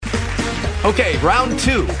Okay, round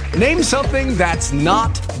two. Name something that's not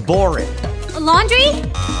boring. A laundry?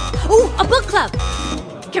 Ooh, a book club.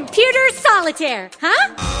 Computer solitaire,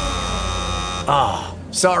 huh? Ah,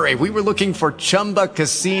 sorry, we were looking for Chumba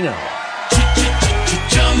Casino.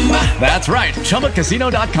 That's right,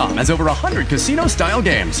 ChumbaCasino.com has over 100 casino-style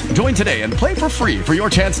games. Join today and play for free for your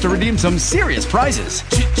chance to redeem some serious prizes.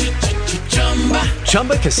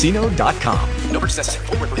 ChumbaCasino.com. No purchase necessary.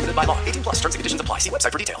 Void where prohibited by law. 18 plus. Terms and conditions apply. See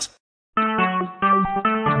website for details.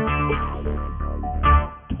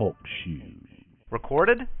 Talk shoes.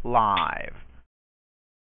 Recorded live.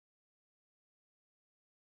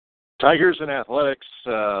 Tigers and Athletics,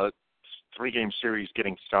 three-game series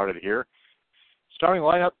getting started here. Starting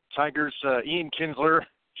lineup, Tigers, Ian Kinsler,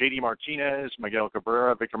 J.D. Martinez, Miguel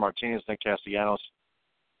Cabrera, Victor Martinez, Nick Castellanos,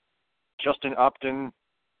 Justin Upton,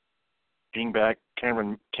 being back,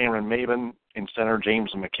 Cameron Maben in center,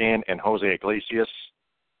 James McCann, and Jose Iglesias.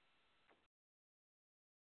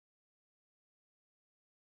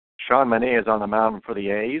 Sean Manet is on the mound for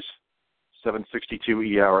the A's,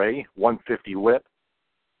 7.62 ERA, 150 WHIP,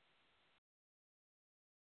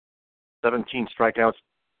 17 strikeouts,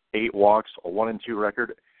 8 walks, a 1-2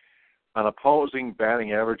 record, an opposing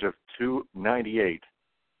batting average of .298.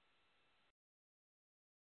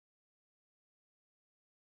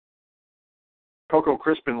 Coco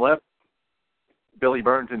Crispin left, Billy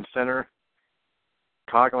Burns in center,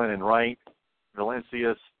 Coughlin in right,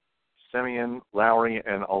 Valencias, Semien, Lowry,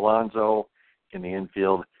 and Alonso in the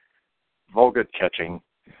infield, Vogt catching.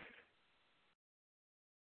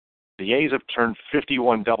 The A's have turned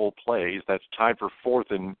 51 double plays. That's tied for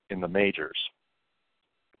fourth in the majors.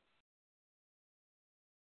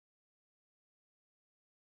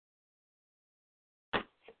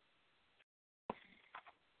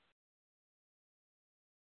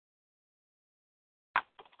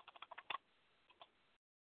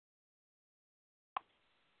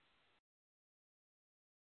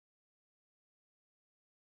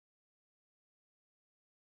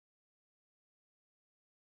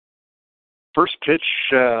 First pitch,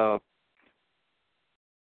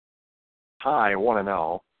 high,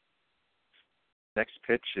 1-0. Next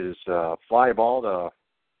pitch is fly ball to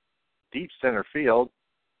deep center field.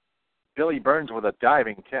 Billy Burns with a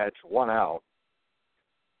diving catch, 1 out.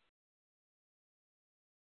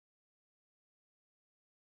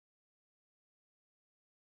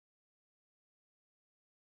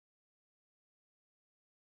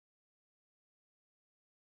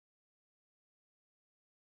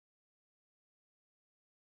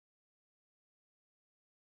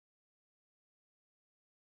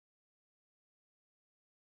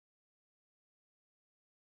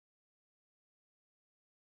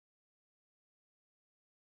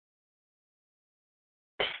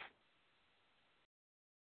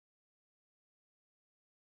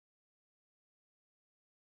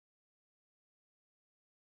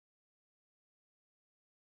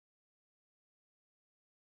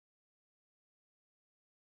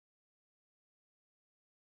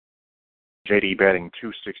 JD batting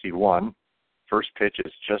 .261. First pitch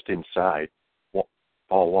is just inside,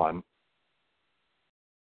 ball 1.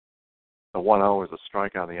 The 1-0 is a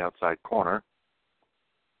strike on the outside corner.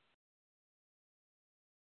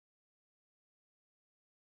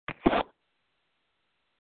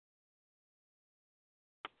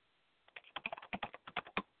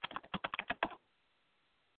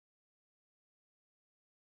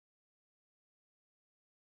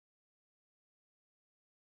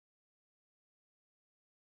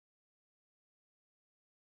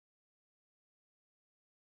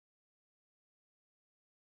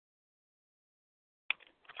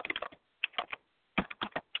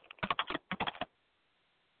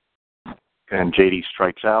 And JD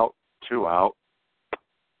strikes out, 2 out.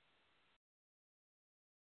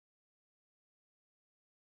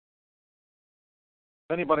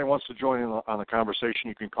 If anybody wants to join in on the conversation,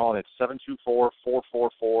 you can call it at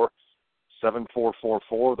 724-444-7444.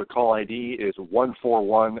 The call ID is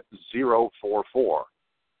 141044.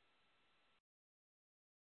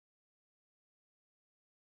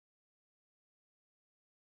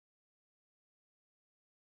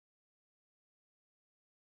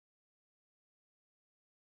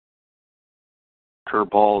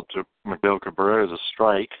 Curveball to Miguel Cabrera is a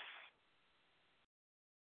strike.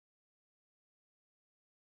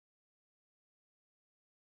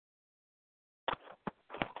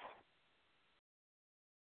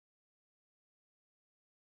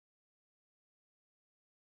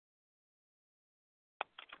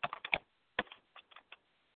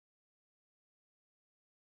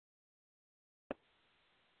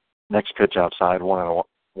 Next pitch outside, 1-1.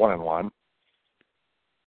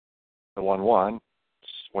 The 1-1,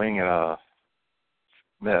 swing and a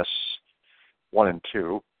miss.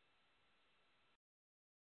 1-2.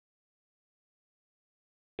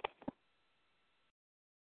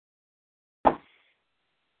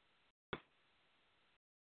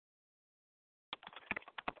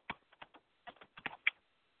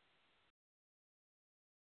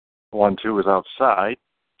 One, two is outside.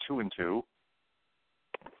 2-2.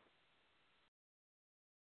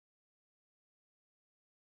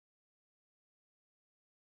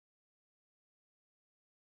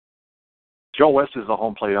 Joe West is the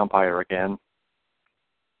home plate umpire again.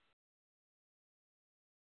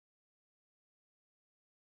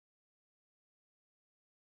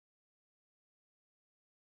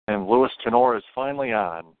 And Louis Tenor is finally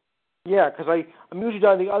on. Yeah, because I'm usually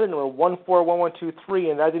down the other number, 141123,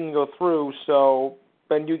 and that didn't go through, so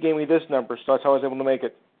Ben, you gave me this number, so that's how I was able to make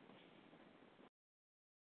it.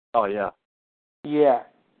 Oh, yeah. Yeah.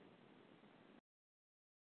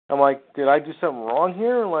 I'm like, did I do something wrong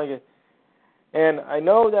here? And I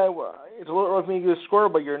know that it's a little early for me to give a score,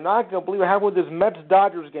 but you're not going to believe what happened with this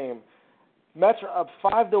Mets-Dodgers game. Mets are up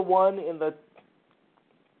 5-1 in the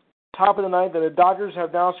top of the ninth, and the Dodgers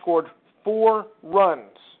have now scored 4 runs.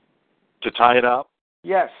 To tie it up?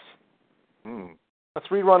 Yes. A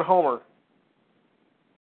 3-run homer.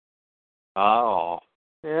 Oh.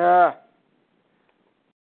 Yeah.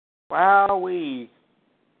 Wowee.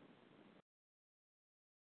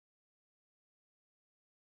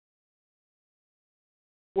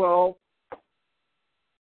 Well,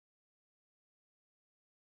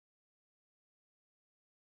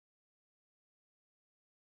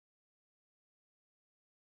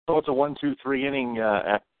 so it's a 1-2-3 inning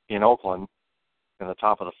in Oakland in the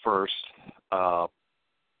top of the first.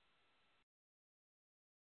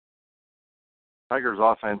 Tigers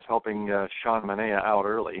offense helping Sean Manaea out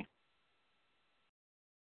early.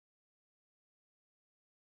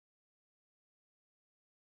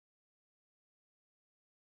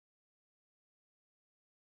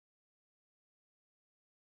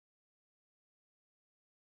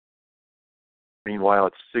 Meanwhile,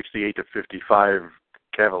 it's 68-55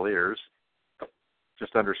 Cavaliers.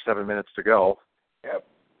 Just under 7 minutes to go. Yep.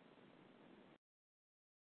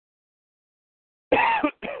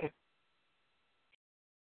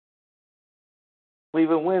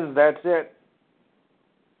 Cleveland wins, that's it.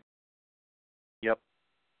 Yep.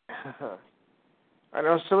 I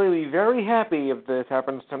know Silly will be very happy if this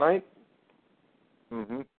happens tonight.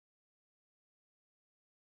 Mm-hmm.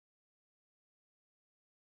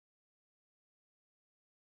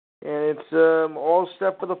 And it's all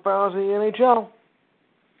set for the finals of the NHL.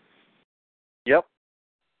 Yep.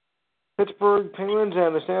 Pittsburgh Penguins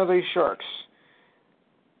and the San Jose Sharks.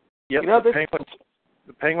 Yep. You know, the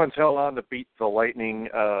Penguins held on to beat the Lightning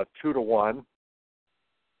 2-1.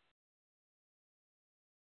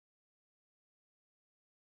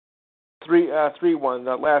 Three 3-1.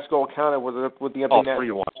 That last goal counted with the empty net.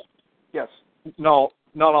 3-1. Yes. No,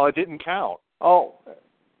 it didn't count. Oh, it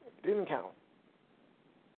didn't count.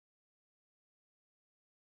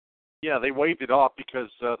 Yeah, they waved it off because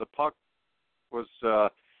the puck was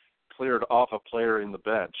cleared off a player in the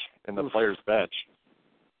bench, in the player's bench.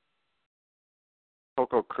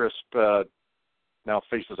 Coco Crisp now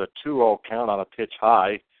faces a 2-0 count on a pitch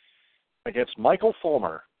high against Michael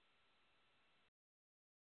Fulmer.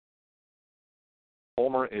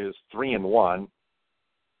 Fulmer is 3-1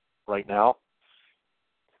 right now.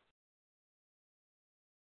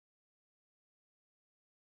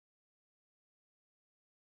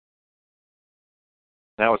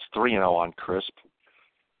 Now it's 3-0 on Crisp.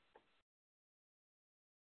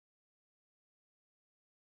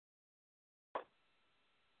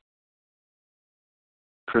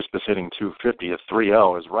 Crisp is hitting .250. A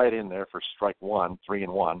 3-0 is right in there for strike one,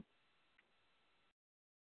 3-1.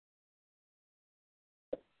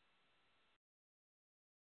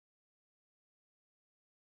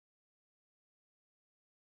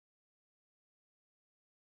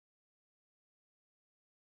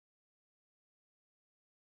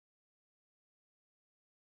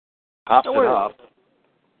 Pops it up.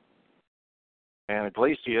 And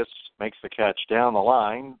Iglesias makes the catch down the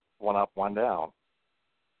line, 1 up, 1 down.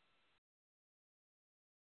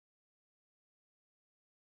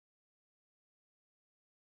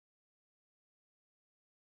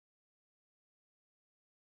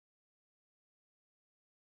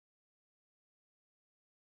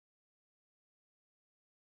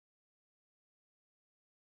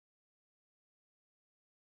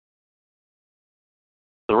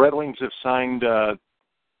 The Red Wings have signed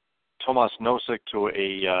Tomas Nosek to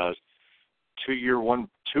a two-year,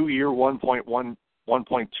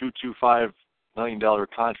 $1.225 million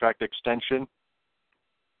contract extension.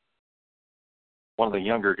 one of the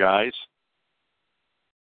younger guys.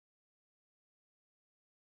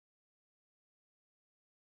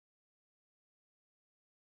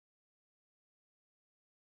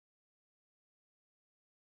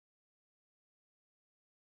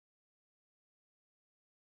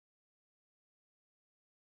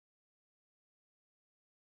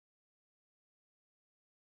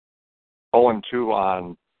 Pulling 2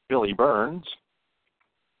 on Billy Burns.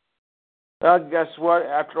 Well, guess what?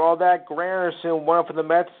 After all that, Granderson won for the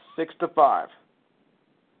Mets 6-5.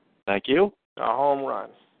 Thank you. A home run.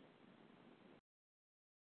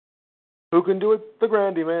 Who can do it? The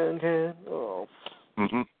Grandy Man can. Oh.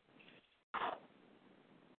 Mm-hmm.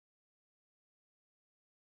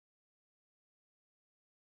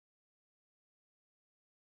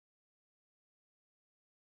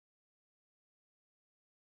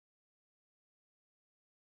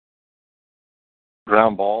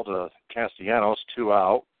 Ground ball to Castellanos, 2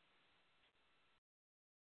 out.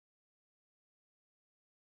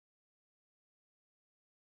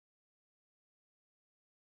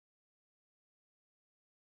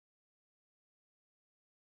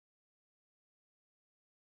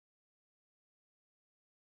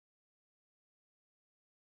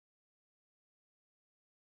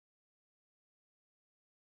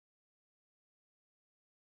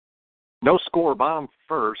 No score bomb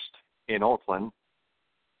first in Oakland.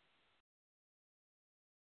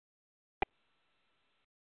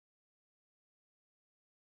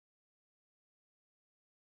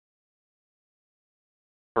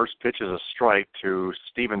 First pitch is a strike to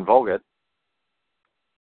Stephen Vogt,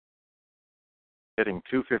 hitting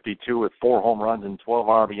 .252 with 4 home runs and 12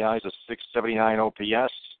 RBIs, a .679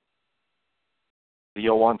 OPS. The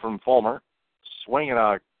 0-1 from Fulmer, swinging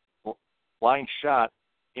a line shot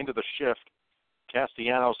into the shift.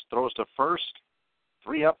 Castellanos throws to first.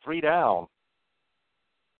 3 up, 3 down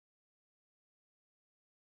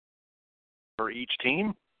for each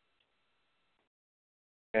team.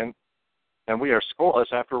 And we are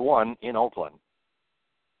scoreless after 1 in Oakland.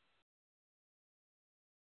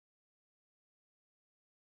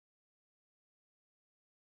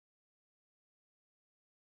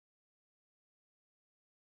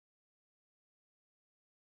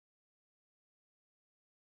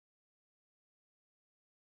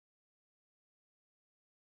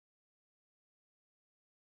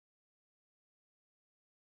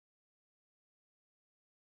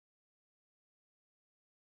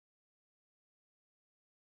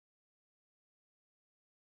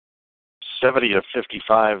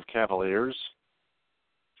 $70-55 Cavaliers.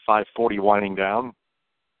 5:40 winding down.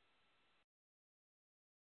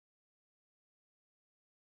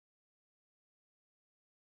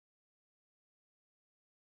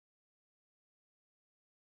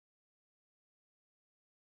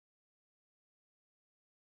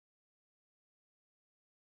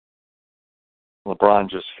 LeBron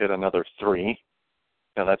just hit another 3.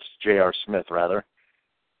 Now that's J.R. Smith, rather.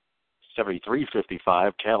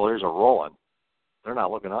 73-55. Cavaliers are rolling. They're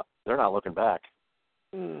not looking up. They're not looking back.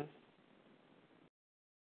 Hmm.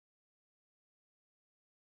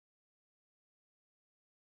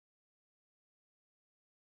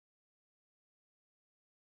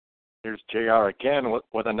 Here's JR again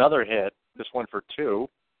with another hit, this one for 2.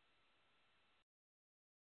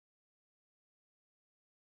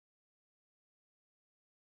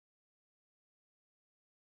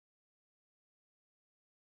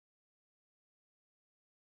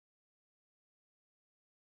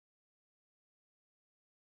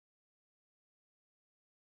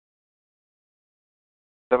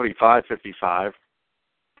 $75-55.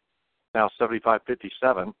 Now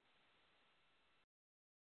 $75-57.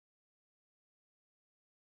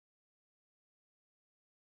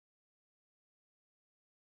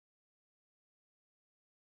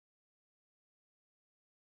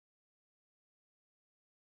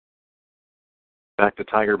 Back to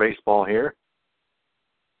Tiger baseball here.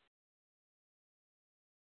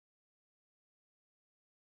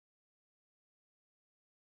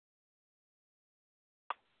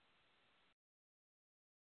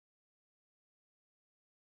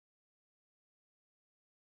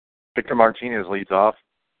 Victor Martinez leads off.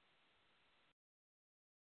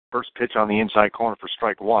 First pitch on the inside corner for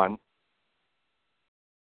strike 1.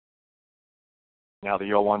 Now the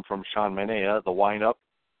 0-1 from Sean Manaea, the windup,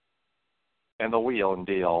 and the wheel and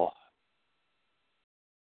deal.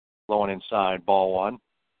 Blowing inside, ball 1.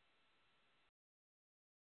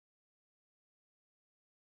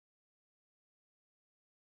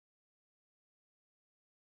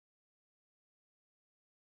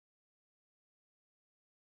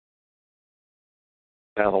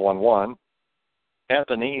 Now the 1-1. At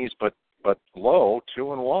the knees, but low,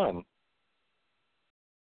 2-1.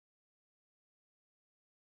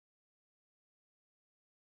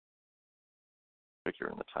 Victor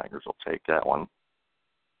and the Tigers will take that one.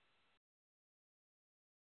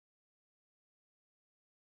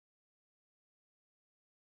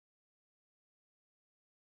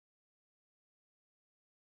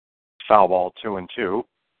 Foul ball, 2-2.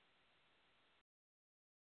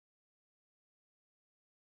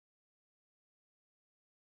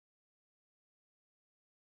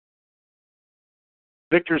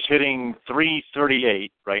 Victor's hitting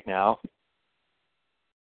 .338 right now.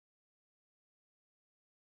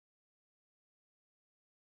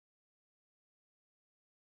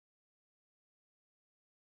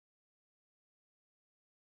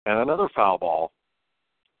 And another foul ball.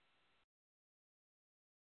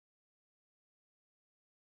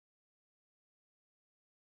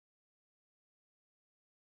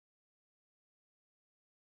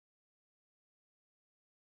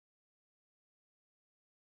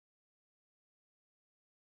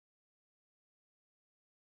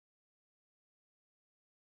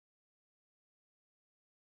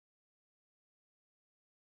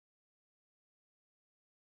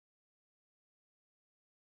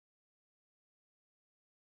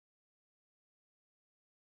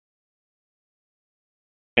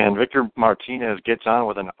 And Victor Martinez gets on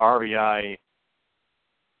with an RBI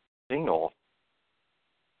single.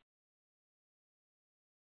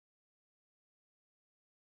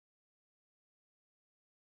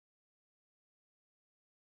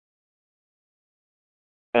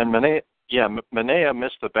 And Manea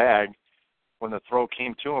missed the bag when the throw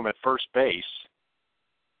came to him at first base.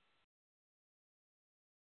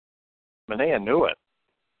 Manea knew it.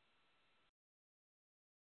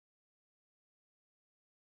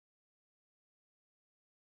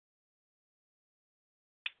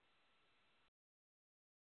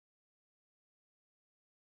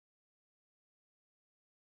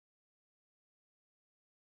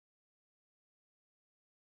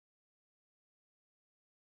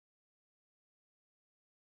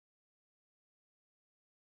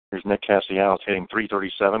 Here's Nick Castellanos hitting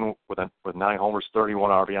 .337 with 9 homers,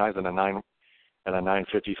 31 RBIs, and a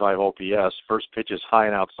 955 OPS. First pitch is high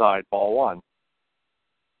and outside, ball 1.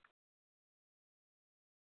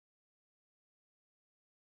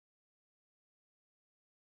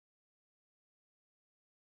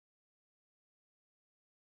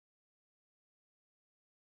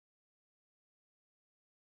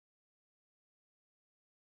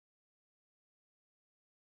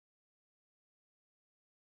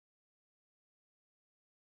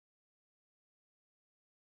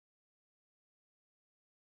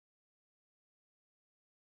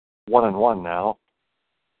 One and one now.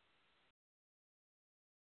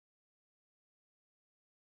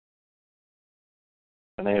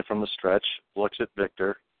 Manea from the stretch looks at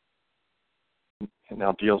Victor. And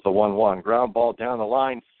now deals the 1-1. Ground ball down the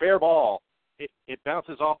line. Fair ball. It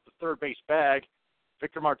bounces off the third base bag.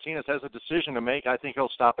 Victor Martinez has a decision to make. I think he'll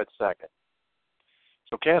stop at second.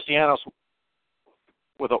 So Castellanos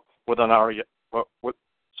with a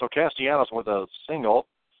single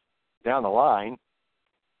down the line.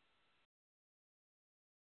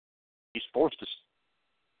 He's forced to.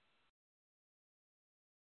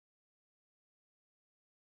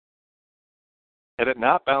 Had it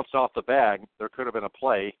not bounced off the bag, there could have been a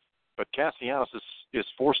play, but Castellanos is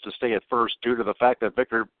forced to stay at first due to the fact that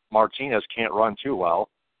Victor Martinez can't run too well.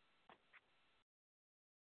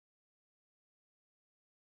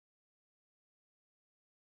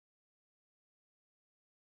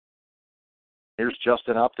 Here's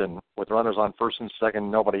Justin Upton with runners on first and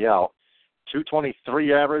second, nobody out.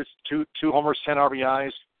 223 average, two homers, 10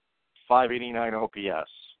 RBIs, 589 OPS.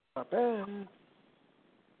 Not bad.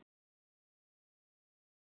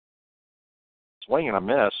 Swing and a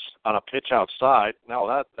miss on a pitch outside.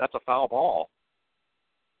 No, that's a foul ball.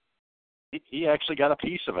 He actually got a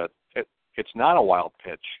piece of it. It's not a wild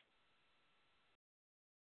pitch.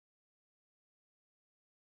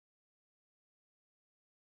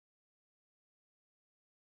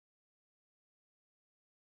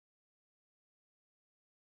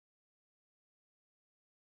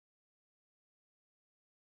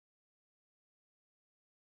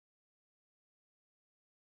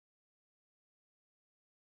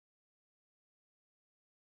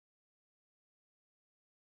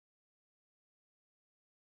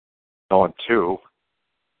 Going 2.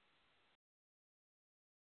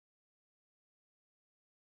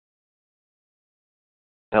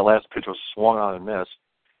 That last pitch was swung on and missed.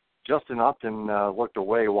 Justin Upton looked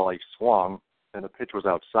away while he swung, and the pitch was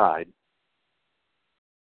outside.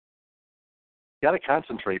 Got to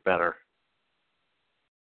concentrate better.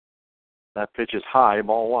 That pitch is high,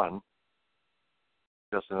 ball 1.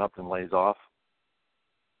 Justin Upton lays off.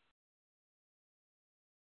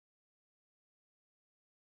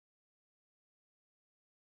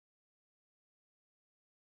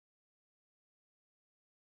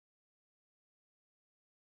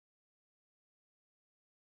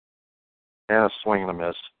 And a swing and a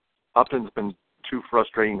miss. Upton's been too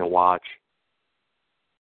frustrating to watch.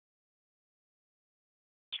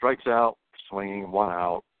 Strikes out, swinging, 1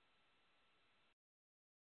 out.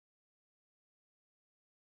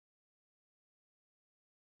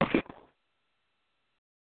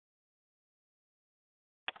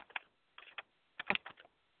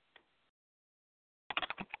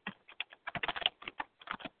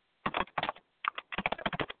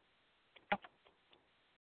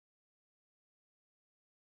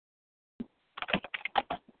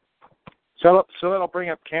 So that'll bring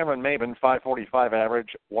up Cameron Maben, 545 average,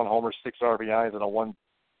 1 homer, 6 RBIs, and a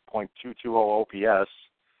 1.220 OPS.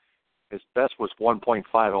 His best was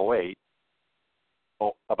 1.508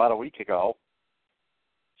 about a week ago.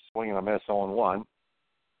 Swing and a miss, 0-1.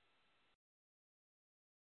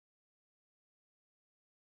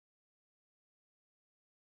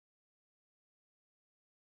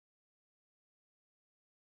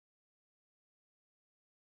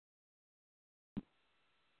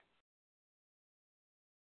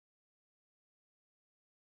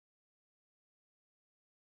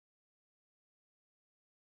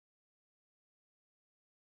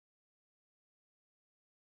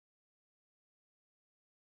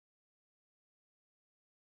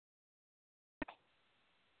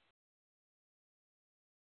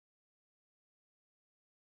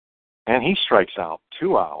 And he strikes out,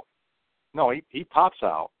 2 out. No, he pops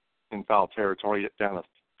out in foul territory down the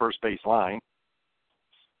first base line.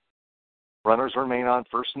 Runners remain on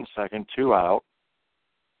first and second, 2 out.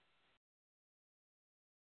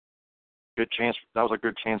 Good chance. That was a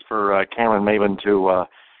good chance for Cameron Maben to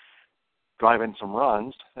drive in some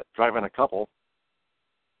runs, drive in a couple.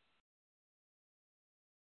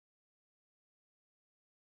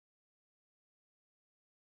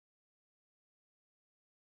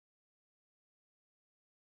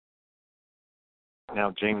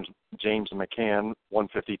 Now James McCann,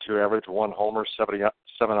 152 average, 1 homer, 7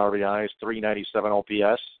 RBIs, 397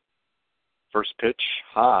 OPS. First pitch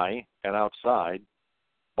high and outside,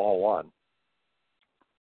 ball 1.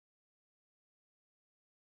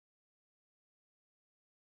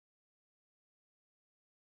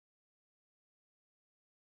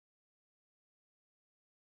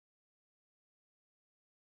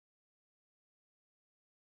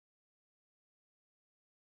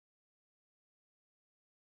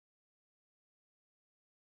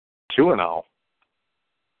 Two and 0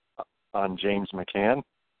 on James McCann.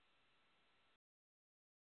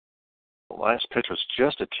 The last pitch was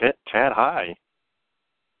just a tad high.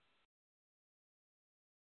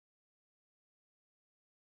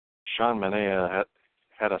 Sean Manaea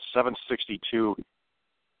had a 7.62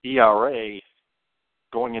 ERA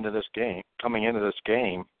coming into this game.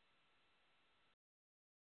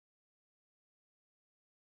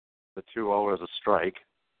 The 2-0 is a strike.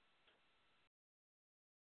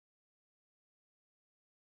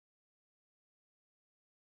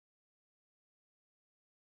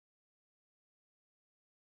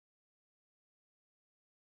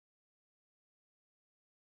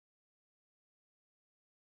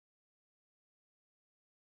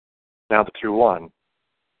 Now the 2-1.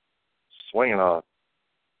 Swinging a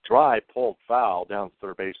drive, pulled foul down the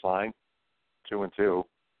third baseline. 2-2.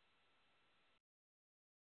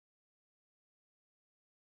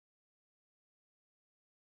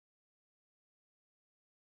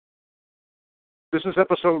 This is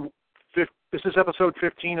episode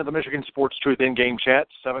 15 of the Michigan Sports Truth in-game chat.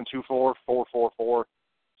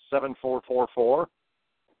 724-444-7444.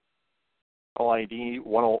 Call ID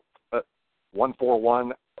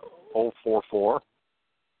 141044.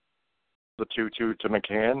 The 2-2 to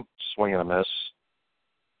McCann, swing and a miss,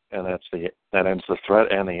 and that ends the threat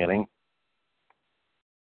and the inning.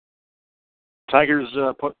 Tigers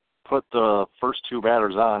put the first 2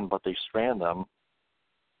 batters on, but they strand them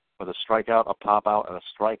with a strikeout, a pop out, and a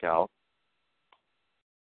strikeout.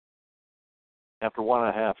 After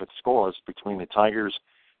 1.5, it's scoreless between the Tigers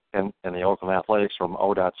and the Oakland Athletics from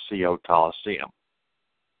O.CO Coliseum.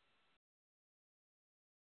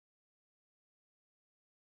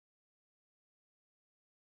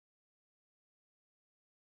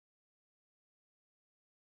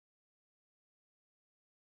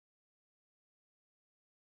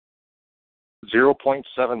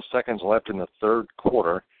 .7 seconds left in the third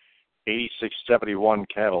quarter. 86-71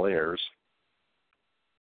 Cavaliers.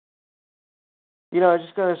 I was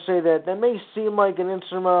just going to say that may seem like an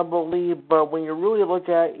insurmountable lead, but when you really look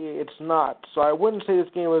at it, it's not. So I wouldn't say this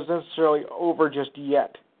game was necessarily over just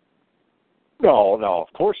yet. No,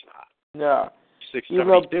 of course not. No.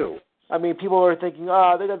 6-72. I mean, people are thinking, they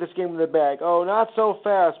got this game in the bag. Oh, not so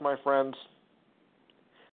fast, my friends.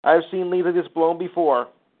 I've seen leads like this blown before.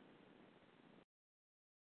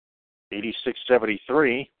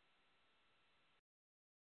 86-73.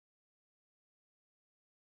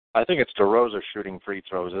 I think it's DeRosa shooting free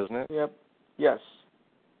throws, isn't it? Yep. Yes.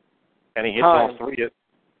 And he hits all three.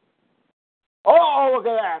 Oh, look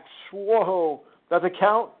at that. Whoa. That's a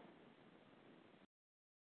count?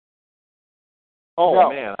 Oh, no.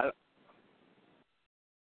 Man.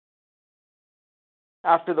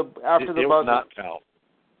 After the buzzer. It was not count.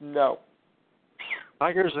 No.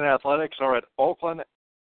 Tigers and Athletics are at Oakland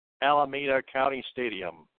Alameda County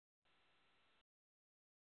Stadium.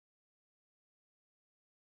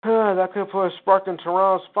 That could put a spark in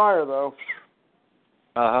Toronto's fire, though.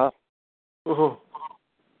 Uh-huh. Ooh.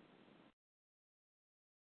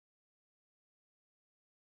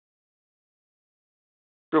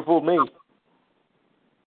 Sure fooled me.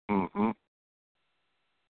 Mm-hmm.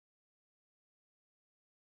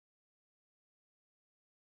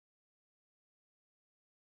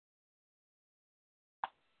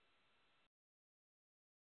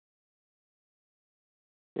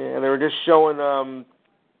 Yeah, they were just showing the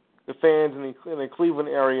fans in the Cleveland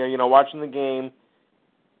area, watching the game.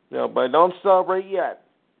 But don't celebrate yet.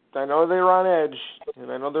 I know they're on edge,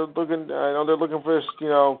 and I know they're looking for this,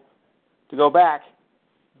 to go back.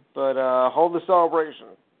 But hold the celebration.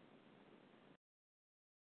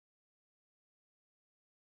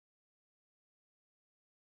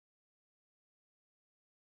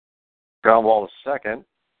 Ground ball to second.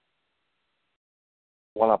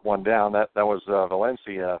 One up, one down. That was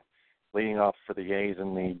Valencia leading off for the A's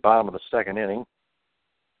in the bottom of the second inning.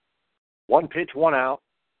 One pitch, one out.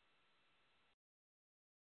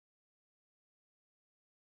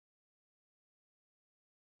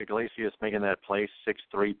 Iglesias making that play,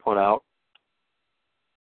 6-3 put out.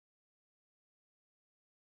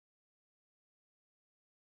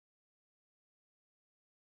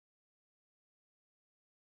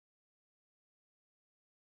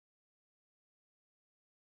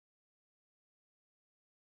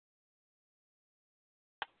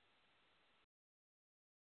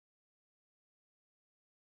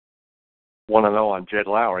 One and 0 on Jed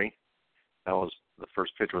Lowry. That was the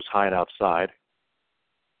first pitch was high and outside.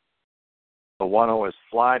 The 1-0 is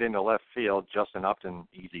flied into left field. Justin Upton,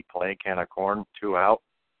 easy play. Can of corn, 2 out.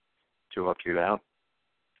 2 up, 2 down.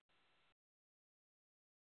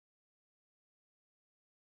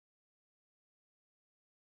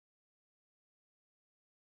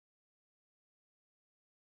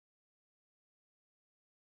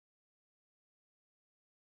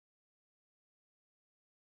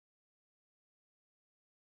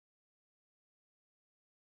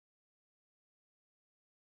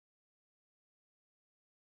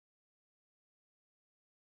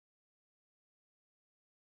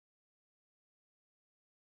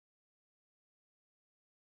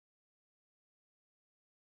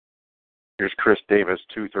 Here's Chris Davis,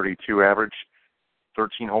 232 average,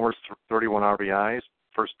 13 homers, 31 RBIs.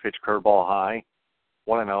 First pitch curveball high,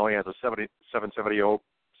 1-0. He has a 770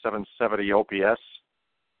 OPS.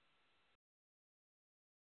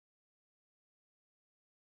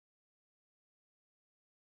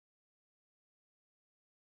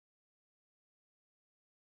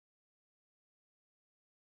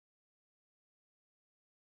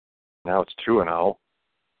 Now it's 2-0.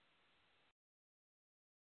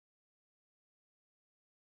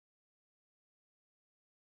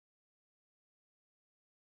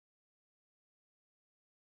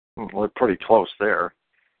 We're pretty close there.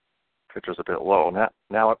 Pitch was a bit low.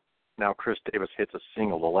 Now Chris Davis hits a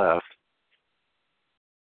single to left.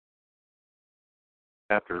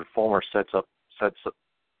 After Fulmer sets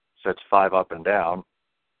 5 up and down.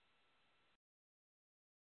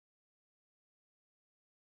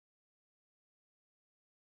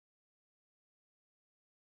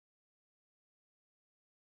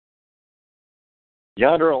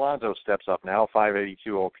 Yonder Alonso steps up now,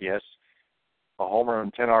 582 OPS, a homer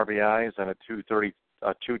and 10 RBIs, and a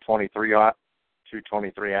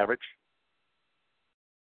 223 average.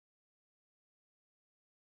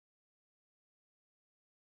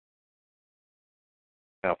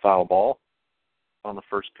 Now foul ball on the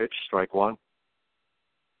first pitch, strike one.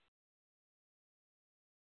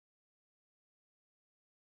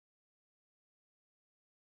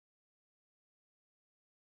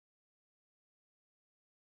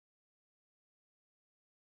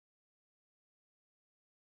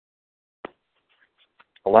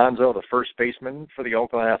 Alonso, the first baseman for the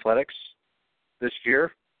Oakland Athletics this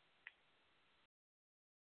year.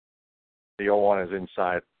 The 0-1 is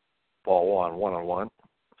inside, ball one, 1-on-1.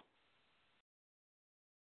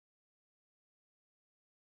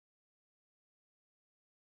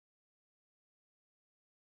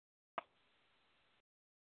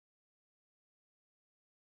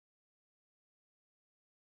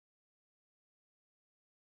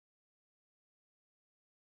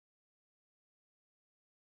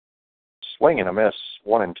 swing and a miss,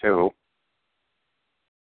 1-2.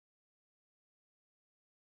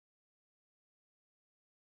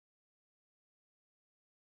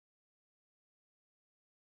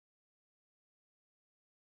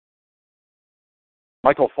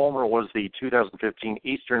 Michael Fulmer was the 2015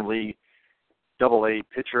 Eastern League AA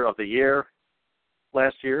Pitcher of the Year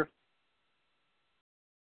last year.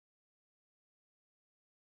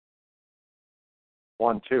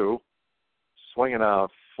 One, two. Swinging a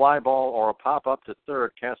fly ball or a pop-up to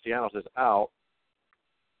third. Castellanos is out.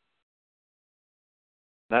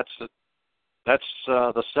 That's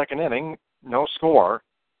the second inning. No score.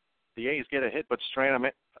 The A's get a hit, but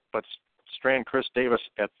strand Chris Davis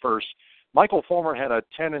at first. Michael Fulmer had a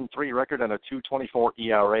 10-3 record and a 2.24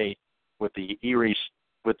 ERA with the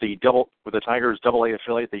Tigers AA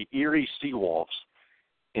affiliate, the Erie Seawolves,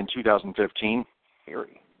 in 2015.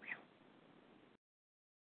 Erie.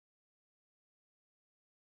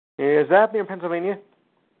 Is that near Pennsylvania?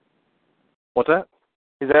 What's that?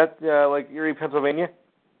 Is that like Erie, Pennsylvania?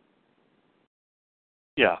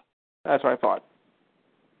 Yeah. That's what I thought.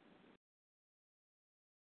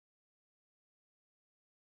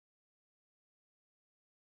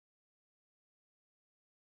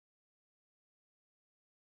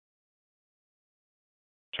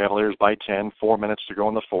 Cavaliers by 10, 4 minutes to go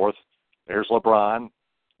in the fourth. There's LeBron.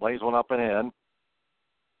 Lays one up and in.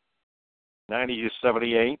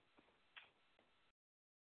 90-78.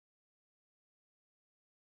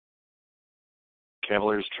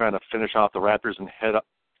 Cavaliers trying to finish off the Raptors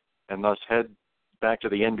and thus head back to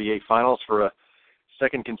the NBA Finals for a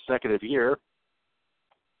second consecutive year.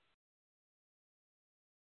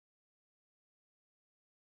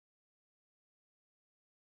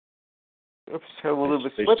 Oops, a little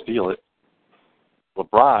bit They slip. steal it.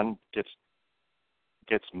 LeBron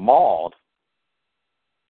gets mauled.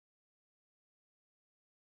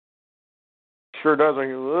 Sure does.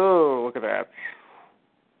 Oh, look at that.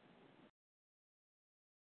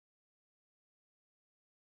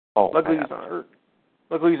 Oh, Luckily man. he's not hurt.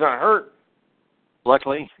 Luckily he's not hurt.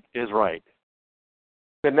 Luckily is right.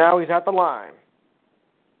 But now he's at the line.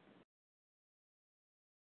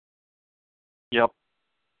 Yep.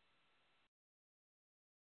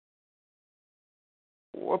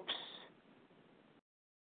 Whoops.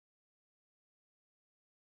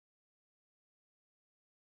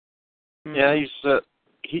 Yeah, he's not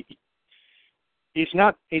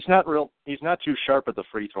too sharp at the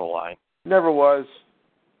free throw line. Never was.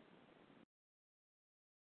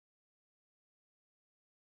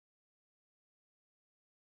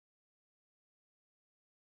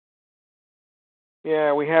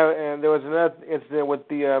 Yeah, we have, and there was another incident with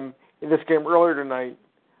the in this game earlier tonight.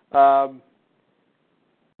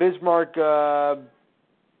 Bismarck,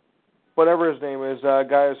 whatever his name is,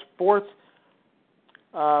 guy's fourth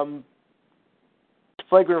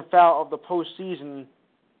flagrant foul of the postseason,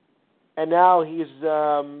 and now he's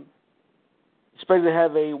expected to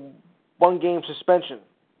have a one-game suspension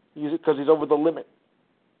because he's over the limit.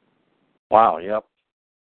 Wow. Yep.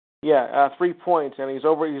 Yeah, 3 points, and he's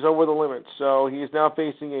over the limit. So he is now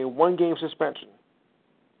facing a one-game suspension.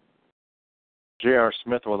 J.R.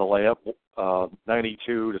 Smith with a layup,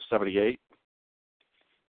 92-78.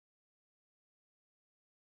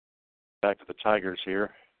 Back to the Tigers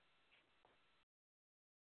here.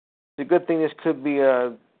 It's a good thing this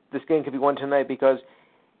game could be won tonight, because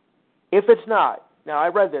if it's not, now I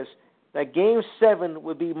read this, that Game 7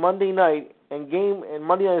 would be Monday night, and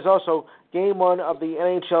Monday night is also Game 1 of the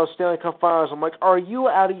NHL Stanley Cup Finals. I'm like, are you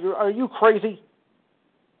crazy?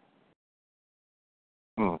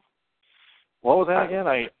 What was that again?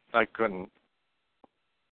 I couldn't.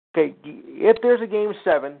 Okay, if there's a Game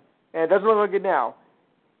 7, and it doesn't look like it now,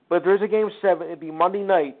 but if there's a Game 7, it'd be Monday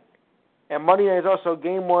night, and Monday night is also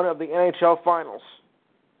Game 1 of the NHL Finals.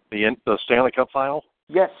 The Stanley Cup Final?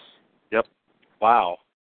 Yes. Yep. Wow.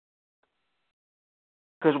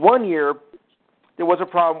 Because one year, there was a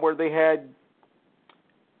problem where they had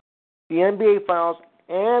the NBA Finals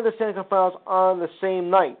and the Stanley Cup Finals on the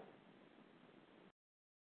same night.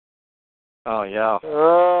 Oh, yeah.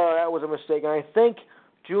 That was a mistake. And I think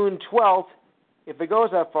June 12th, if it goes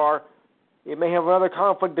that far, it may have another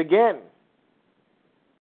conflict again.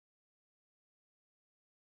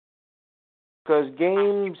 Because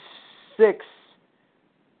Game 6...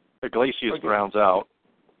 Iglesias grounds out.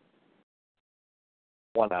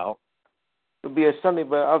 1 out. It'll be a Sunday,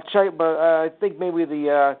 but I'll check. But I think maybe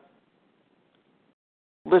the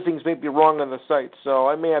listings may be wrong on the site, so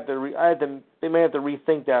I may have to. They may have to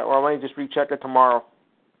rethink that, or I might just recheck it tomorrow.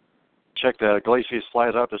 Check that. Iglesias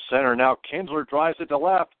flies out to center. Now Kinsler drives it to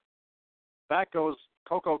left. Back goes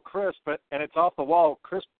Coco Crisp, and it's off the wall.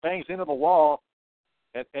 Crisp bangs into the wall,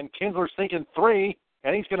 and Kinsler's thinking 3,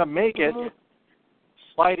 and he's going to make it.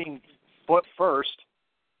 Sliding foot first,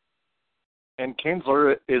 and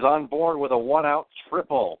Kinsler is on board with a 1-out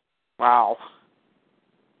triple. Wow.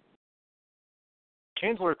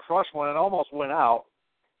 Kinsler crushed one and almost went out.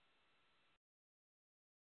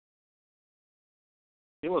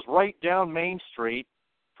 It was right down Main Street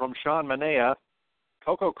from Sean Manea.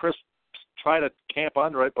 Coco Crisp tried to camp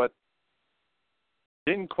under it, but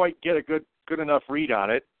didn't quite get a good enough read on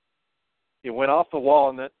it. It went off the wall,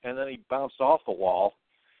 and then he bounced off the wall.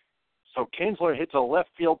 So Kinsler hits a left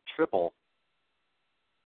field triple.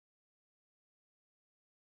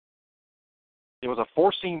 It was a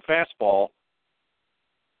 4-seam fastball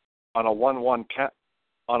on a 1-1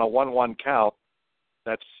 count.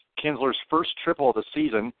 That's Kinsler's first triple of the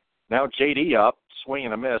season. Now JD up, swing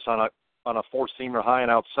and a miss on a 4-seamer high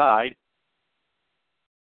and outside.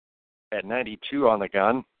 At 92 on the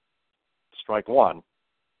gun, strike 1.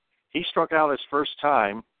 He struck out his first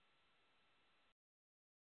time.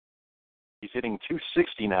 He's hitting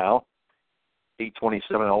 .260 now,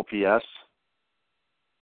 827 OPS.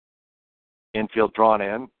 Infield drawn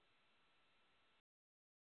in.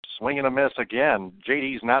 Swing and a miss again.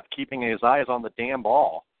 JD's not keeping his eyes on the damn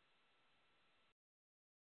ball.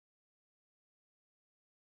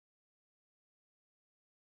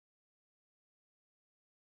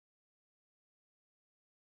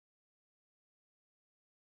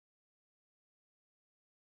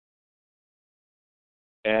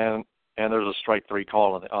 And there's a strike 3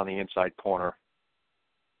 call on the inside corner.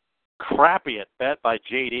 Crappy at bat by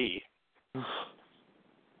JD.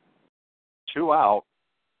 2 out.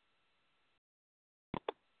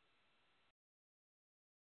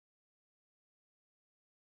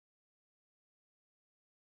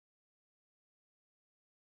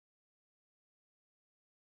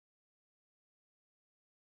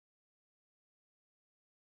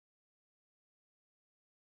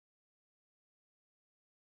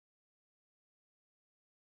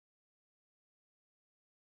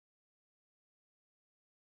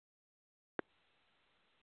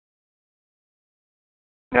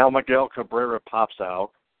 Now Miguel Cabrera pops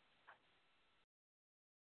out,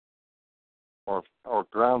 or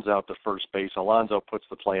grounds out to first base. Alonso puts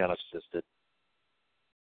the play unassisted.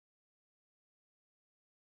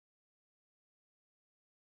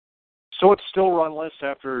 So it's still runless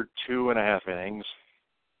after 2.5 innings.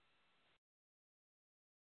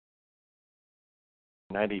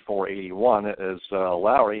 94-81 as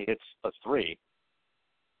Lowry hits a 3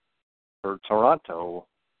 for Toronto.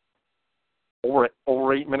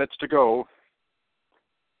 Over 8 minutes to go.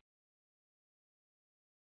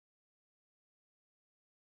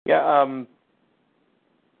 Yeah,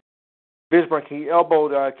 Bismarck, he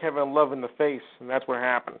elbowed Kevin Love in the face, and that's what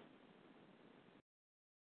happened.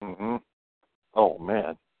 Mm-hmm. Oh,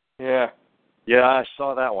 man. Yeah. Yeah, I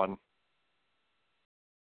saw that one.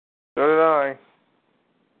 So did I.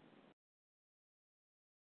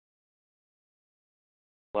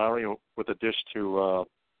 Lowry with a dish to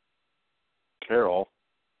Carroll.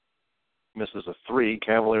 Misses a 3.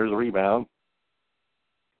 Cavaliers rebound.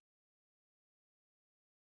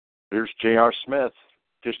 Here's J.R. Smith.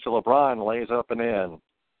 Dish to LeBron. Lays up and in.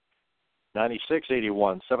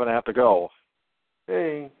 96-81. 7.5 to go.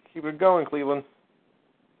 Hey, keep it going, Cleveland.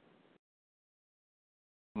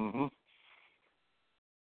 Mm-hmm.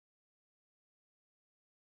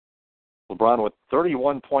 LeBron with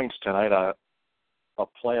 31 points tonight, a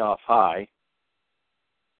playoff high.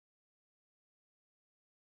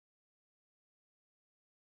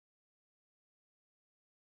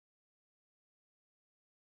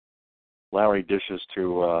 Lowry dishes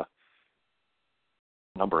to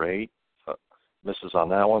number 8. Misses on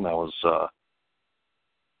that one. That was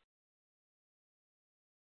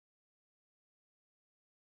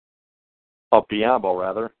Biombo,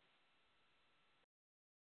 rather.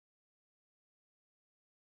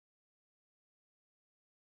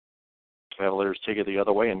 Cavaliers take it the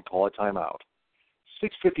other way and call a timeout.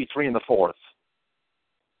 6:53 in the fourth.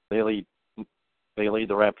 They lead the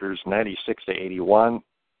Raptors 96-81.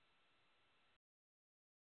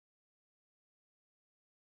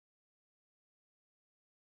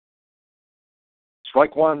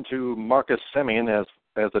 Strike 1 to Marcus Semien as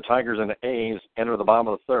the Tigers and the A's enter the bottom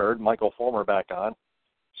of the third. Michael Fulmer back on.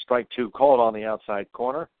 Strike 2 called on the outside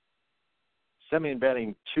corner. Semien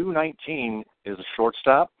batting .219 is a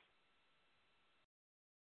shortstop.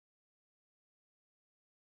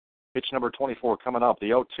 Pitch number 24 coming up.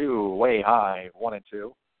 The 0-2 way high,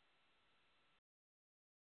 1-2.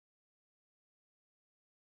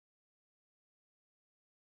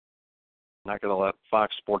 Not going to let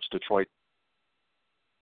Fox Sports Detroit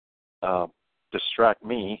distract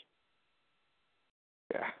me.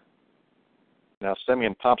 Yeah. Now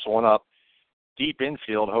Semyon pops one up. Deep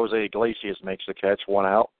infield, Jose Iglesias makes the catch. One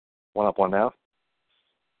out. One up, one down.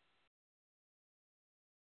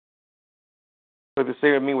 But the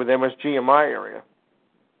same with me with MSG in my area.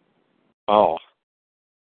 Oh.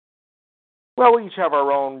 Well, we each have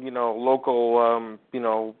our own, local,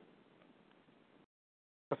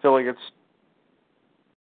 affiliates.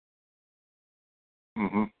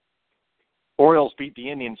 Mm-hmm. Orioles beat the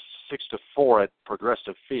Indians 6-4 at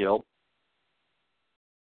Progressive Field.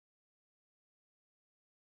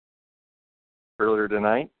 Earlier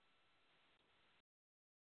tonight.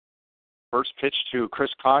 First pitch to Chris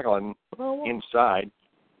Coughlin inside.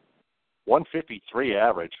 153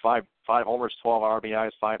 average, 5 homers, 12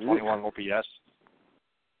 RBIs, 521 OPS.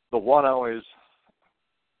 The 1-0 is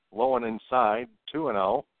low and inside,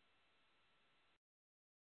 2-0.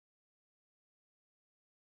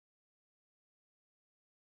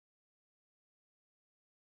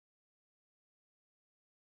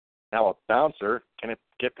 Now a bouncer. Can it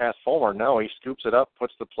get past Fulmer? No, he scoops it up,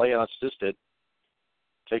 puts the play unassisted.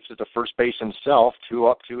 Takes it to first base himself, 2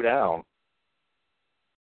 up, 2 down.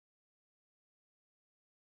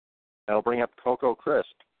 That'll bring up Coco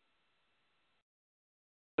Crisp.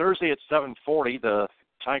 Thursday at 7:40, the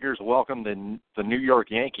Tigers welcome the New York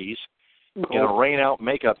Yankees in a rain-out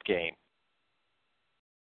makeup game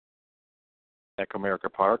at Comerica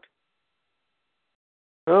Park.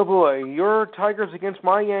 Oh, boy. Your Tigers against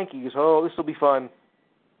my Yankees. Oh, this will be fun.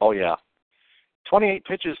 Oh, yeah. 28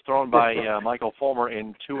 pitches thrown by Michael Fulmer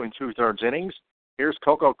in 2 2/3 innings. Here's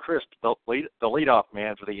Coco Crisp, the leadoff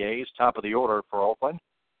man for the A's, top of the order for Oakland.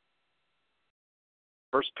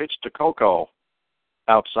 First pitch to Coco,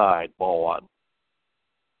 outside, ball 1.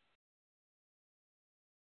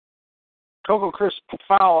 Coco Crisp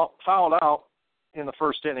fouled out in the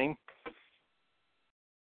first inning.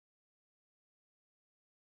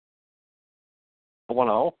 A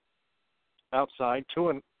 1-0, outside,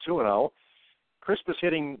 2-0. Crisp is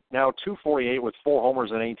hitting now .248 with 4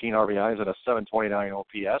 homers and 18 RBIs and a .729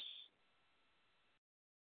 OPS.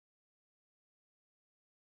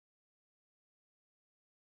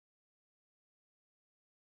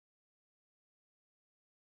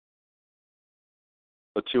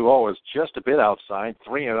 The 2-0 is just a bit outside,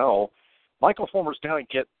 3-0. Michael Fulmer's got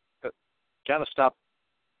to stop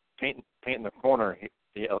painting the corner.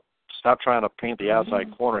 Stop trying to paint the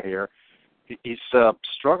outside corner here. He's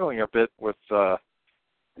struggling a bit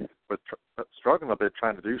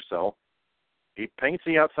trying to do so. He paints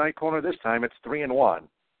the outside corner this time. It's 3-1.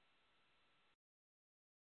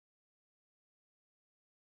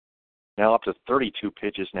 Now up to 32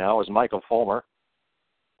 pitches now is Michael Fulmer,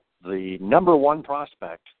 the number 1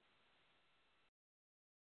 prospect.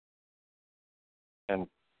 And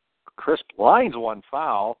Crisp lines one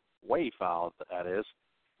foul, way foul, that is.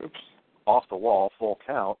 Oops. Off the wall, full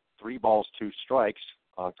count, 3 balls, 2 strikes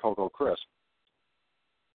on Coco Crisp.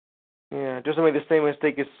 Yeah, just made the same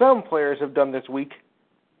mistake as some players have done this week.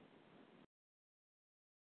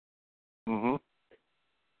 Mm-hmm.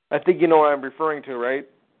 I think you know what I'm referring to, right?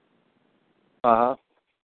 Uh-huh.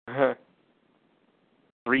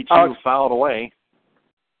 3-2 fouled away.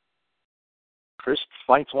 Crisp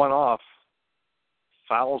fights one off,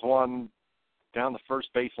 fouls one down the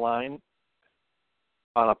first base line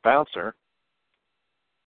on a bouncer.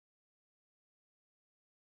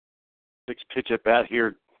 6 pitch at bat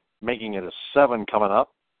here, making it a 7 coming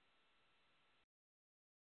up.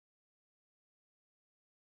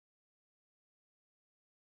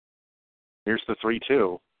 Here's the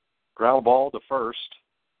 3-2. Ground ball to first.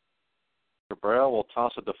 Cabrera will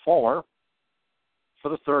toss it to Fulmer for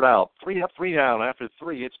the third out. 3 up, 3 down. After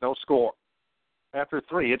 3, it's no score. After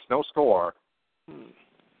 3, it's no score.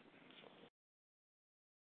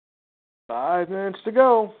 5 minutes to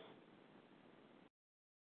go.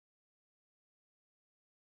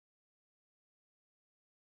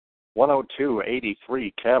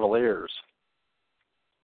 .102.83 Cavaliers.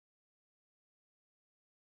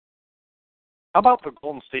 How about the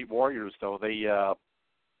Golden State Warriors, though? They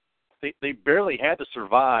barely had to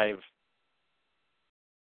survive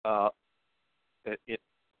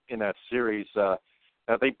in that series.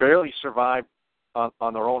 They barely survived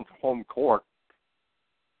on their own home court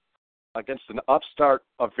against a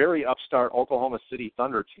very upstart Oklahoma City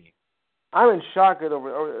Thunder team. I'm in shock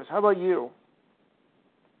over this. How about you?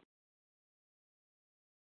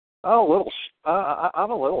 I'm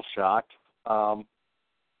a little shocked. But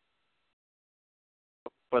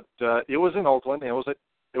it was in Oakland. It was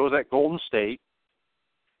at Golden State.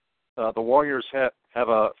 The Warriors have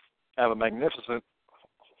a have a magnificent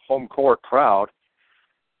home court crowd.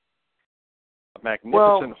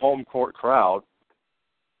 Home court crowd.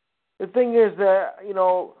 The thing is that,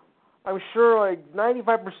 I'm sure like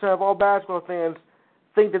 95% of all basketball fans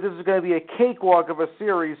think that this is going to be a cakewalk of a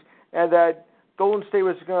series and that Golden State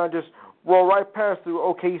was going to just roll right past through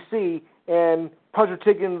OKC and punch their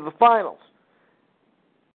ticket into the finals.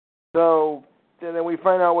 So, and then we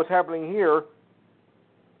find out what's happening here.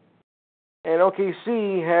 And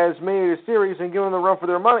OKC has made it a series and given them a run for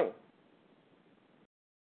their money.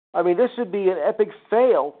 I mean, this should be an epic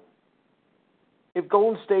fail if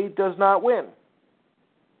Golden State does not win.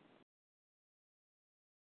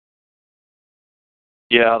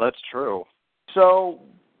 Yeah, that's true. So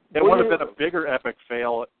it would have been a bigger epic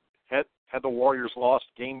fail had the Warriors lost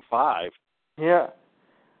Game 5. Yeah.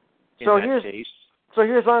 So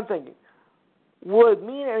here's what I'm thinking. Would it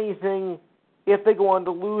mean anything if they go on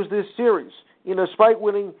to lose this series? Despite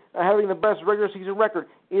winning, having the best regular season record,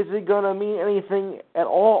 is it going to mean anything at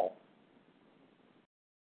all?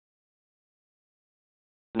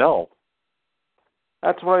 No.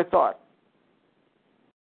 That's what I thought.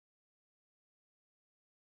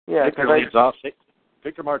 Yeah,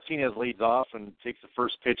 Victor Martinez leads off and takes the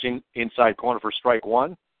first pitch inside corner for strike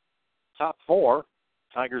one. Top four,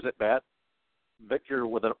 Tigers at bat. Victor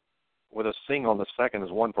with a single on the second is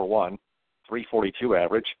 1-for-1, 342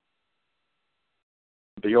 average.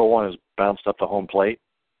 The 0-1 is bounced up the home plate.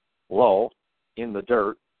 Low, in the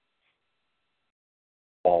dirt.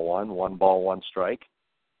 Ball one ball, one strike.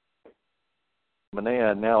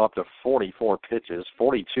 Manea now up to 44 pitches,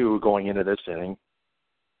 42 going into this inning.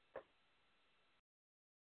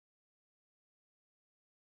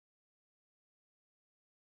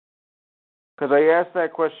 Because I asked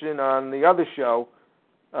that question on the other show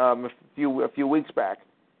a few weeks back.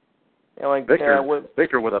 And Victor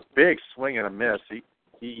with a big swing and a miss.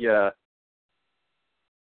 He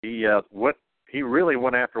really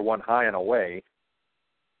went after one high and away,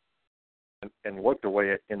 and looked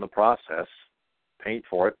away in the process. Paid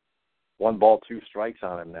for it. 1 ball, 2 strikes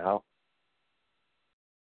on him now.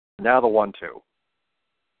 Now the 1-2.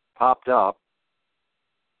 Popped up.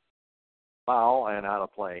 Foul and out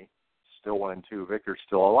of play. Still 1-2. Victor's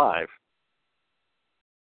still alive.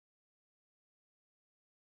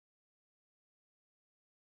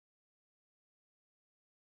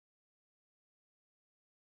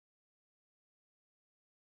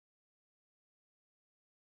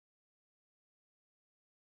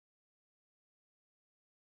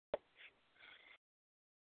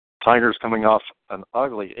 Tigers coming off an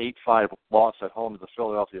ugly 8-5 loss at home to the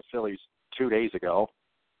Philadelphia Phillies 2 days ago.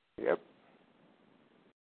 Yep.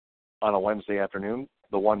 On a Wednesday afternoon.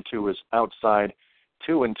 The 1-2 is outside,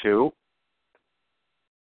 2-2.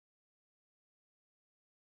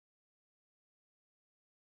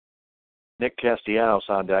 Nick Castellanos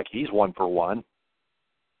on deck. He's 1-for-1.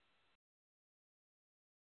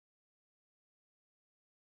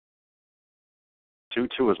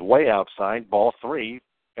 Two is way outside. Ball 3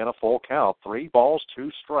 and a full count. 3 balls, 2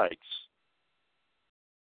 strikes.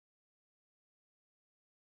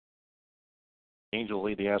 Angels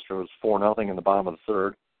lead the Astros 4-0 in the bottom of the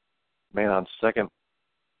third. Man on second,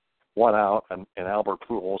 1 out, and Albert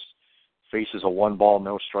Pujols faces a 1 ball,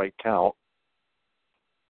 no strike count.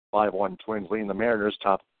 5-1 Twins leading the Mariners,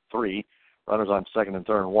 top 3. Runners on second and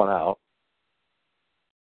third, and 1 out.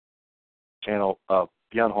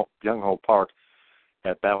 Byung-Ho Park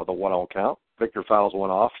at bat with a 1-0 count. Victor fouls 1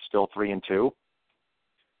 off, still 3-2.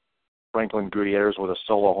 Franklin Gutierrez with a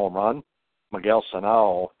solo home run. Miguel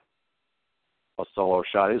Sanao, a solo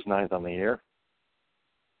shot, his 9th on the year.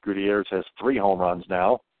 Gutierrez has 3 home runs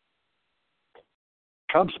now.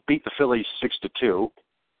 Cubs beat the Phillies 6-2.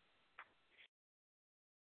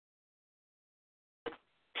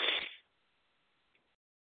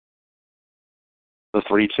 The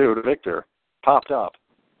 3-2 to Victor. Popped up.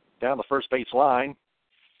 Down the first base line.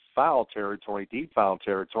 Foul territory, deep foul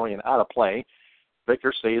territory, and out of play.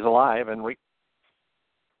 Victor stays alive, and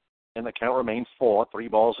the count remains 4, 3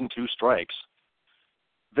 balls and 2 strikes.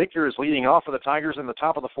 Victor is leading off for the Tigers in the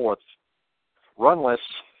top of the 4th. Runless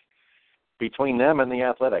between them and the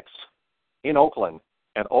Athletics in Oakland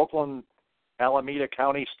at Oakland Alameda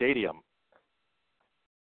County Stadium.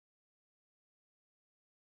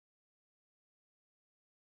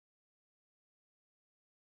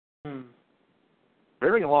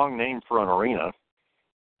 Very long name for an arena.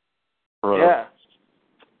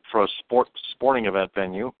 For a sporting event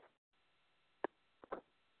venue.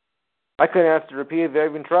 I couldn't have to repeat if I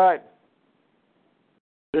even tried.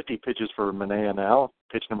 50 pitches for Manea now.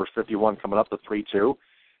 Pitch number 51 coming up, the 3-2.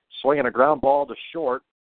 Swinging a ground ball to short,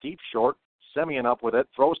 deep short, Semyon up with it,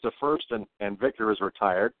 throws to first, and Victor is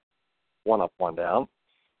retired. 1 up, 1 down.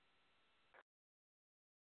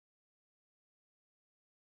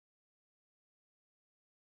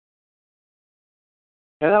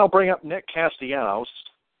 And that'll bring up Nick Castellanos.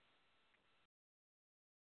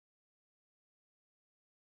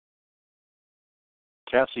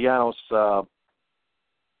 Castellanos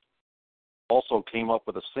also came up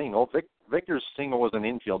with a single. Victor's single was an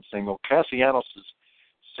infield single. Castellanos'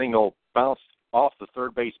 single bounced off the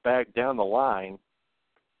third base bag down the line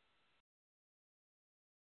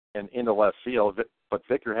and into left field, but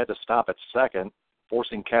Victor had to stop at second,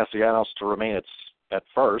 forcing Castellanos to remain at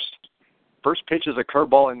first. First pitch is a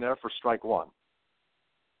curveball in there for strike 1.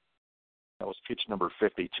 That was pitch number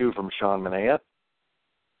 52 from Sean Manaea.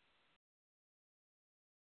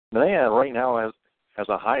 Manaea right now has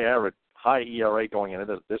a high ERA going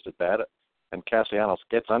into this at bat, and Castellanos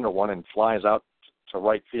gets under one and flies out to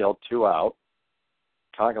right field, 2 out.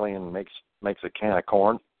 Coglian makes a can of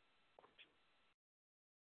corn.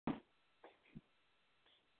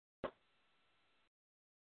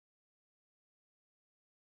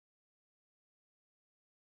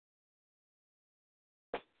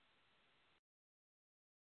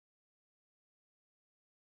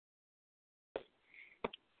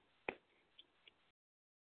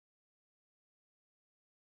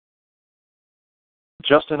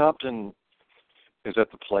 Justin Upton is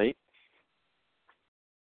at the plate.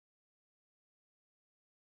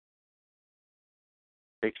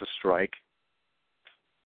 Takes a strike.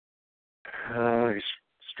 He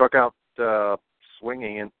struck out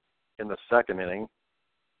swinging in the second inning.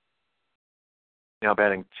 Now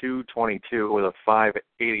batting .222 with a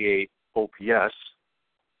 .588 OPS.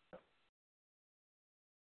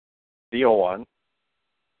 The 0-1.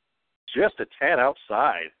 Just a tad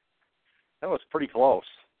outside. That was pretty close.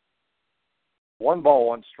 1 ball,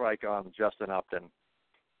 1 strike on Justin Upton.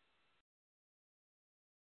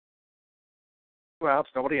 2 outs,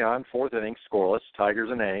 nobody on. 4th inning, scoreless. Tigers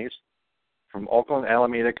and A's from Oakland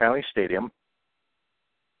Alameda County Stadium.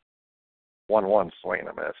 1-1 swing and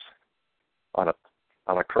a miss on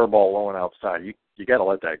a curveball low and outside. You got to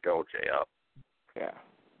let that go, Jay. Up. Yeah.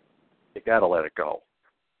 You got to let it go.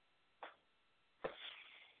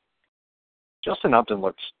 Justin Upton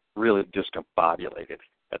looks really discombobulated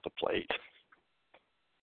at the plate.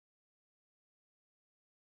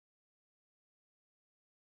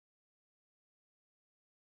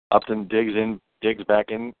 Upton digs back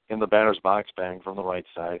in the batter's box, bang from the right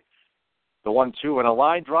side. The 1-2 and a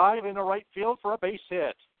line drive into right field for a base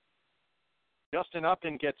hit. Justin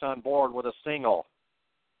Upton gets on board with a single.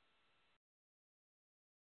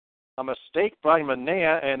 A mistake by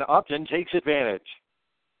Manaea, and Upton takes advantage.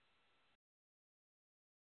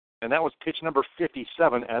 And that was pitch number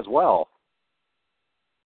 57 as well.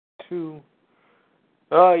 2.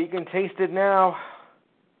 Oh, you can taste it now,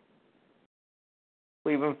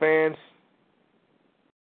 Cleveland fans.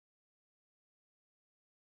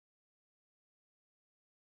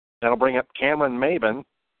 That'll bring up Cameron Maben.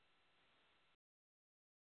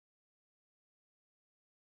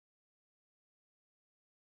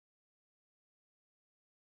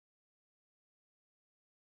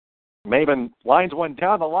 Maben lines one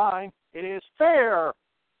down the line. It is fair.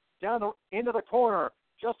 Into the corner.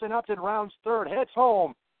 Justin Upton rounds third, heads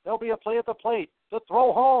home. There'll be a play at the plate. The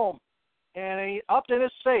throw home. And Upton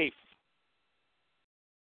is safe.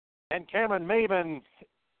 And Cameron Maben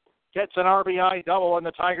gets an RBI double, and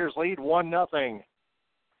the Tigers lead 1-0.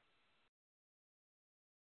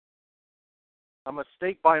 A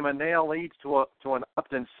mistake by Manaea leads to an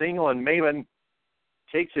Upton single, and Maben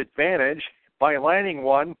takes advantage by landing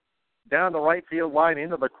one down the right field line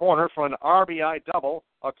into the corner for an RBI double.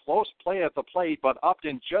 A close play at the plate, but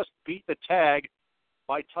Upton just beat the tag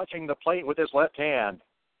by touching the plate with his left hand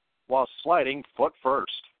while sliding foot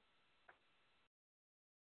first.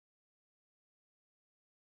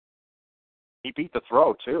 He beat the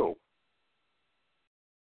throw, too.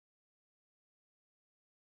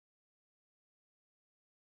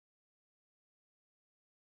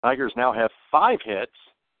 Tigers now have 5 hits,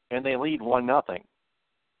 and they lead 1-0.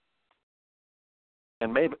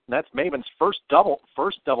 And that's Maben's first double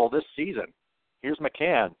this season. Here's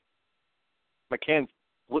McCann. McCann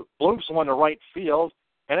bloops one to right field,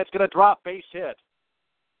 and it's going to drop base hit.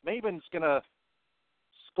 Maben's going to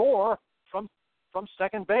score from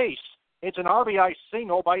second base. It's an RBI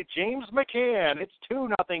single by James McCann. It's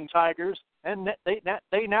 2-0 Tigers, and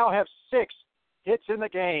they now have 6 hits in the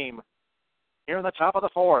game here in the top of the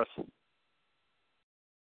 4th.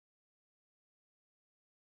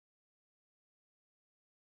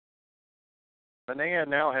 Manaea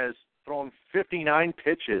now has thrown 59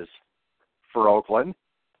 pitches for Oakland.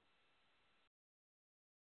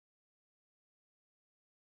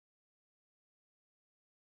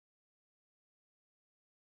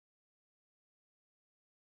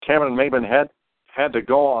 Cameron Maben had to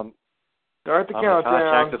go on Start the the countdown.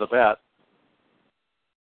 contact of the bat.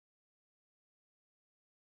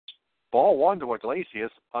 Ball one to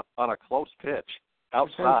Iglesias on a close pitch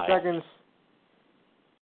outside. 10 seconds.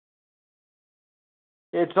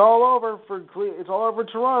 It's all over for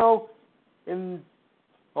Toronto.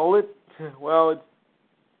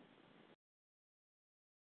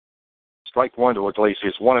 Strike one to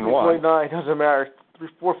Iglesias, 1-1. 3.9 doesn't matter.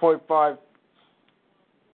 4.5.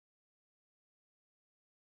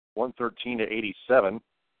 113 to 87.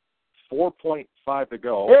 4.5 to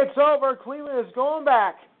go. It's over. Cleveland is going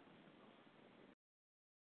back.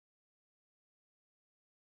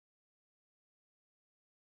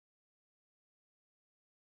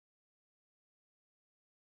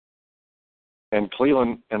 And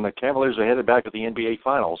Cleveland and the Cavaliers are headed back to the NBA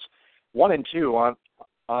Finals. 1-2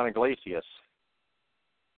 on Iglesias.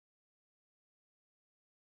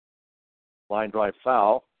 Line drive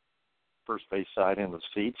foul. First base side in the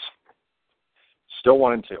seats. Still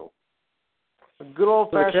 1-2. A good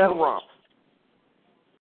old-fashioned romp.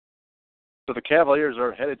 So the Cavaliers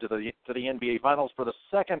are headed to the NBA Finals for the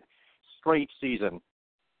second straight season.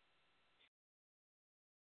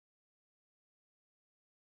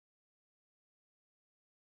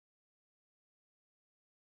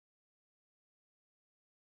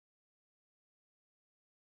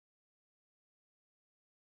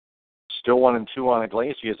 Still 1-2 on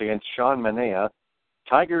Iglesias against Sean Manaea.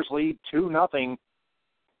 Tigers lead 2-0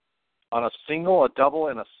 on a single, a double,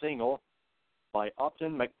 and a single by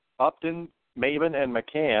Upton, Maben, and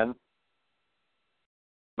McCann.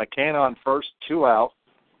 McCann on first, 2 out.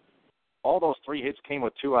 All those 3 hits came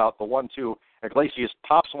with 2 out. The 1-2, Iglesias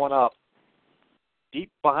pops one up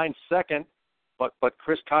deep behind second, but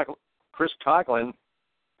Chris Coughlin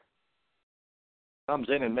comes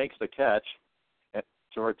in and makes the catch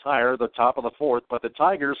to retire the top of the fourth, but the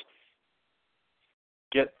Tigers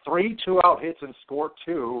get 3 2-out hits and score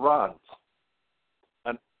 2 runs.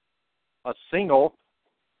 A single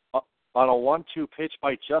on a 1-2 pitch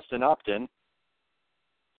by Justin Upton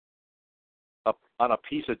on a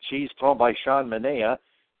piece of cheese thrown by Sean Manaea,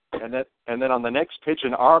 and then on the next pitch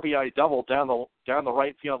an RBI double down the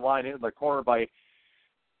right field line into the corner by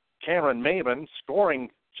Cameron Maben, scoring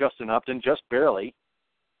Justin Upton just barely.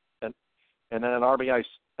 And then a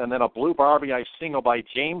bloop RBI single by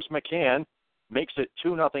James McCann makes it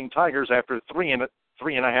 2-0 Tigers after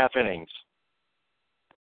 3.5 innings.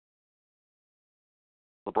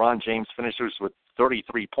 LeBron James finishes with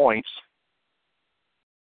 33 points.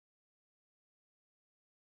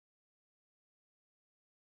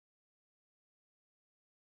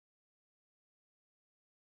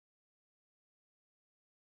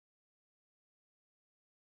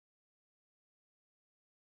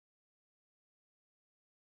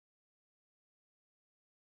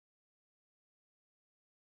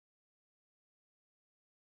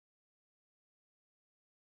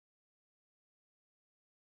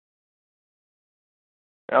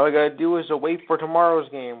 All we got to do is wait for tomorrow's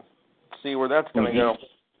game. See where that's going to go.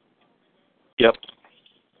 Yep.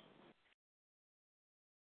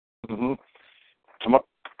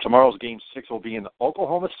 Tomorrow's game 6 will be in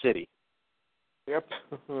Oklahoma City. Yep.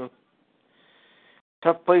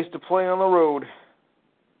 Tough place to play on the road.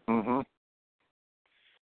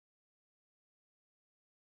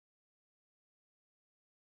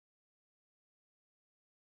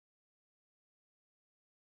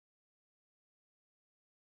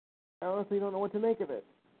 I honestly don't know what to make of it.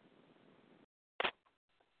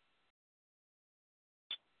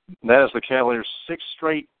 That is the Cavaliers' 6th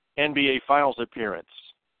straight NBA Finals appearance.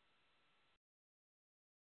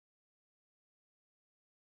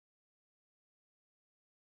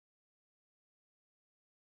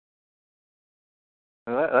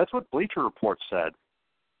 And that's what Bleacher Report said.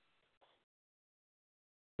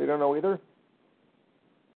 They don't know either?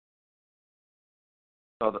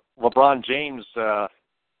 LeBron James, that's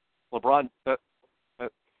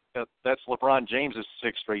LeBron James'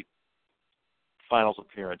 6th straight Finals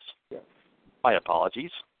appearance. Yeah. My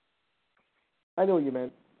apologies. I know what you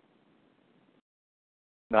meant.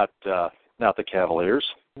 Not the Cavaliers.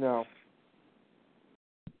 No.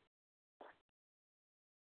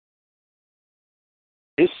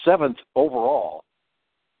 His 7th overall.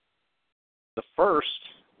 The first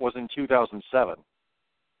was in 2007.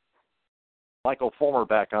 Michael Fulmer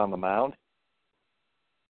back on the mound.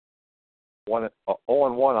 0-1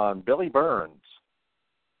 on Billy Burns.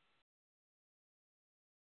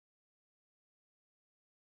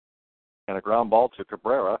 and a ground ball to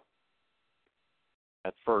Cabrera.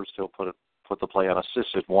 At first, he'll put the play on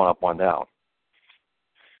assisted, 1 up, 1 down.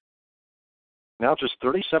 Now just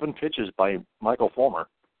 37 pitches by Michael Fulmer.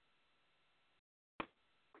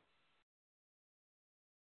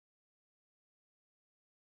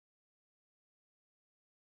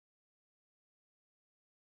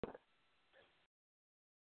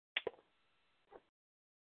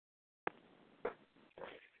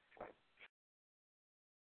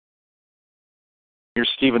 Here's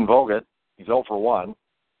Stephen Vogt. He's 0 for 1.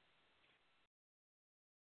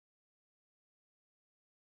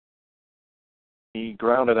 He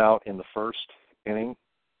grounded out in the first inning.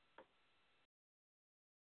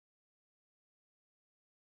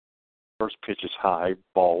 First pitch is high,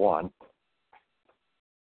 ball 1.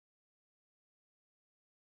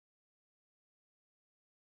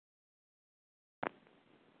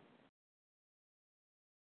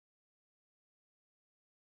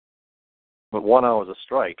 But 1-0 is a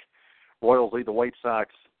strike. Royals lead the White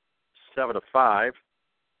Sox 7-5.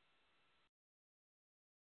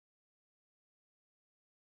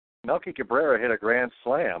 Melky Cabrera hit a grand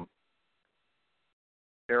slam.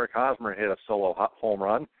 Eric Hosmer hit a solo home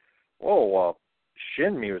run. Whoa,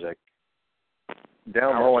 shin music.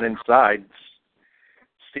 Down low and inside.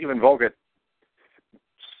 Stephen Vogt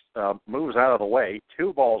moves out of the way.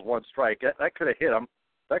 2 balls, 1 strike. That could have hit him.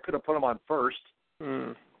 That could have put him on first.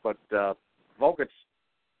 But Vogt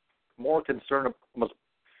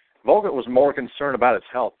was more concerned about his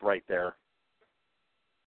health right there.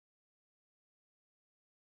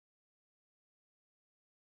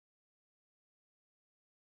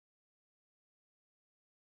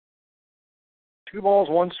 Two balls,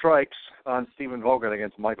 1 strikes on Stephen Vogt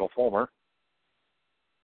against Michael Fulmer.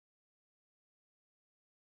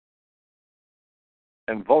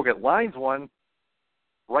 And Vogt lines one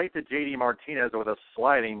right to J.D. Martinez with a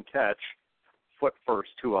sliding catch. Foot first,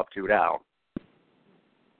 2 up, 2 down.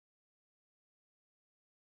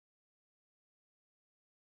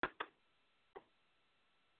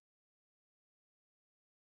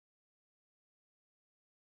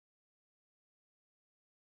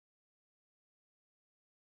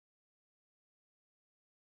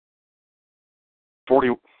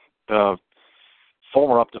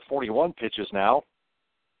 Fulmer up to 41 pitches now.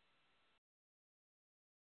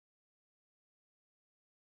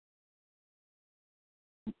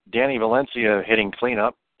 Danny Valencia hitting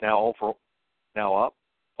cleanup, now up,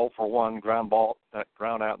 0 for 1, ground out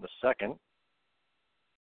in the second.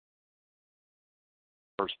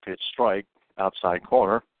 First pitch strike, outside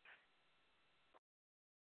corner.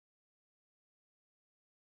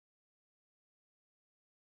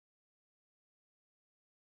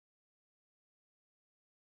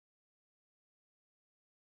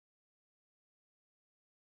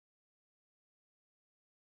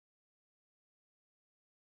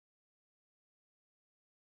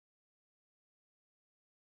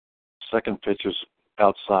 Second pitch is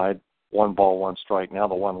outside, 1 ball, 1 strike. Now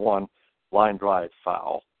the 1-1, line drive,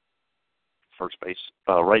 foul. First base,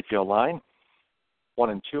 right field line.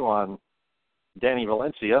 1-2 on Danny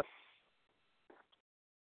Valencia.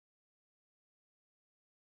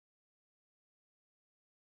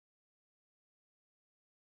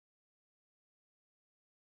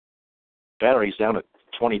 Battery's down at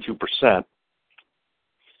 22%.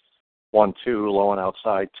 1-2, low and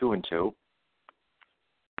outside, 2-2.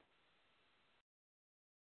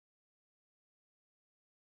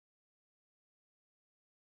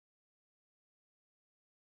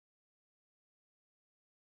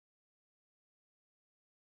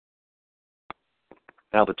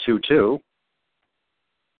 Now the 2-2.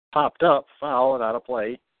 Popped up, foul, and out of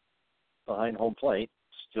play. Behind home plate.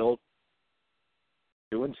 Still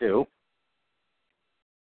 2-2.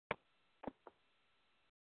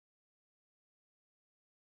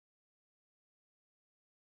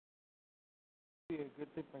 I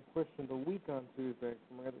could take my question of the week on Tuesday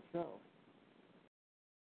from my other show.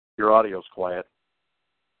 Your audio's quiet.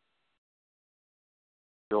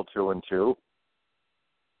 Still 2-2.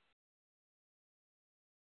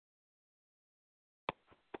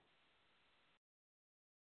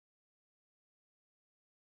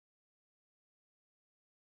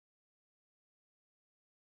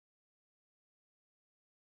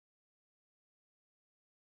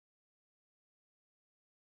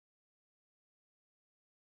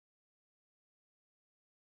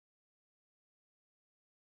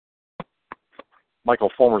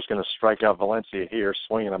 Michael Fulmer's going to strike out Valencia here,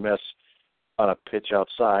 swing and a miss on a pitch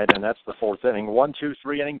outside, and that's the 4th inning.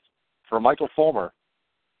 1-2-3 inning for Michael Fulmer.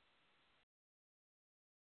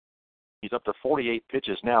 He's up to 48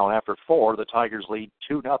 pitches now, and after 4, the Tigers lead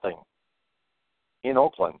 2-0 in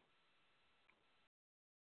Oakland.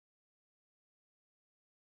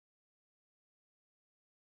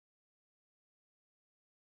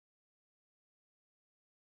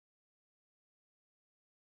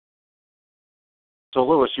 So,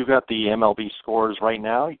 Lewis, you got the MLB scores right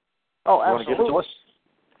now. Oh, you want to give it to us?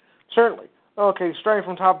 Certainly. Okay, starting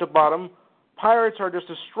from top to bottom, Pirates are just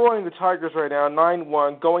destroying the Tigers right now,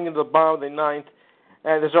 9-1, going into the bottom of the ninth,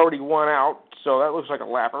 and there's already one out, so that looks like a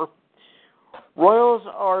lapper. Royals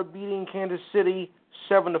are beating Kansas City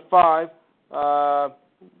 7-5.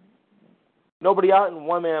 Nobody out and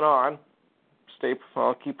one man on.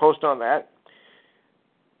 I'll keep posting on that.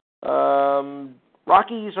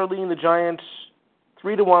 Rockies are leading the Giants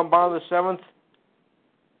 3-1, bottom of the seventh.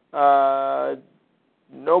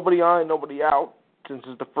 Nobody on and nobody out, since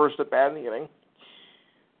it's the first at bat in the inning.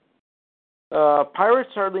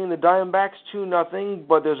 Pirates are leading the Diamondbacks 2-0,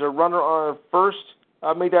 but there's a runner on first.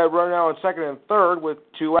 Make that runner now on second and third with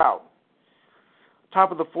two out.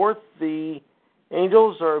 Top of the fourth, the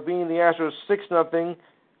Angels are beating the Astros 6-0,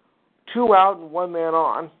 two out and one man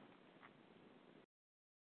on.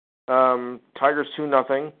 Tigers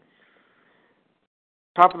 2-0.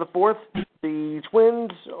 Top of the fourth, the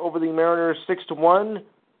Twins over the Mariners 6-1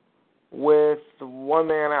 with one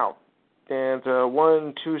man out. And it's a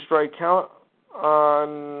 1-2 strike count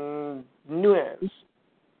on Nunez.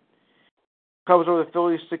 Cubs over the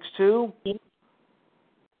Phillies 6-2.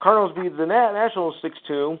 Cardinals beat the Nationals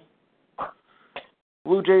 6-2.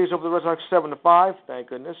 Blue Jays over the Red Sox 7-5. Thank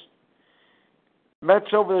goodness.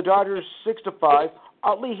 Mets over the Dodgers 6-5.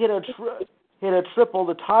 Utley hit a triple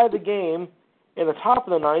to tie the game in the top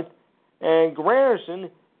of the ninth, and Granderson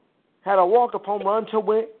had a walk-up home run to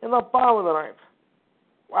win in the bottom of the ninth.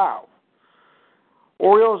 Wow.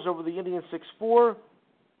 Orioles over the Indians 6-4.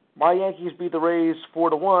 My Yankees beat the Rays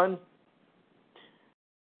 4-1.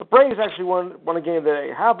 The Braves actually won a game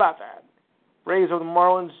today. How about that? Braves over the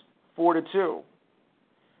Marlins 4-2.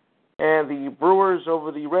 And the Brewers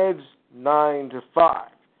over the Reds 9-5.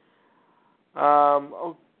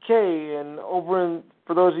 Okay, and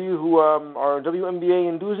for those of you who are WNBA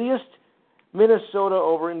enthusiasts, Minnesota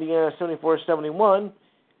over Indiana 74-71.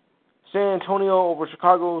 San Antonio over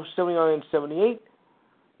Chicago 79-78.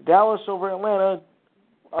 Dallas over Atlanta.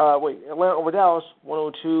 Atlanta over Dallas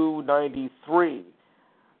 102-93.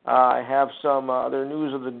 I have some other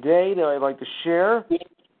news of the day that I'd like to share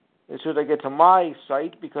as soon as I get to my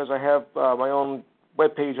site, because I have my own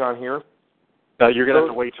webpage on here. You're going to have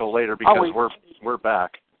to wait till later because we're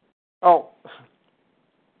back. Oh.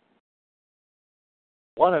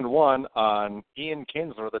 1-1 on Ian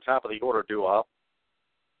Kinsler, the top of the order due-up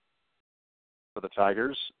for the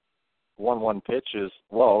Tigers. 1-1 pitch is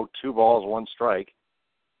low, 2 balls, 1 strike.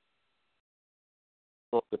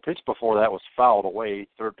 The pitch before that was fouled away,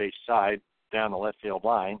 third base side, down the left field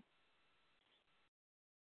line.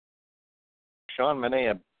 Sean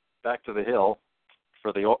Manaea back to the hill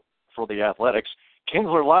for the Athletics.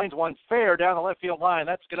 Kinsler lines one fair down the left field line.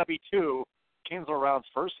 That's going to be 2. Kinsler rounds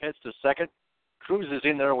first, heads to second. Cruises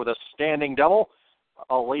in there with a standing double.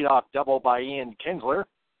 A leadoff double by Ian Kinsler.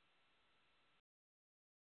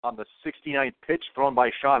 On the 69th pitch thrown by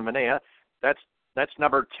Sean Manaea. That's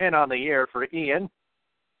number 10 on the year for Ian.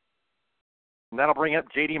 And that'll bring up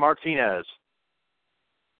J.D. Martinez,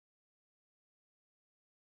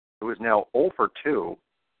 who is now 0 for 2.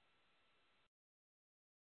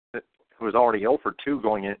 Who is already 0 for 2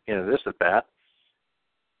 going into this at-bat.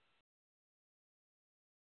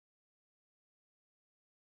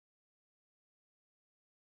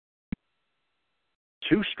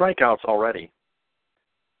 Two strikeouts already.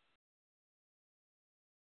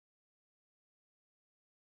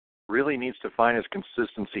 Really needs to find his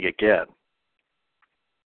consistency again.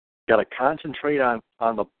 Got to concentrate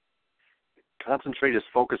concentrate his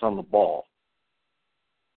focus on the ball.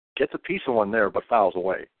 Gets a piece of one there, but fouls it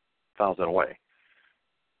away.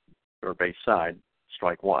 Third base side,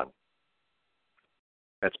 strike 1.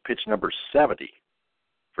 That's pitch number 70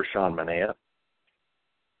 for Sean Manaea.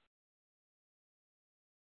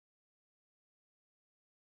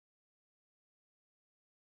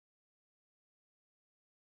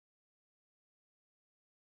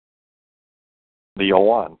 The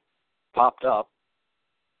 0-1 popped up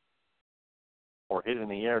or hit in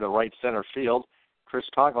the air to right center field. Chris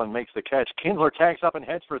Coughlin makes the catch. Kinsler tags up and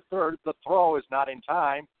heads for third. The throw is not in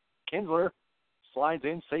time. Kinsler slides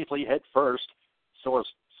in safely head first.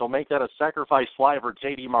 So make that a sacrifice fly for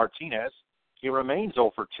J.D. Martinez. He remains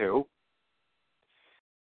 0 for 2.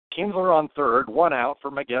 Kinsler on third, 1 out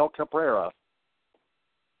for Miguel Cabrera,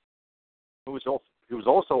 who was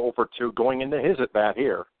also 0 for 2 going into his at-bat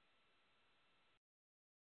here.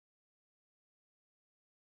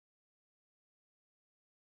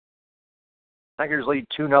 Tigers lead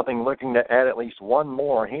 2-0, looking to add at least one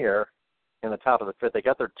more here in the top of the fifth. They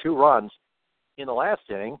got their 2 runs in the last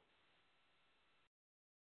inning.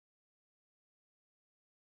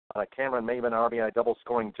 Cameron Maven RBI double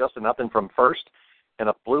scoring just a nothing from first, and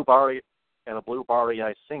a blue bar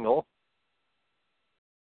RBI single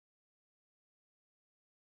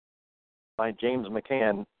by James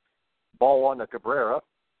McCann. Ball one to Cabrera.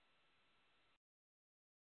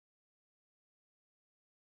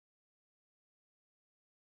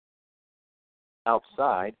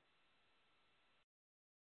 Outside.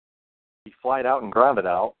 He flied out and grounded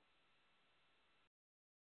out.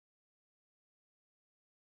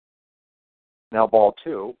 Now ball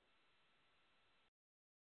two.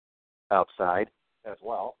 Outside as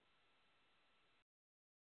well.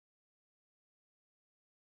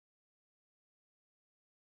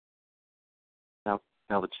 Now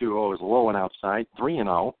the 2-0 is low and outside.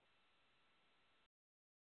 3-0.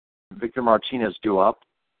 Victor Martinez due up.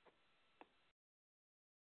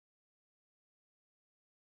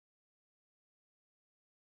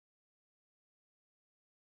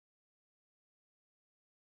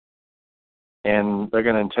 And they're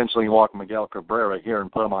going to intentionally walk Miguel Cabrera here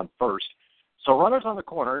and put him on first. So runners on the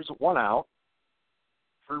corners, 1 out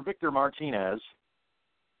for Victor Martinez.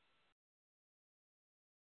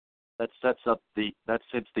 That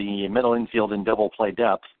sits the middle infield in double play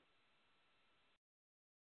depth.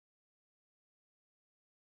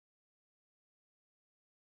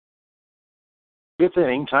 Fifth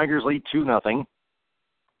inning, Tigers lead 2-0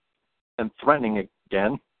 and threatening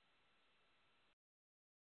again.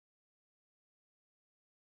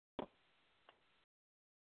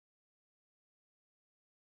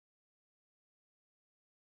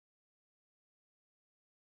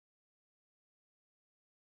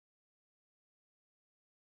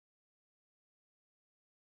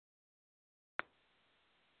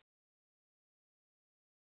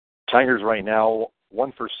 Tigers right now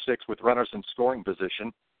 1 for 6 with runners in scoring position.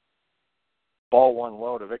 Ball one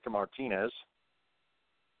low to Victor Martinez.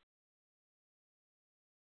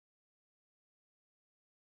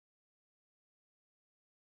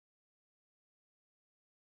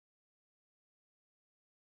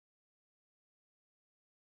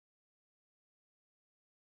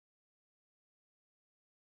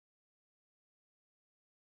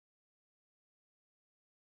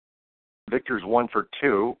 Victor's 1 for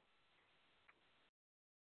 2.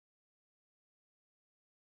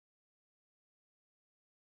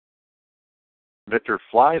 Victor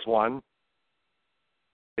flies one.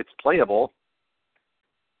 It's playable.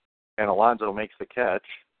 And Alonso makes the catch.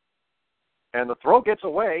 And the throw gets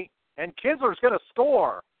away. And Kinsler's going to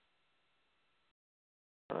score.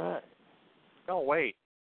 All right. No, wait.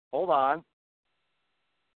 Hold on.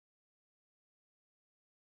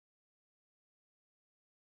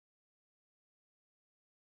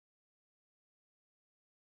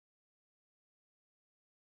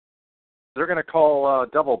 They're going to call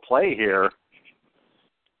double play here.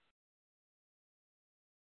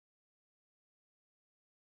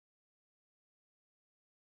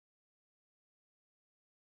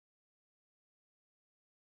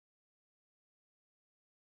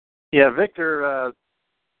 Yeah, Victor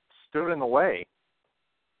stood in the way.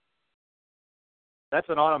 That's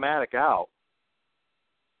an automatic out.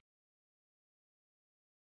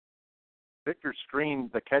 Victor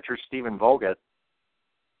screened the catcher, Stephen Vogt.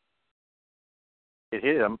 It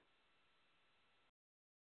hit him.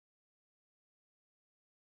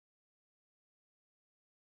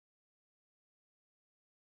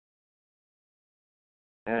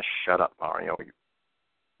 Shut up, Mario,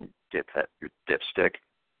 you diphead, you dipstick.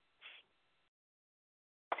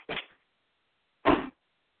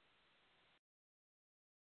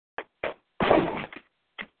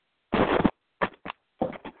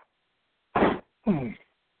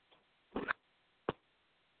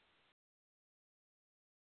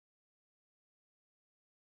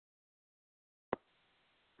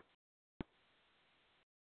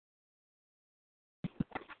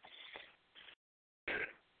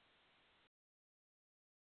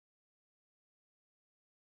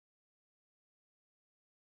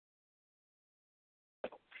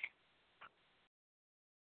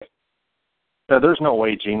 There's no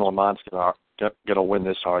way Gene Lamont's going to win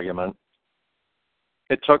this argument.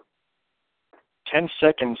 It took 10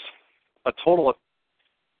 seconds, a total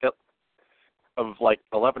of like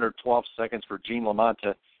 11 or 12 seconds for Gene Lamont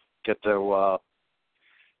to get to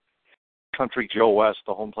Country Joe West,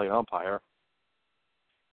 the home plate umpire.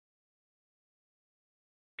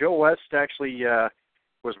 Joe West actually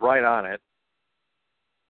was right on it.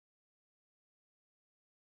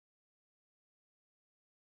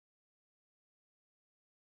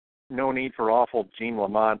 No need for awful Gene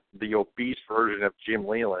Lamont, the obese version of Jim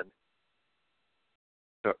Leland,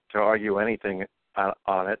 to argue anything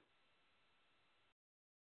on it.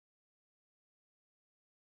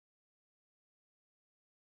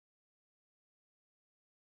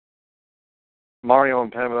 Mario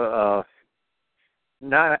Impemba,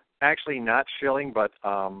 not shilling, but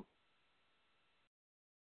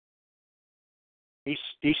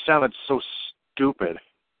he sounded so stupid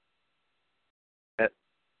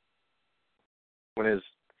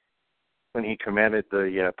when he commanded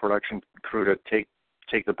the production crew to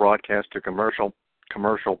take the broadcast to commercial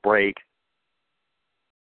break.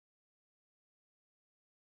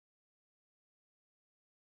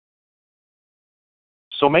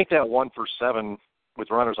 So make that 1 for 7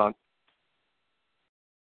 with runners on,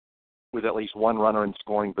 with at least one runner in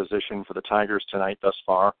scoring position for the Tigers tonight thus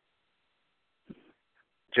far.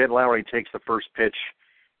 Jed Lowry takes the first pitch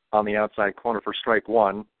on the outside corner for strike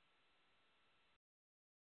one.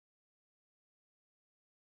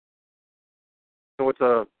 So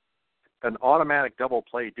it's an automatic double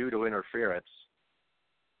play due to interference.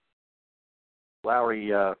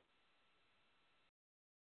 Lowry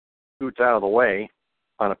scoots out of the way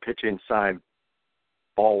on a pitch inside,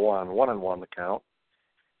 ball 1-1 the count.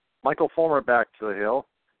 Michael Fulmer back to the hill.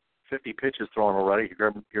 50 pitches thrown already.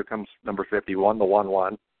 Here comes number 51, the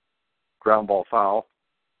 1-1. Ground ball foul.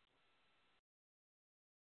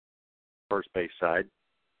 First base side.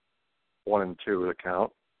 1-2 the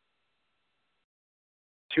count.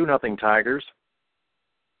 2-0 Tigers.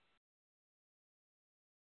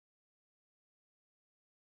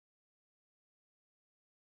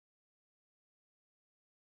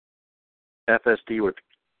 FSD with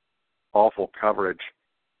awful coverage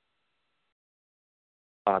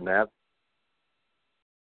on that.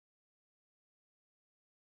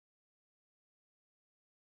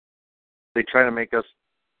 They try to make us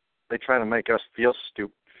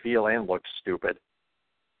feel and look stupid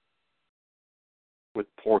with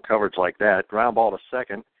poor coverage like that. Ground ball to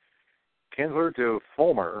second. Kinsler to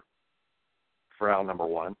Fulmer for out number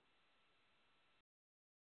 1.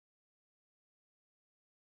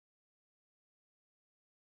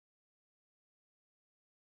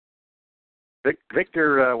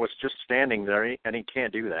 Victor was just standing there, and he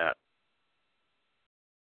can't do that.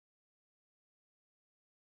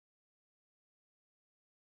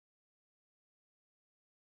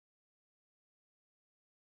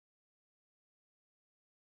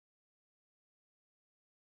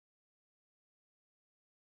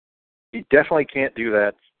 He definitely can't do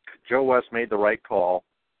that. Joe West made the right call.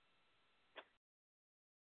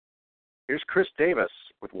 Here's Chris Davis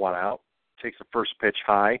with 1 out. Takes the first pitch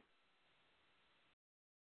high.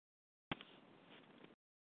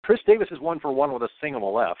 Chris Davis is 1 for 1 with a single to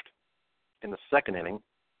left in the second inning.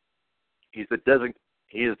 He is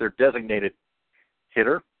their designated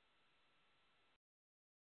hitter.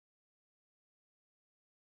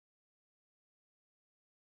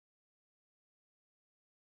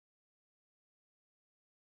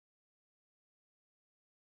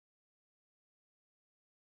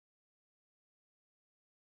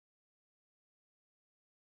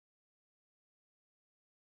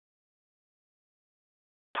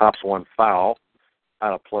 Pops one foul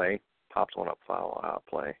out of play. Pops one up foul out of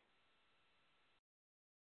play.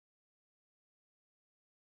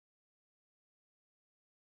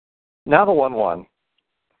 Now the 1-1.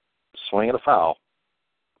 Swing and a foul.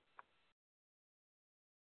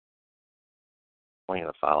 Swing and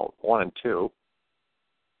a foul. 1-2.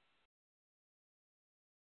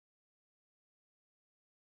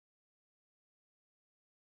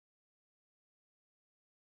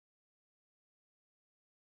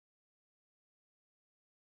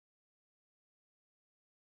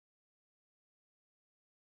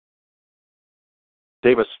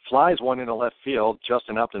 Davis flies one into left field.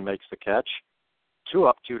 Justin Upton makes the catch. 2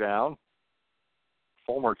 up, 2 down.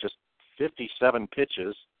 Fulmer just 57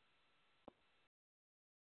 pitches.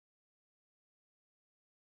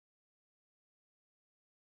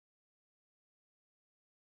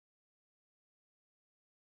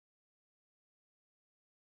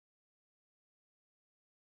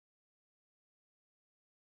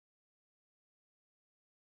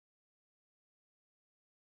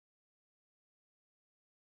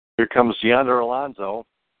 Here comes Yonder Alonso,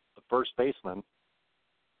 the first baseman.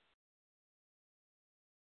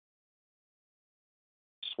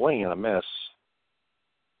 Swing and a miss.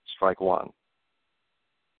 Strike 1.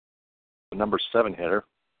 The number 7 hitter.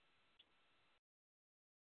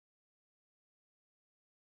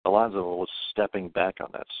 Alonso was stepping back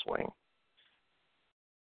on that swing.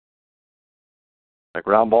 A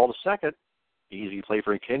ground ball to second. Easy play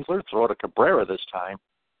for Kinsler. Throw to Cabrera this time.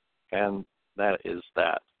 And that is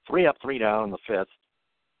that. 3 up, 3 down in the 5th.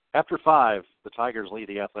 After 5, the Tigers lead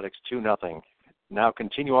the Athletics 2-0. Now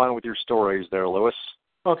continue on with your stories there, Lewis.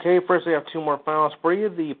 Okay, first we have 2 more finals for you.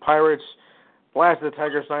 The Pirates blasted the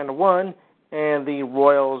Tigers 9-1, and the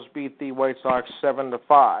Royals beat the White Sox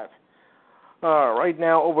 7-5. Right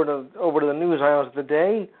now, over to the news items of the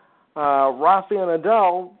day. Rafael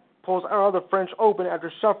Nadal pulls out of the French Open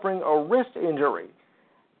after suffering a wrist injury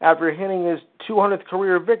after hitting his 200th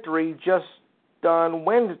career victory just on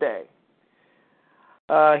Wednesday.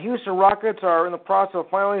 Houston Rockets are in the process of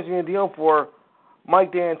finalizing a deal for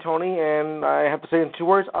Mike D'Antoni, and I have to say in 2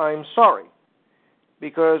 words, I'm sorry.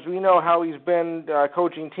 Because we know how he's been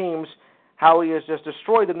coaching teams, how he has just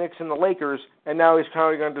destroyed the Knicks and the Lakers, and now he's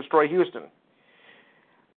kind of going to destroy Houston.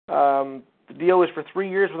 The deal is for 3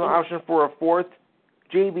 years with an option for a 4th.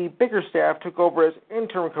 J.B. Bickerstaff took over as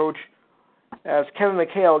interim coach as Kevin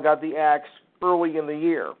McHale got the axe early in the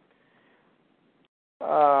year.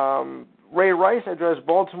 Ray Rice addressed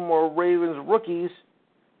Baltimore Ravens rookies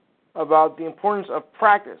about the importance of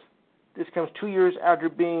practice. This comes 2 years after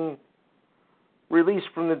being released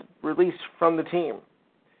from the team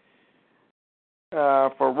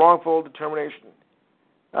for wrongful determination.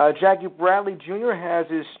 Jackie Bradley Jr. has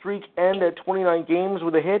his streak end at 29 games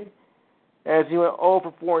with a hit as he went 0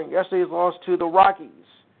 for 4 in yesterday's loss to the Rockies.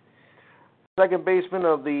 Second baseman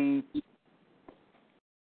of the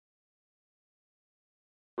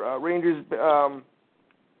Rangers,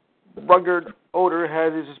 Rutger Oder,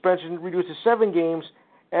 has his suspension reduced to 7 games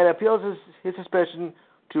and appeals his suspension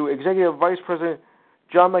to Executive Vice President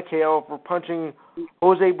John McHale for punching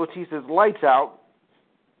Jose Bautista's lights out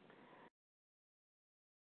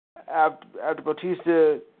after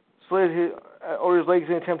Bautista slid Oder's legs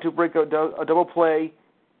in an attempt to break a double play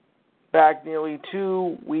back nearly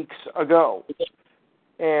 2 weeks ago.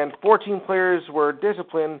 And 14 players were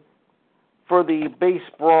disciplined for the base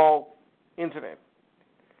brawl incident.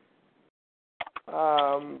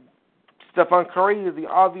 Stephen Curry is the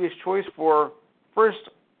obvious choice for first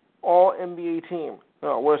All-NBA team.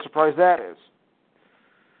 Oh, what a surprise that is.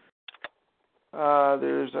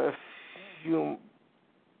 There's a few...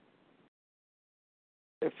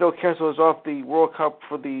 Phil Kessel is off the World Cup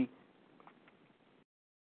for the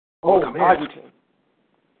hockey team.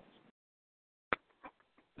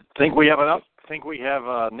 Think we have enough? Think we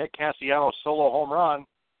have Nick Castellanos solo home run?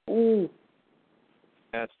 Ooh.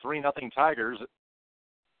 That's 3-0 Tigers.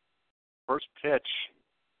 First pitch.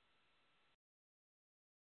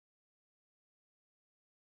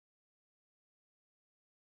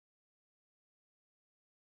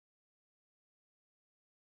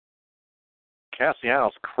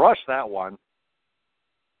 Castellanos crushed that one.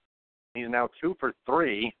 He's now 2 for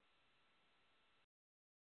 3.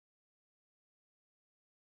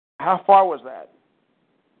 How far was that?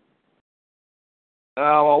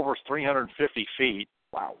 Over 350 feet.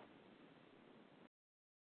 Wow.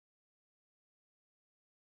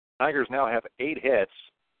 Tigers now have 8 hits.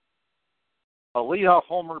 A leadoff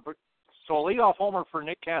homer for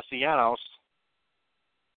Nick Castellanos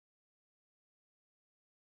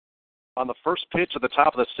on the first pitch of the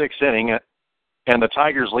top of the 6th inning, and the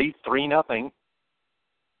Tigers lead 3-0.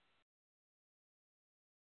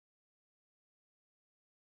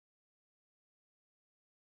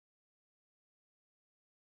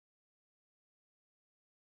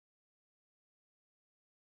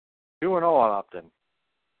 Two and 0 on Upton.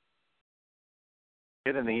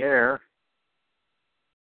 Hit in the air.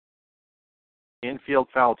 Infield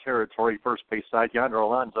foul territory, first base side. Yonder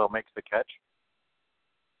Alonso makes the catch.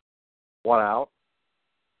 1 out.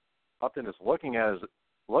 Upton is looking at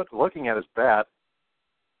his bat.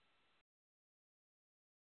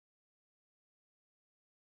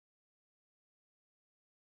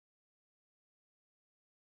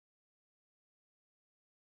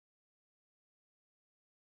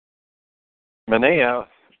 Manea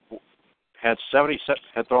had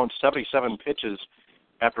thrown 77 pitches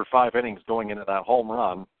after 5 innings going into that home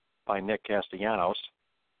run by Nick Castellanos.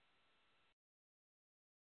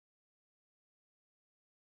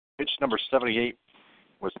 Pitch number 78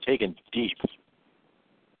 was taken deep.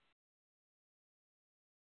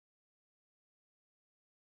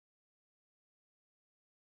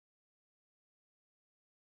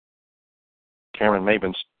 Cameron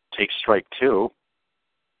Maben takes strike 2.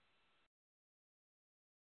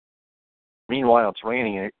 Meanwhile, it's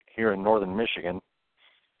raining here in northern Michigan.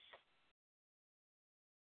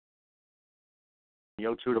 The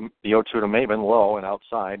 0-2 to Maben, low and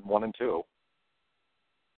outside, 1-2.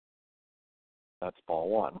 That's ball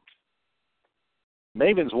 1.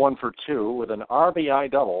 Maven's 1 for 2 with an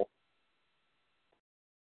RBI double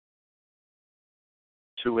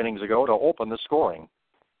 2 innings ago to open the scoring.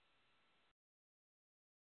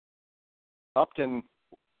 Upton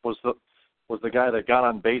was the guy that got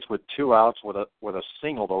on base with 2 outs with a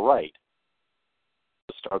single to right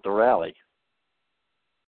to start the rally.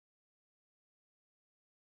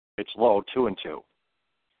 It's low, 2-2.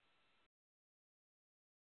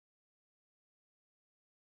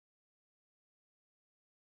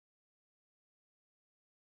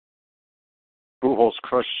 Pujols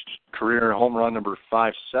crushed career home run number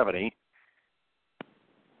 570.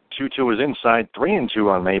 2-2 is inside, 3-2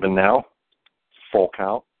 on Maben now. Full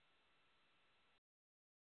count.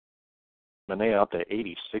 Manea up to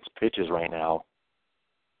 86 pitches right now.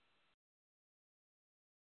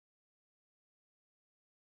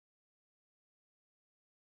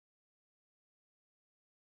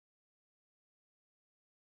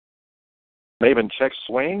 Maben checks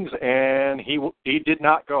swings, and he did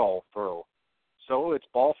not go through. So it's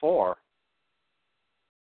ball 4.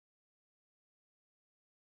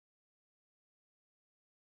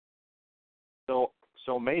 So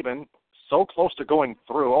Maben, so close to going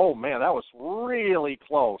through. Oh, man, that was really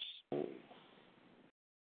close.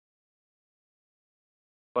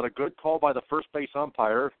 But a good call by the first base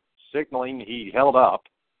umpire, signaling he held up.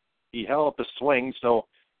 He held up the swing, so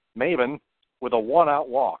Maben with a 1-out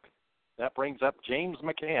walk. That brings up James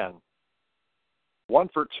McCann. 1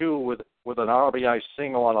 for 2 with an RBI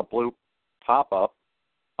single on a pop-up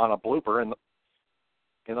on a blooper in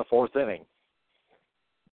the 4th inning.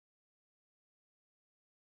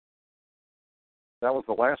 That was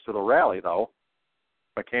the last of the rally, though.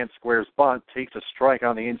 McCann squares bunt, takes a strike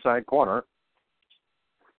on the inside corner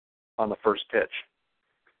on the first pitch.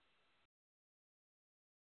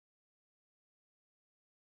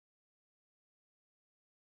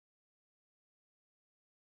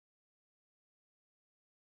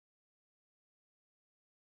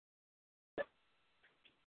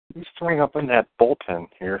 He's throwing up in that bullpen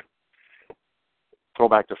here. Throw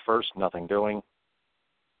back to first, nothing doing.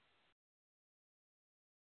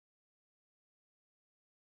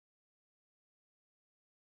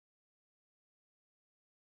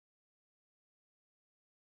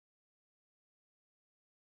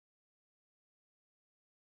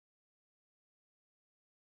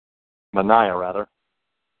 Manea, rather.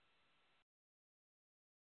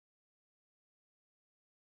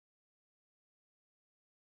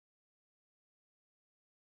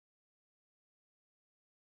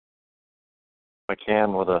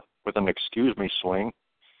 McCann with an excuse me swing.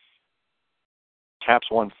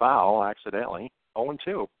 Taps one foul accidentally.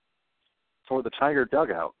 0-2 for the Tiger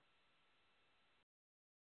dugout.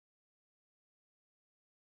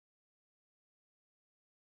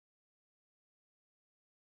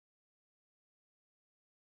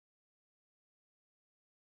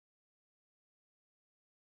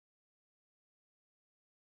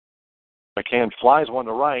 McCann flies one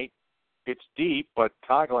to right. It's deep, but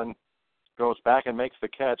Coughlin goes back and makes the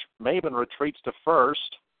catch. Maben retreats to first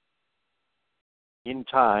in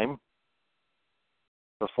time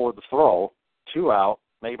before the throw. 2 out.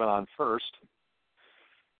 Maben on first.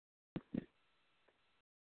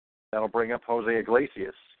 That'll bring up Jose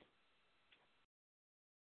Iglesias.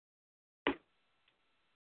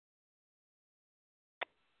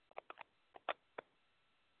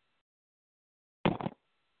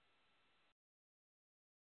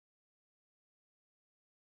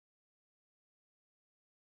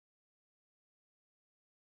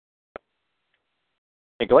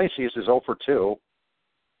 Iglesias is 0 for 2.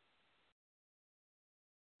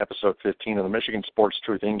 Episode 15 of the Michigan Sports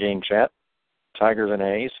Truth in-game chat. Tigers and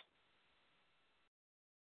A's.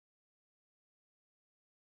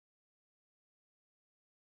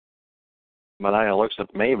 Manea looks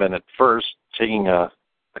at Maben at first, taking a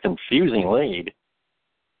confusing lead.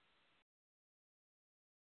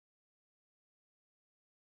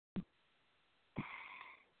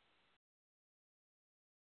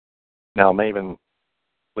 Now Maben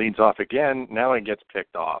leads off again. Now he gets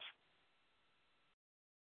picked off.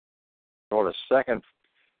 Go to second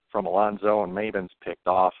from Alonso, and Maben's picked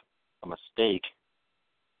off. A mistake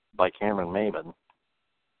by Cameron Maben.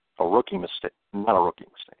 A rookie mistake. Not a rookie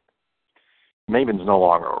mistake. Maben's no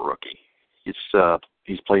longer a rookie.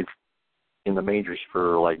 He's played in the majors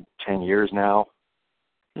for like 10 years now.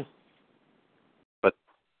 But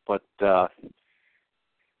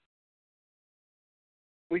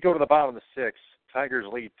we go to the bottom of the 6th. Tigers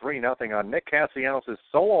lead 3-0 on Nick Castellanos'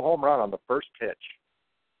 solo home run on the first pitch.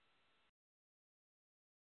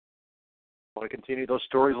 Want to continue those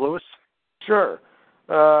stories, Lewis? Sure.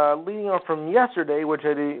 Leading off from yesterday, which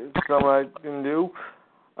I didn't do,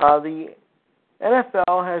 the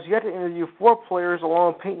NFL has yet to interview 4 players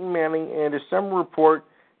along with Peyton Manning in a December report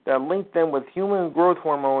that linked them with human growth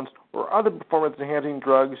hormones or other performance-enhancing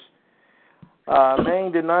drugs.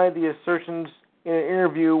 Manning denied the assertions in an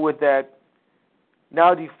interview with that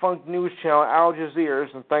now-defunct news channel Al Jazeera,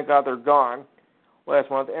 and thank God they're gone, last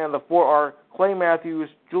month. And the 4 are Clay Matthews,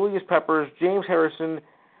 Julius Peppers, James Harrison,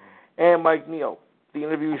 and Mike Neal. The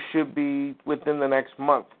interviews should be within the next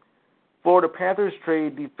month. Florida Panthers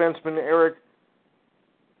trade defenseman Eric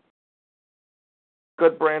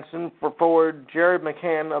Goodbranson for forward Jared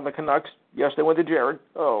McCann of the Canucks. Yes, they went to Jared.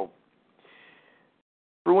 Oh.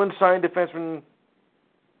 Bruins signed defenseman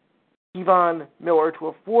Yvonne Miller to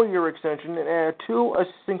a 4-year extension and added 2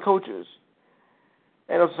 assistant coaches.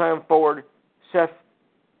 And also signed forward Seth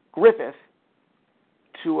Griffith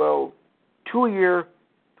to a 1-year,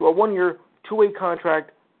 2-way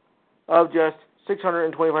contract of just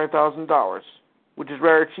 $625,000, which is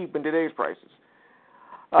rather cheap in today's prices.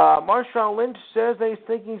 Marshawn Lynch says that he's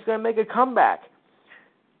thinking he's going to make a comeback.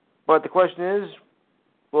 But the question is,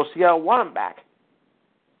 we'll see how I want him back.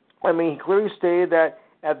 I mean, he clearly stated that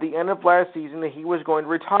at the end of last season that he was going to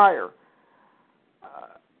retire.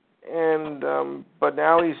 But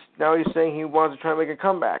now he's saying he wants to try to make a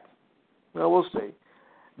comeback. Well, we'll see.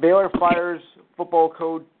 Baylor fires football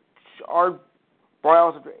coach Art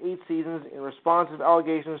Briles after 8 seasons in response to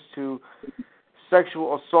allegations to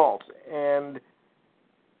sexual assault. And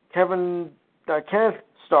Kenneth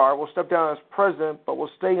Starr will step down as president, but will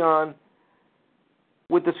stay on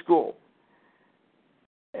with the school.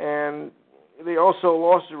 And they also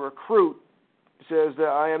lost a recruit. Says that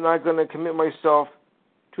I am not going to commit myself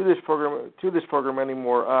to this program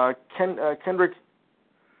anymore. Kendrick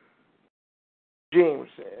James,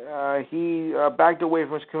 he backed away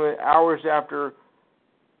from his commitment hours after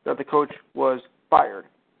that the coach was fired.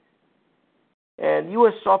 And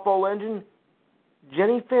U.S. softball legend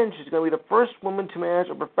Jenny Finch is going to be the first woman to manage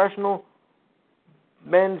a professional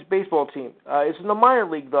men's baseball team. It's in the minor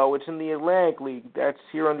league, though. It's in the Atlantic League. That's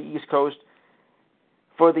here on the East Coast.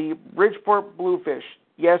 For the Bridgeport Bluefish.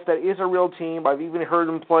 Yes, that is a real team. I've even heard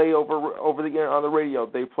them play over on the radio.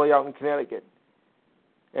 They play out in Connecticut.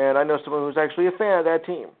 And I know someone who's actually a fan of that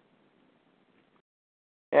team.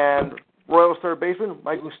 And Royals third baseman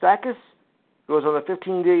Mike Moustakas goes on the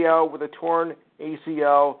 15-day IL with a torn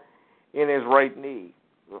ACL in his right knee.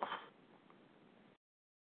 Ugh.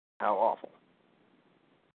 How awful.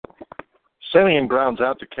 Semien grounds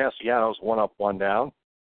out to Castellanos, 1 up, 1 down.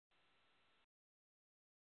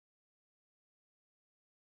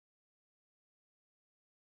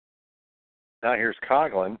 Now here's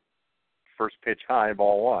Coughlin. First pitch high,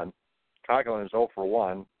 ball 1. Coughlin is 0 for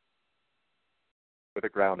 1 with a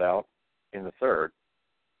ground out in the third.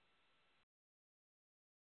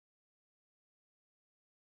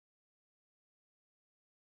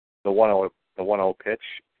 The 1-0 pitch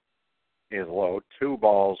is low. 2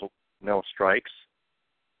 balls, no strikes.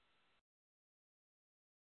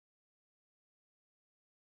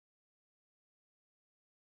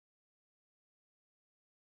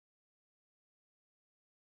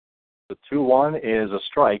 The 2-1 is a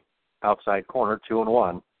strike, outside corner,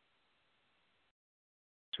 2-1.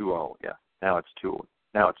 2-0, yeah. Now it's 2-1.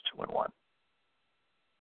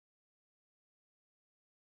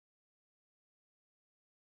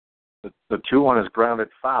 The 2-1 is grounded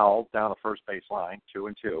foul down the first base line,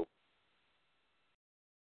 2-2.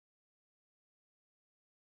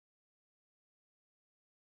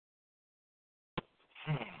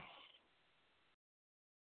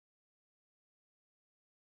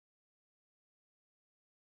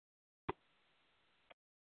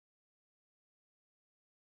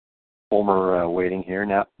 Fulmer waiting here.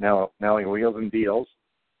 Now he wheels and deals.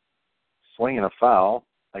 Swinging a foul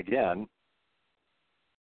again.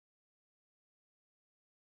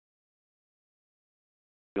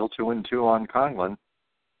 Still 2-2 on Conklin.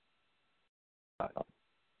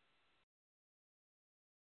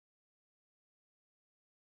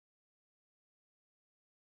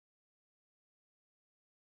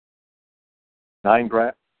 Nine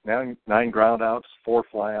ground outs, 4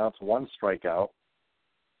 flyouts, 1 strikeout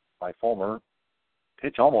by Fulmer.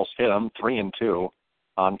 Pitch almost hit him, 3-2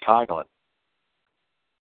 on Coughlin.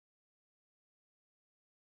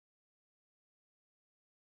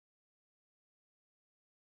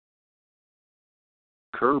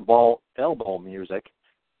 Curveball elbow music.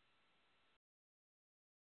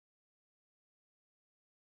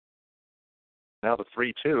 Now the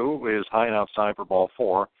 3-2 is high and outside for ball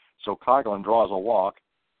 4, so Coughlin draws a walk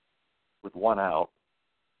with 1 out.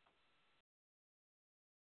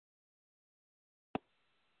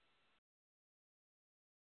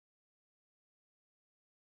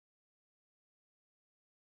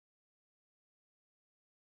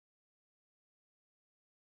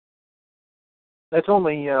 That's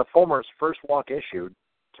only Fulmer's first walk issued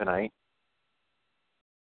tonight.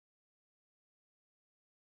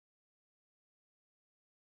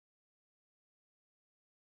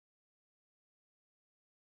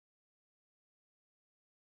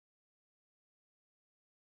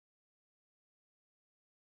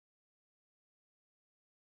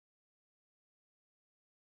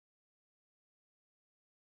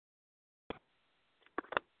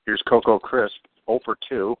 Here's Coco Crisp, 0 for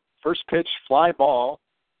 2. First pitch, fly ball,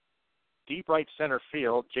 deep right center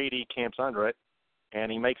field. JD camps under it,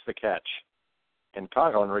 and he makes the catch. And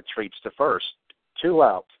Conklin retreats to first. 2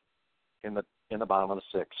 out in the bottom of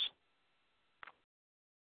the 6th.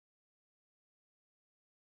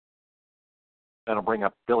 That'll bring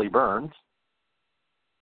up Billy Burns.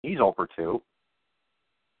 He's 0 for 2.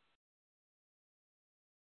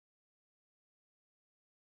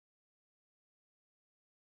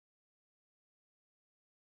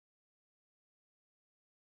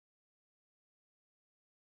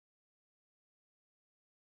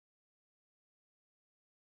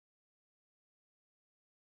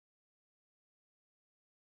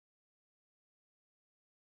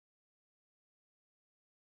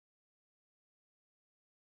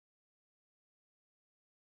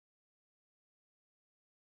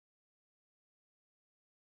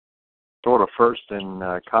 Throw to first, and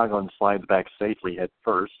Coughlin slides back safely at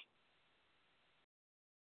first.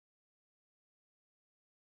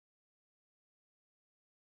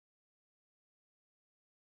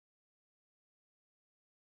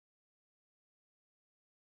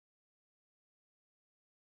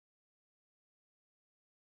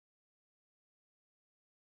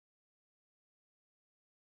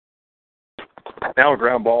 Now a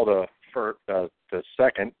ground ball to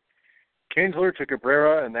second. Kinsler to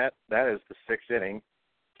Cabrera, and that is the 6th inning.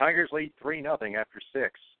 Tigers lead 3-0 after 6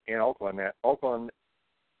 in Oakland at Oakland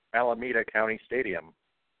Alameda County Stadium.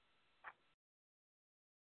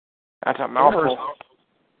 That's a mouthful.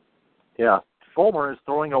 Yeah. Fulmer is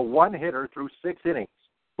throwing a one-hitter through 6 innings.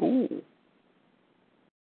 Ooh.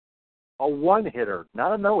 A one-hitter,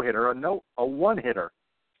 not a no-hitter, a one-hitter.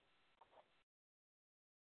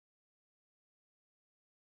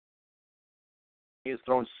 He has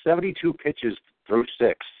thrown 72 pitches through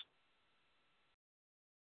 6.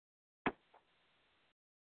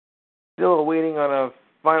 Still waiting on a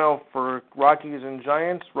final for Rockies and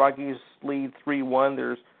Giants. Rockies lead 3-1.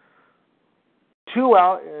 There's 2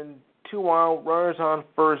 out and 2 out, runners on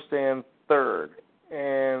first and third.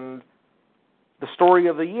 And the story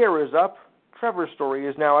of the year is up. Trevor Story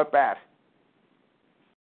is now at bat,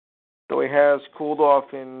 though he has cooled off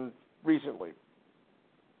recently.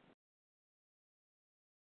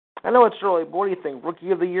 I know it's early, but what do you think?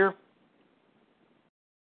 Rookie of the year?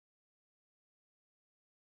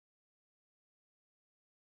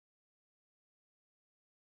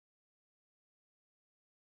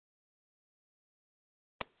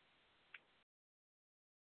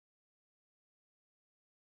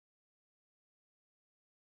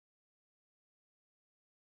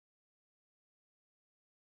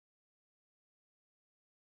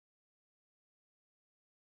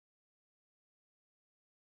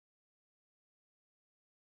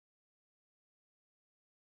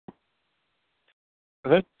 Is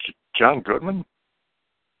that John Goodman?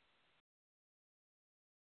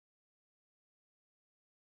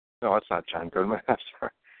 No, that's not John Goodman. I'm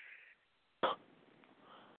sorry.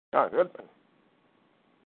 John Goodman.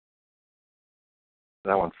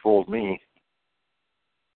 That one fooled me.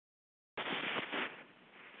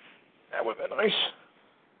 That would have been nice.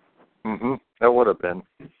 Mm-hmm. That would have been.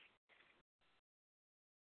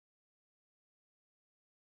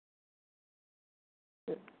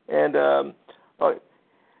 And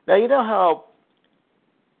now you know how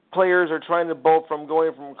players are trying to bolt from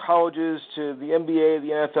going from colleges to the NBA, the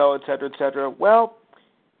NFL, et cetera, et cetera. Well,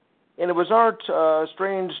 in a bizarre,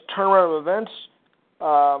 strange turnaround of events,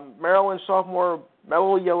 Maryland sophomore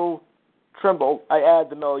Mellow Yellow Trimble, I add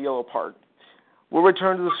the Mellow Yellow part, will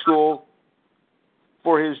return to the school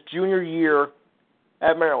for his junior year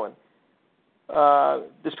at Maryland.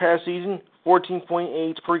 This past season,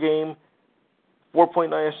 14.8 per game,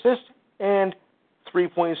 4.9 assists, and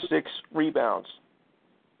 3.6 rebounds.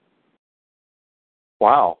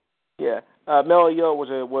 Wow. Yeah, Mellow Yellow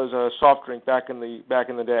was a soft drink back in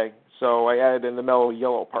the day, so I added in the Mellow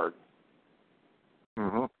Yellow part.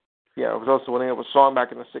 Mm-hmm. Yeah, it was also when it was a song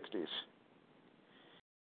back in the 60s.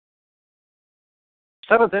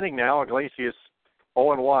 7th inning now. Iglesias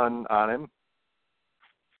 0-1 on him.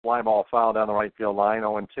 Fly ball foul down the right field line,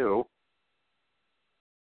 0-2.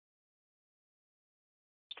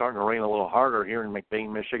 Starting to rain a little harder here in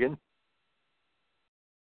McBain, Michigan.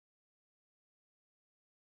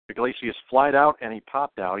 Iglesias flied out and he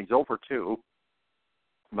popped out. He's 0 for 2.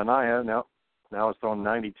 Minaya now is throwing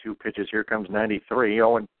 92 pitches. Here comes 93,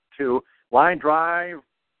 0-2. Line drive,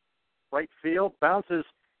 right field, bounces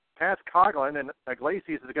past Coughlin, and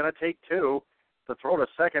Iglesias is going to take 2. The throw to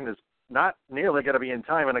second is not nearly going to be in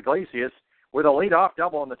time, and Iglesias with a leadoff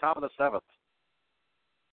double in the top of the 7th.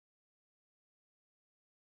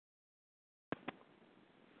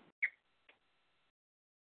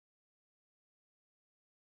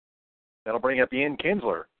 That'll bring up Ian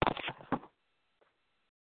Kinsler.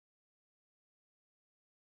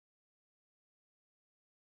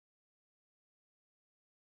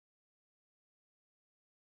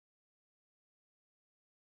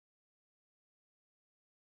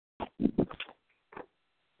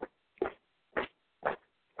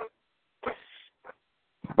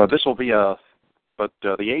 But this will be the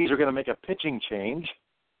A's are going to make a pitching change.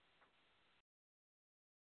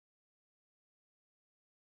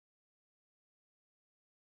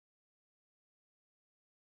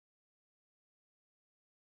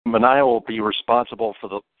 Manaea will be responsible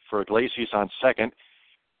for Iglesias on second.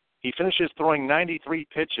 He finishes throwing 93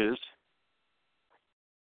 pitches,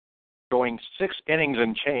 going 6 innings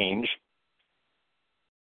and change.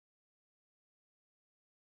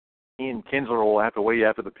 Ian Kinsler will have to wait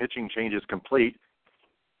after the pitching change is complete.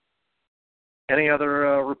 Any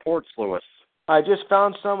other reports, Lewis? I just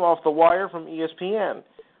found some off the wire from ESPN.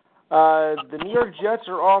 The New York Jets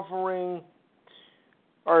are offering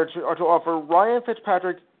to offer Ryan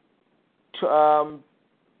Fitzpatrick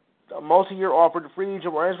a multi-year offer to free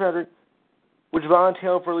agent Ryan Fitzpatrick, which will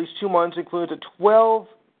entail for at least 2 months, includes a $12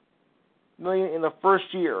 million in the first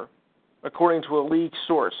year, according to a league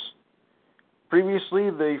source. Previously,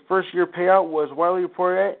 the first-year payout was widely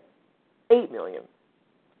reported at $8 million,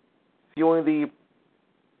 fueling the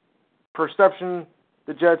perception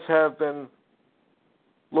the Jets have been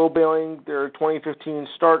low-bailing their 2015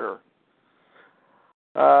 starter.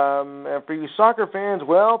 And for you soccer fans,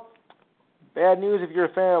 well, bad news if you're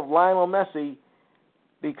a fan of Lionel Messi,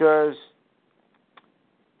 because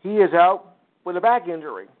he is out with a back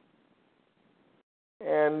injury.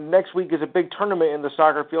 And next week is a big tournament in the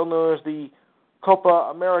soccer field known as the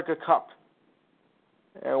Copa America Cup.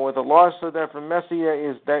 And with a loss of that from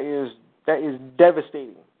Messi, that is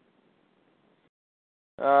devastating.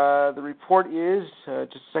 The report is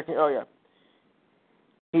just a second. Oh yeah,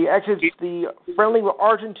 he exits the friendly with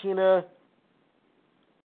Argentina.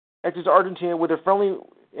 Exits Argentina with a friendly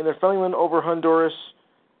win over Honduras,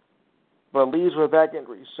 but leaves with a back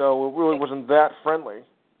injury. So it really wasn't that friendly.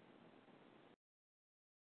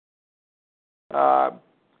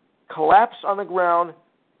 Collapse on the ground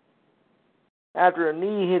after a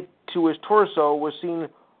knee hit to his torso, was seen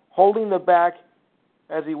holding the back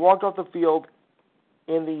as he walked off the field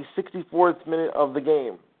in the 64th minute of the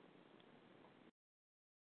game.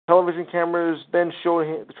 Television cameras then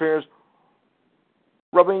showed the trainers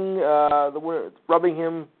rubbing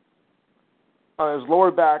him on his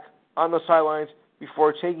lower back on the sidelines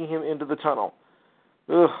before taking him into the tunnel.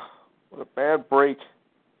 Ugh, what a bad break.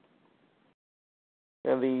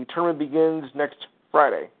 And the tournament begins next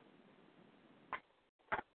Friday.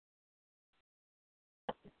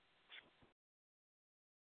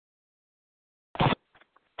 I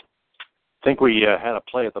think we had a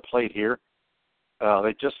play at the plate here.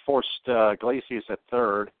 They just forced Iglesias at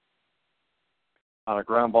third on a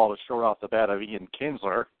ground ball to short off the bat of Ian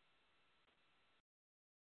Kinsler.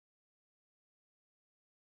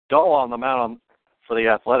 Dull on the mound for the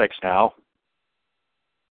Athletics now.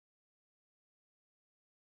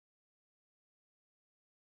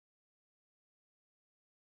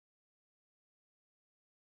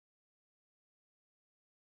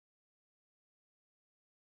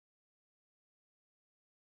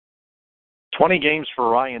 $20 games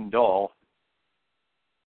for Ryan Dull.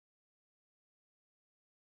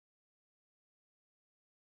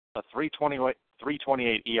 A 3.28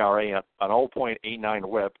 ERA, an 0.89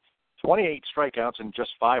 WHIP, 28 strikeouts and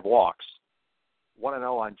just 5 walks.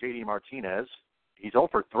 1-0 on JD Martinez. He's 0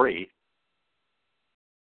 for 3.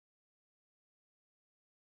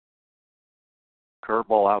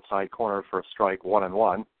 Curveball outside corner for a strike,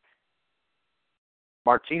 1-1.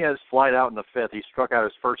 Martinez flied out in the 5th. He struck out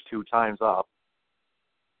his first 2 times up.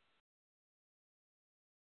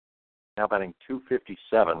 Now batting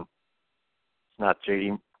 .257. It's not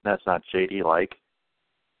JD. That's not JD like.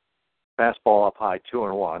 Fastball up high,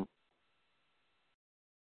 2-1.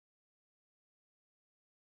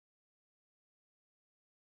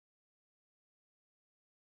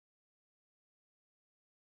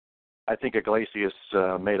 I think Iglesias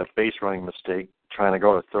made a base running mistake trying to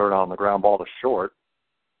go to third on the ground ball to short.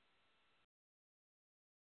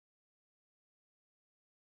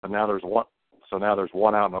 And now there's one. So now there's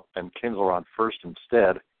 1 out and Kinsler on first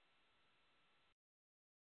instead.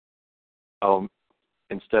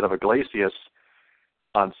 Instead of Iglesias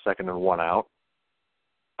on second and 1 out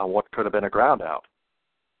on what could have been a ground out.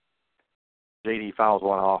 JD fouls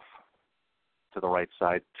one off to the right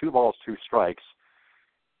side. 2 balls, 2 strikes.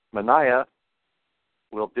 Manaea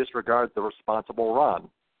will disregard the responsible run.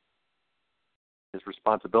 His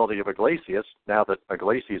responsibility of Iglesias, now that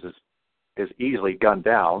Iglesias is is easily gunned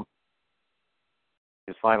down.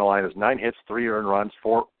 His final line is 9 hits, 3 earned runs,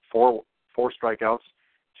 four strikeouts,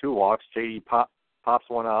 2 walks. JD pops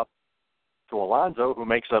one up to Alonso, who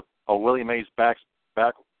makes a Willie Mays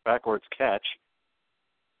backwards catch.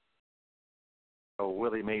 A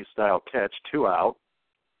Willie Mays style catch, 2 out.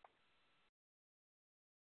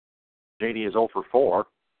 JD is 0 for 4.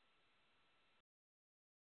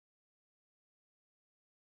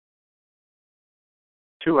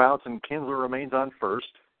 Two outs, and Kinsler remains on first.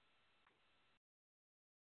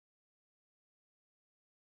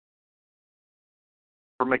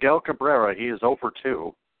 For Miguel Cabrera, he is 0 for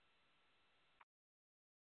 2.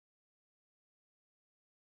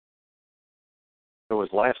 So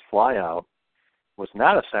his last fly out was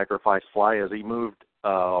not a sacrifice fly, as he moved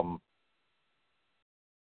Kinsler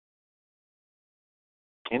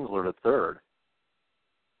to third.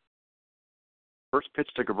 First pitch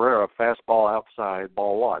to Cabrera, fastball outside,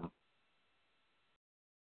 ball 1.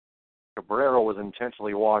 Cabrera was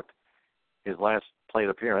intentionally walked his last plate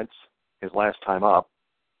appearance, his last time up.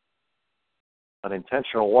 An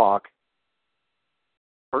intentional walk.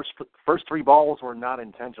 First 3 balls were not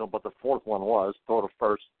intentional, but the fourth one was. Throw to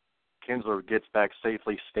first. Kinsler gets back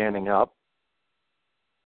safely, standing up.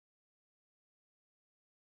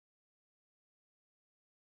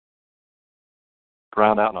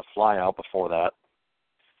 Ground out and a fly out before that.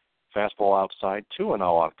 Fastball outside, 2-0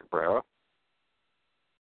 on Cabrera.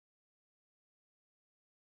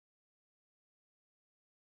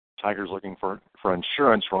 Tigers looking for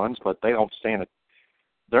insurance runs, but they don't stand it.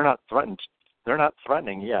 They're not threatened. They're not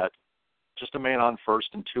threatening yet. Just a man on first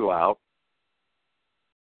and 2 out.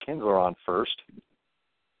 Kinsler on first.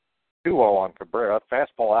 2-0 on Cabrera.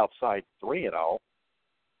 Fastball outside, 3-0.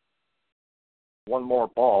 One more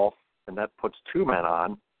ball, and that puts 2 men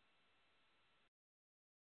on.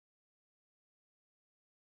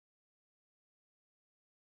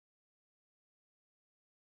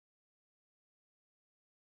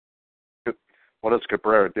 What does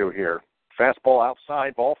Cabrera do here? Fastball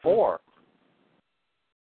outside, ball 4.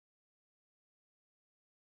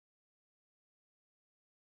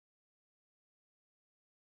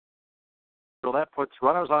 So that puts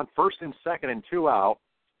runners on first and second and 2 out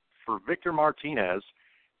for Victor Martinez.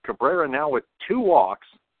 Cabrera now with 2 walks,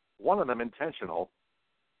 one of them intentional.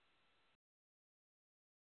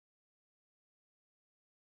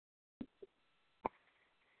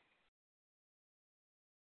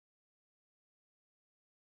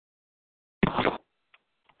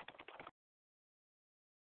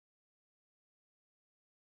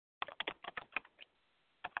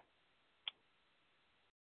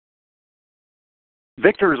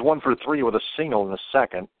 Victor is 1 for 3 with a single in the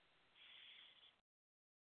second.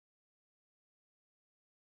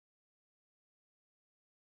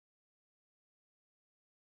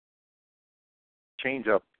 Change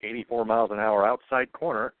up 84 miles an hour outside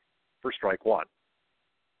corner for strike 1.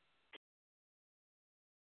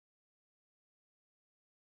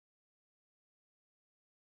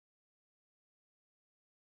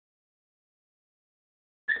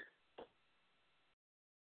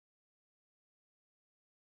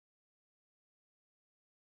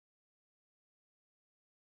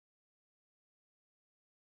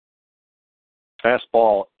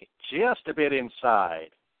 Fastball just a bit inside.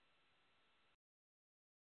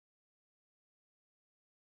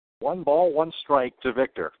 1 ball, 1 strike to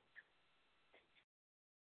Victor.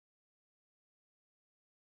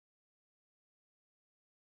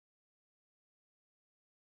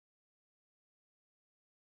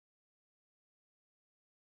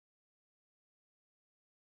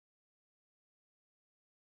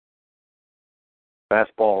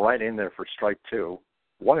 Fastball right in there for strike 2.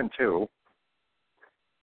 1-2.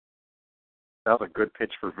 That was a good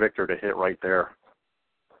pitch for Victor to hit right there.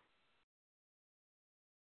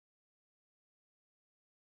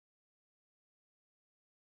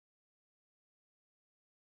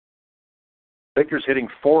 Victor's hitting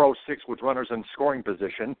 .406 with runners in scoring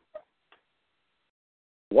position.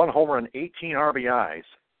 1 homer and 18 RBIs.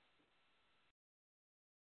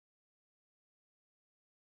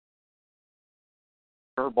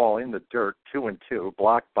 Curveball in the dirt, 2-2,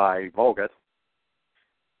 blocked by Vogt.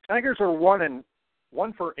 Tigers are 1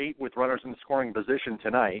 for 8 with runners in scoring position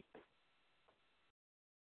tonight.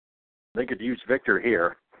 They could use Victor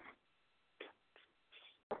here.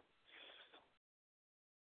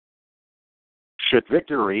 Should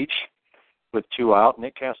Victor reach with 2 out,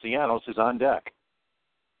 Nick Castellanos is on deck.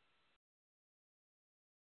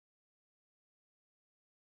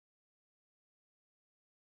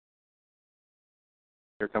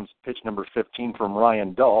 Here comes pitch number 15 from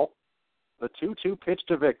Ryan Dull. The 2-2 pitch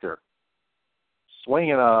to Victor.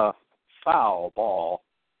 Swing and a foul ball.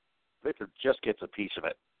 Victor just gets a piece of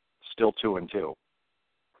it. Still 2-2.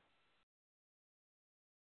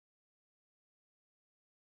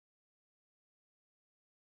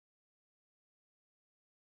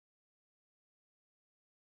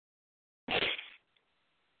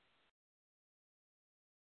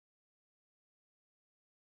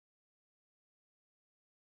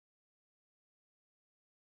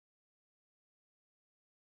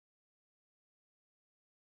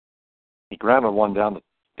 He grounded one down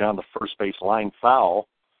the first base line, foul.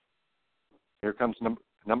 Here comes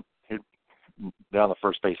down the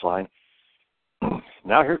first base line.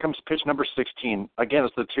 Now here comes pitch number 16. Again,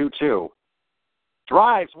 it's the 2-2.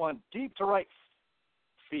 Drives one deep to right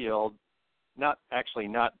field. Not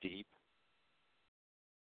deep.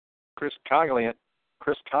 Chris Coughlin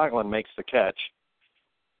makes the catch.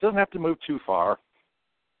 Doesn't have to move too far.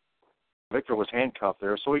 Victor was handcuffed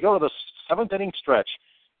there. So we go to the seventh inning stretch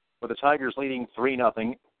with the Tigers leading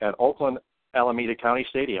 3-0 at Oakland Alameda County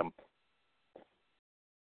Stadium.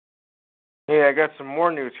 Hey, I got some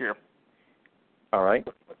more news here. All right.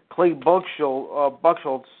 Clay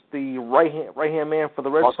Buchholz, the right-hand man for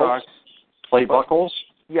the Red Sox. Clay Buchholz?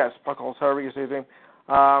 Yes, Buchholz, however you say his name.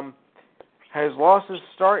 Has lost his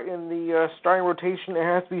start in the starting rotation and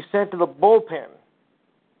has to be sent to the bullpen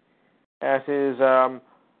as his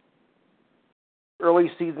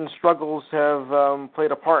early season struggles have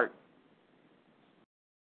played a part.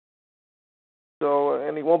 So,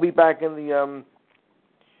 and he won't be back in the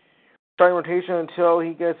starting rotation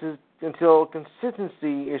until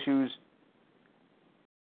consistency issues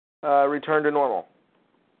return to normal.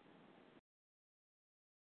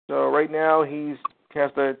 So right now he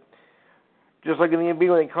has to, just like in the NBA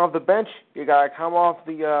when they come off the bench, you gotta come off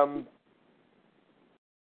the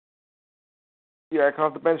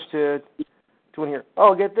bench to win here.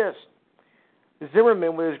 Oh, get this.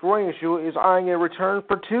 Zimmerman, with his groin issue, is eyeing a return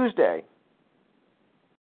for Tuesday.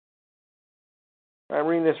 I'm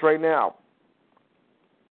reading this right now.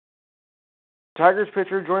 Tigers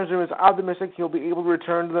pitcher joins him, is optimistic he'll be able to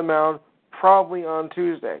return to the mound probably on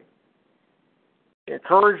Tuesday.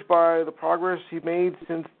 Encouraged by the progress he made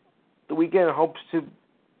since the weekend, hopes to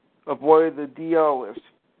avoid the DL list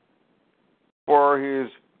for his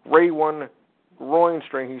grade 1 groin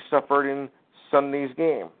strain he suffered in Sunday's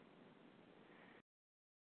game.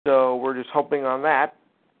 So we're just hoping on that.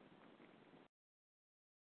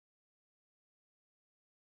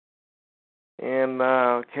 And,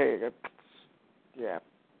 okay, yeah,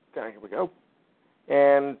 here we go.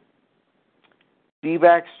 And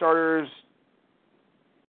D-back starters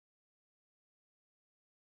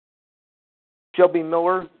Shelby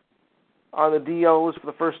Miller on the DL list for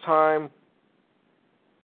the first time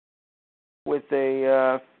with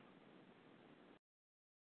a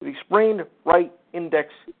sprained right index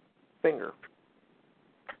finger.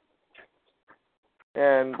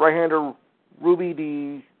 And right-hander Ruby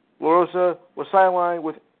De Rosa was sidelined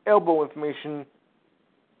with elbow inflammation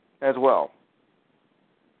as well.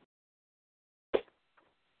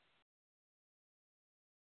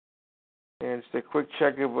 And just a quick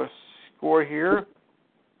check of a score here.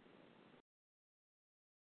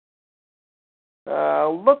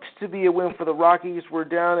 Looks to be a win for the Rockies. We're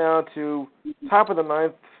down now to top of the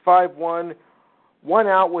ninth, 5-1. One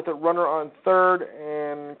out with a runner on third,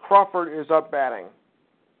 and Crawford is up batting.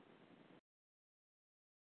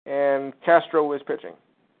 And Castro is pitching.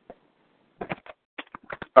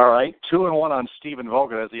 All right, 2-1 on Stephen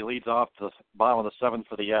Vogt as he leads off the bottom of the seventh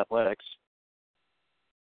for the Athletics.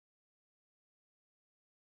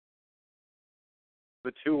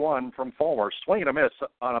 The 2-1 from Fulmer, swing and a miss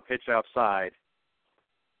on a pitch outside.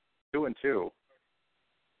 2-2.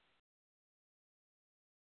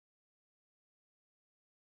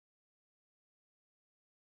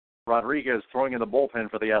 Rodriguez throwing in the bullpen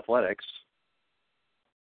for the Athletics.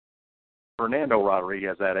 Fernando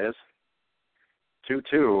Rodriguez, that is.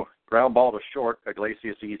 2-2. Ground ball to short.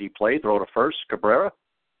 Iglesias easy play. Throw to first. Cabrera.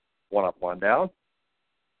 1 up, 1 down.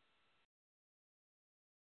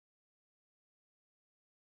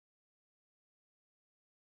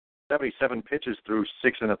 .77 pitches through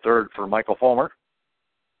 6 1/3 for Michael Fulmer.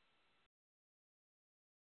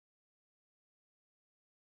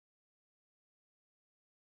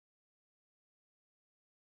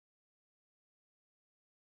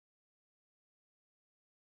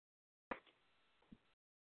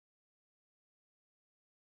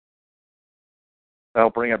 That'll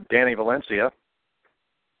bring up Danny Valencia.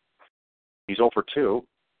 He's 0 for 2.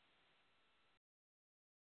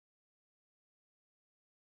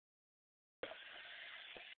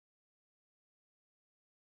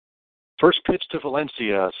 First pitch to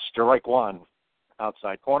Valencia, strike 1.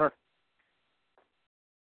 Outside corner.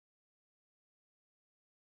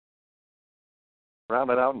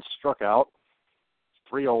 Grounded out and struck out.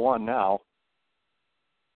 3-0-1 now.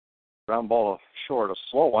 Ground ball short, a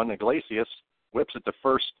slow one. Iglesias whips it to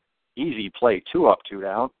first. Easy play, 2 up, 2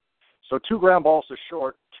 down. So 2 ground balls to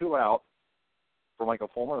short, 2 out for Michael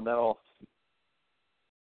Fulmer, and that'll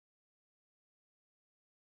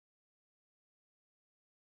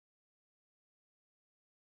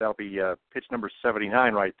be pitch number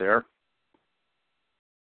 79 right there.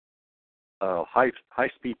 High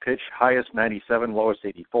speed pitch, highest 97, lowest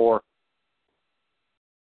 84.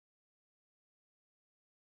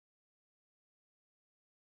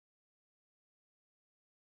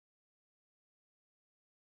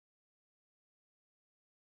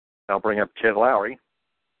 I'll bring up Jed Lowry.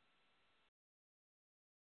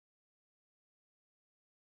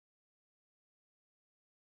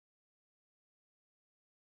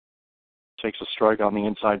 Takes a strike on the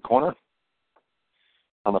inside corner.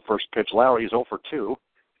 On the first pitch, Lowry is 0 for 2.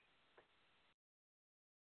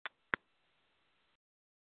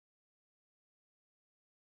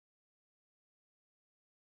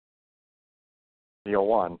 The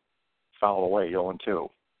 0-1. Foul away, 0-2.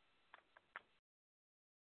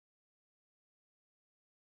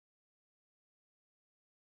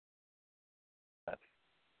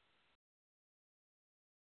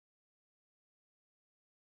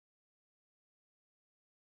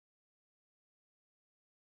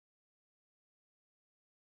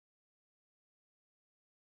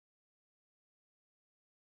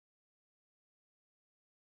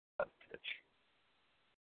 Pitch.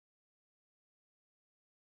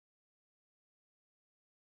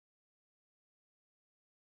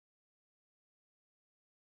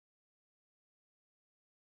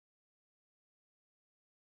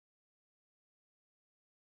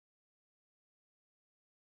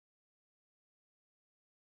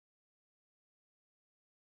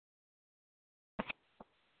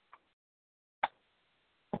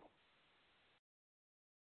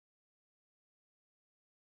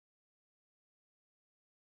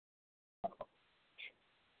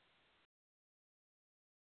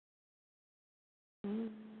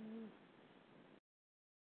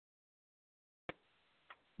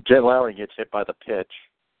 Jed Lowry gets hit by the pitch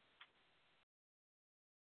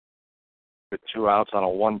with 2 outs on a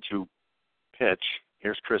 1-2 pitch.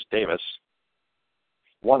 Here's Chris Davis,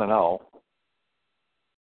 1-0.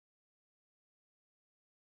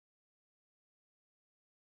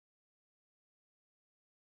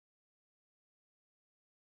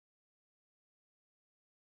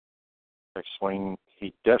 Next swing,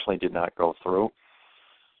 he definitely did not go through.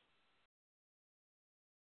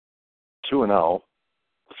 2-0.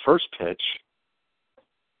 The first pitch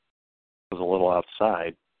was a little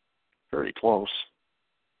outside, very close.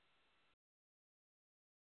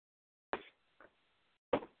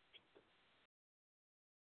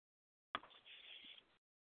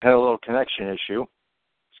 Had a little connection issue.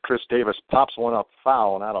 Chris Davis pops one up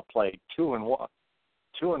foul and out of play. 2-1.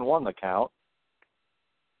 2-1 the count.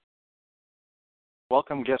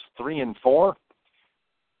 Welcome guests 3 and 4.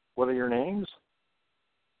 What are your names?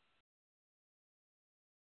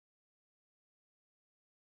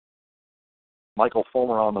 Michael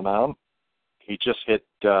Fulmer on the mound. He just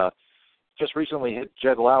recently hit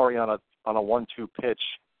Jed Lowry on a 1-2 pitch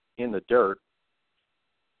in the dirt.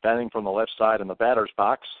 Batting from the left side in the batter's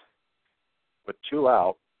box with 2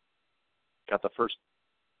 out. Got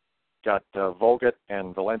Vogt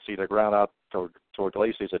and Valencia to ground out to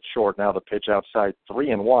Iglesias at short. Now the pitch outside,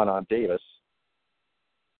 3-1 on Davis.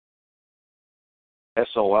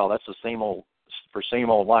 SOL, that's the same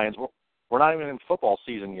old Lions. We're not even in football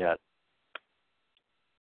season yet.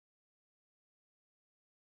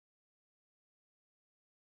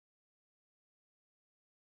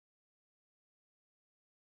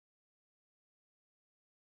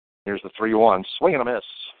 Here's the 3-1. Swing and a miss.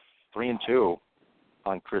 3-2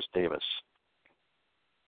 on Chris Davis.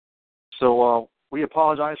 So we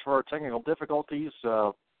apologize for our technical difficulties.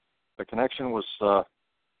 The connection was...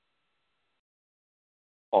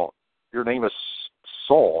 your name is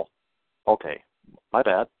Soul. Okay, my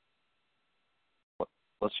bad.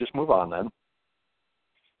 Let's just move on then.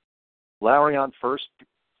 Lowry on first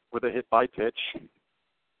with a hit by pitch.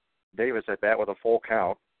 Davis at bat with a full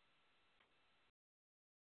count.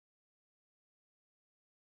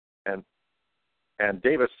 And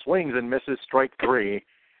Davis swings and misses strike 3,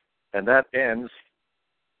 and that ends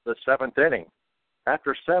the 7th inning.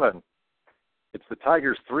 After 7, it's the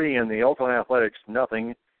Tigers 3 and the Oakland Athletics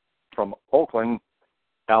 0 from Oakland,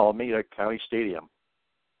 Alameda County Stadium.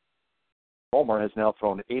 Fulmer has now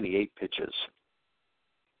thrown 88 pitches.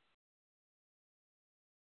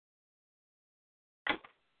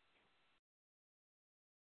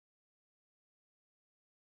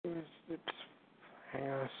 Hang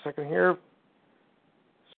on a second here.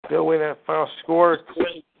 Still waiting that final score.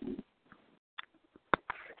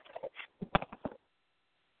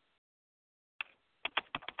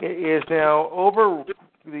 It is now over.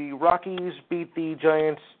 The Rockies beat the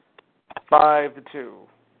Giants 5-2.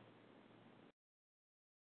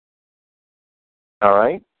 All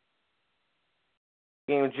right.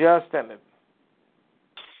 Game just ended.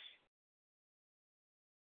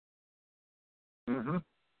 Mm-hmm.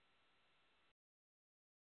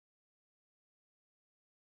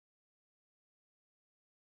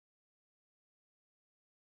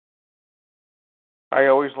 I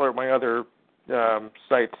always alert my other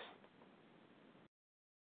sites,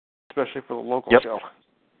 especially for the local show.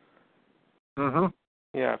 Mm-hmm.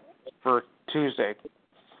 Yeah, for Tuesday.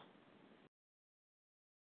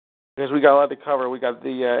 Because we got a lot to cover. We got the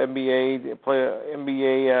NBA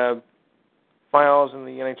finals and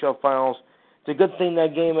the NHL finals. It's a good thing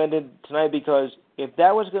that game ended tonight because if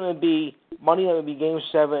that was going to be Monday, that would be Game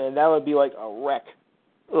 7, and that would be like a wreck.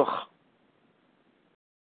 Ugh.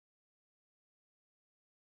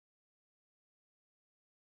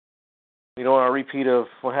 You don't want a repeat of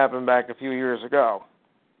what happened back a few years ago.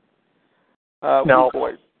 No.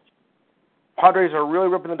 Boy. Padres are really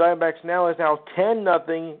ripping the Diamondbacks now. It's now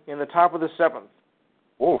 10-0 in the top of the 7th.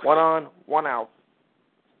 Oof. 1 on, 1 out.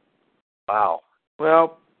 Wow.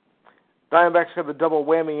 Well, Diamondbacks have the double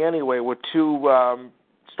whammy anyway with 2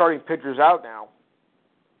 starting pitchers out now.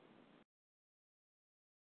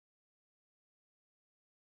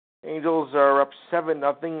 Angels are up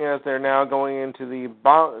 7-0 as they're now going into the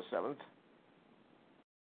bottom of the 7th.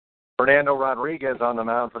 Fernando Rodriguez on the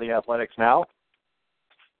mound for the Athletics now.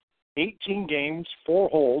 18 games, 4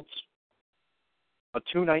 holds, a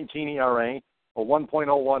 2.19 ERA, a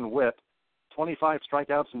 1.01 WHIP, 25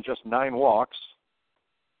 strikeouts and just 9 walks.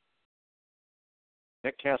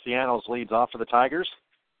 Nick Castellanos leads off for the Tigers.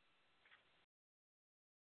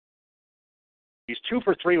 He's 2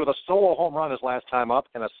 for 3 with a solo home run his last time up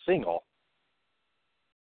and a single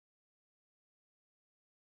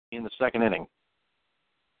in the second inning.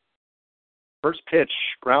 First pitch,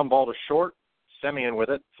 ground ball to short. Semien with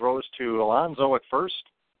it, throws to Alonso at first.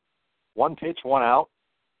 1 pitch, 1 out.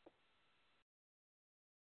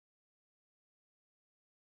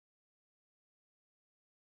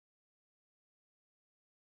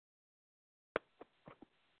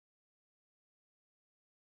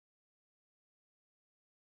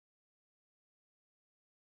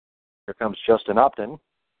 Here comes Justin Upton.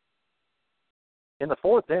 In the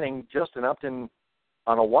 4th inning, Justin Upton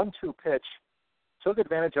on a 1-2 pitch took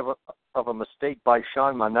advantage of a mistake by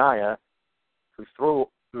Sean Manaea, who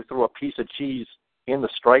threw a piece of cheese in the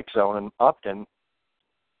strike zone, and Upton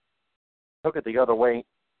took it the other way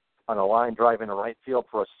on a line drive into right field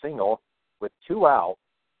for a single with 2 out.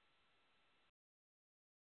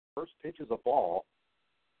 First pitch is a ball.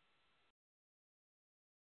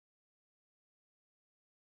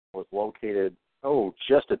 Was located,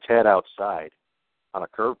 just a tad outside on a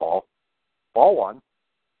curveball. Ball 1.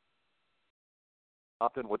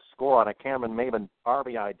 Upton would score on a Cameron Maben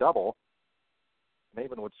RBI double.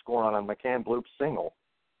 Maben would score on a McCann Bloop single.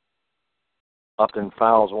 Upton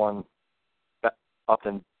bounces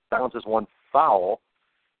one foul.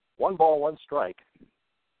 1 ball, 1 strike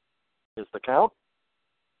is the count.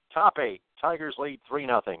 Top 8. Tigers lead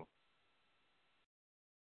 3-0.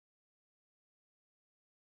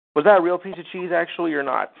 Was that a real piece of cheese, actually, or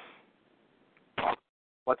not?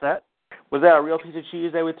 What's that? Was that a real piece of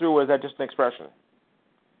cheese they went through, or was that just an expression?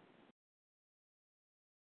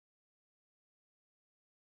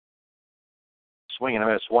 Swing and a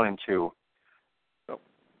miss, 1 and 2. Oh.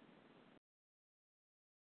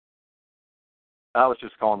 I was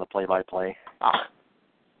just calling the play-by-play.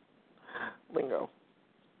 Bingo.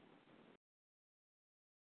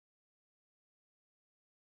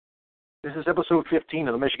 This is episode 15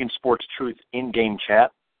 of the Michigan Sports Truth in-game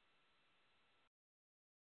chat.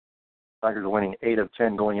 Tigers are winning 8 of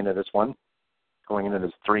 10 going into this one, going into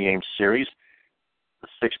this 3-game series. The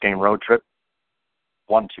 6-game road trip.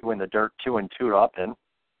 1-2 in the dirt, 2-2 to Upton.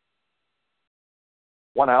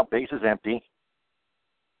 1 out, bases empty.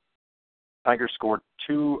 Tigers scored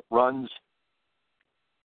 2 runs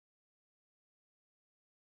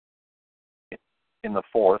in the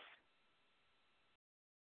 4th.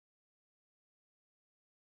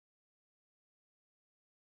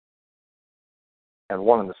 And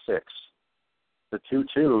 1 in the 6th. The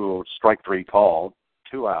 2-2 strike 3 called,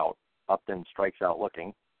 2 out. Upton strikes out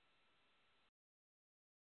looking.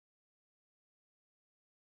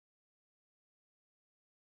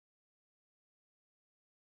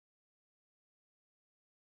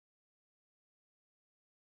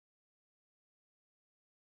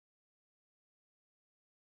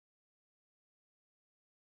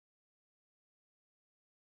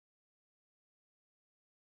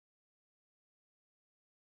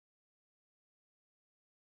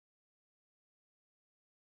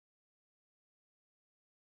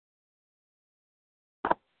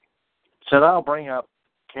 So that'll bring up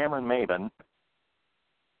Cameron Maben.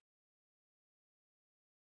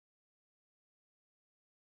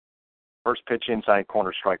 First pitch inside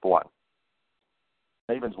corner, strike one.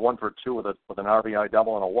 Maben's 1 for 2 with an RBI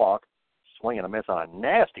double and a walk. Swing and a miss on a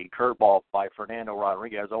nasty curveball by Fernando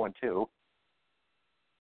Rodriguez, 0-2.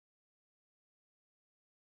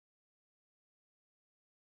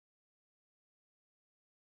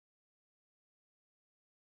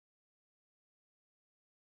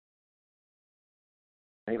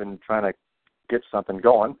 Maben trying to get something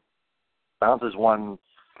going. Bounces one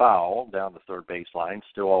foul down the third baseline,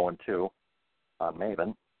 still 0-2 on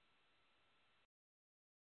Maben.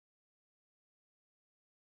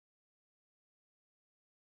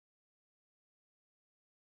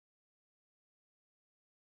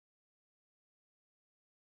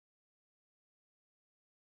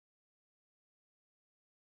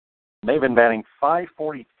 Maben batting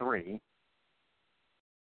 .543.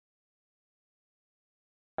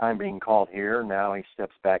 Time being called here. Now he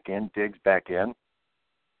steps back in, digs back in.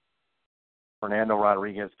 Fernando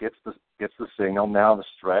Rodriguez gets the signal. Now the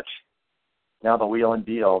stretch. Now the wheel and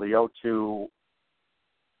deal. The 0-2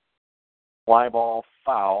 fly ball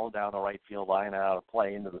foul down the right field line, out of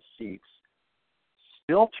play into the seats.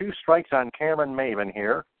 Still 2 strikes on Cameron Maben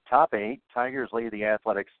here. Top 8. Tigers lead the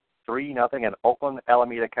Athletics 3-0 at Oakland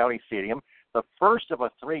Alameda County Stadium. The first of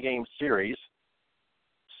a 3-game series,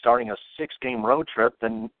 starting a 6-game road trip.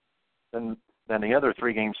 Then the other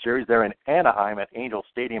 3-game series, they're in Anaheim at Angel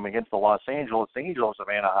Stadium against the Los Angeles Angels of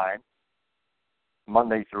Anaheim,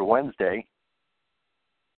 Monday through Wednesday.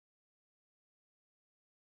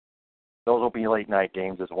 Those will be late night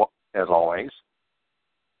games as always.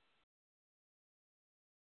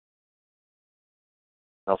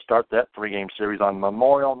 They'll start that 3-game series on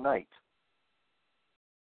Memorial Night.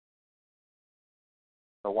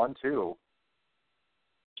 The 1-2,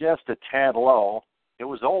 just a tad low. It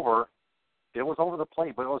was over the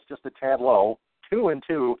plate, but it was just a tad low.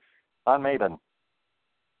 2-2 on Maben.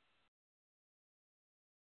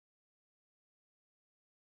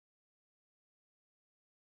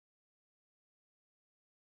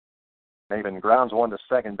 Maben grounds one to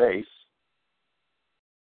second base.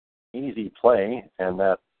 Easy play, and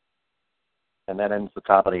that ends the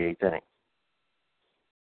top of the 8th inning.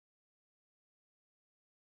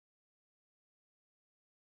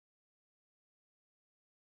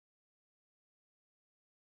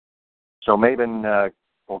 So Maben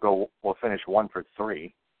will finish 1 for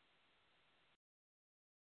 3.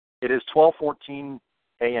 It is 12:14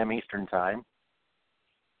 a.m. Eastern Time.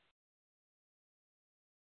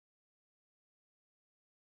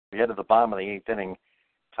 We head to the bottom of the 8th inning.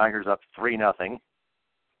 Tigers up 3-0.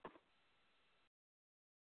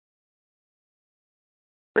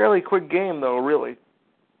 Fairly quick game, though, really.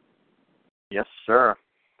 Yes, sir.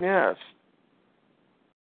 Yes.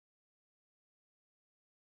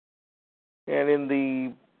 And in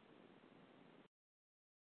the...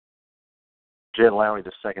 Jed Lowry,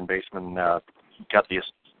 the second baseman,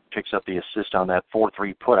 picks up the assist on that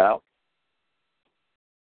 4-3 putout.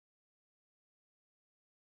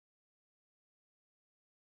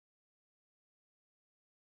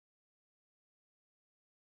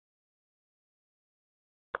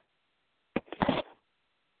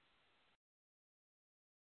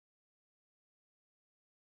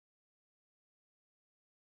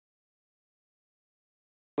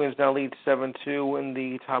 Twins now lead 7-2 in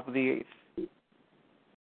the top of the 8th.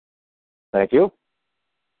 Thank you.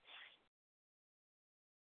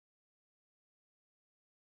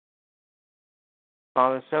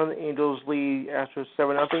 On the 7th, Angels lead Astros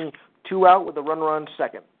 7-0. 2 out with a runner on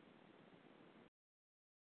second.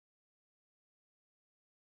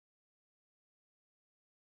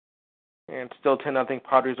 And still 10-0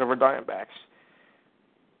 Padres over Diamondbacks.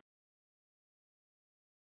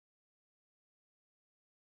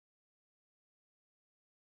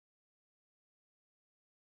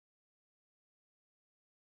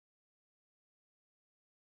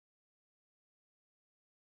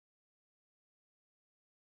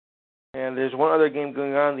 And there's one other game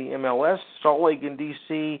going on in the MLS. Salt Lake and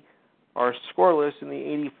D.C. are scoreless in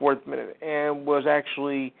the 84th minute and was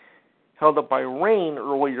actually held up by rain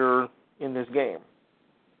earlier in this game.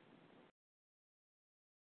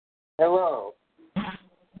 Hello.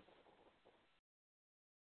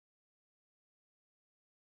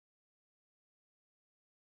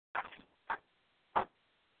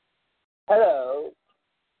 Hello.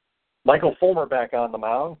 Michael Fulmer back on the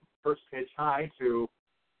mound. First pitch high to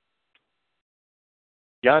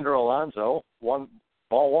Yonder Alonso. Ball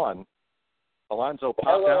one. Alonso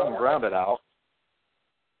popped down and grounded out.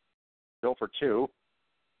 0 for 2.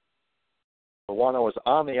 The 1-0 is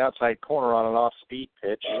on the outside corner on an off-speed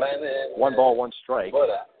pitch. 1 ball, 1 strike.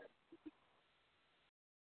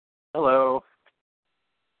 Hello.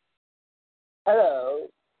 Hello.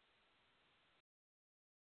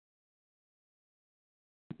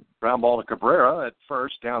 Ground ball to Cabrera at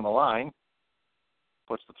first, down the line.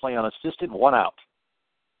 Puts the play on assisted, 1 out.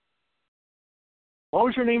 What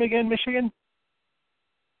was your name again, Michigan?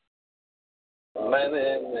 My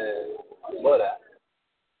name is Bora.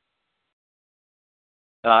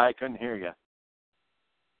 I couldn't hear you.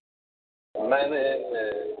 My name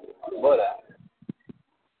is Bora.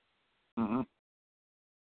 Mm-hmm.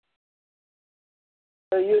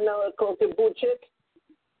 So you know a Koki Buchik?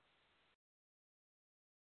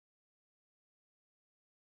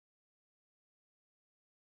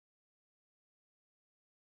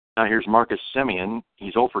 Now here's Marcus Semien.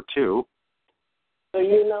 He's 0 for 2. So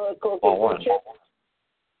you know a Koki Ball 1. Buchik?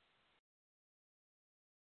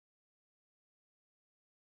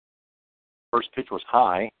 First pitch was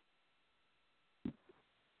high.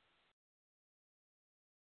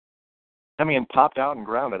 Semien popped out and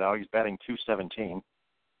grounded out. He's batting .217.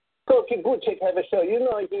 Koki Buchik have a show. You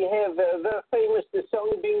know he have a very famous the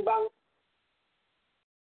song Bing Bang.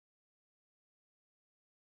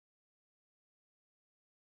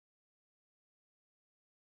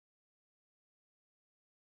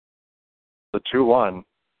 The 2-1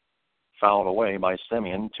 fouled away by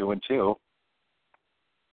Semien, 2-2.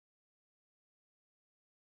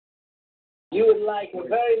 You would like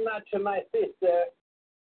very much my sister.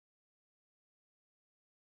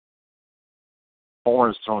 Fulmer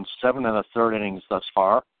has thrown 7 1/3 innings thus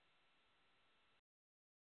far.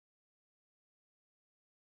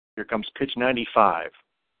 Here comes pitch 95.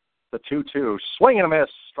 The 2-2. Swing and a miss.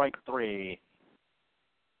 Strike 3.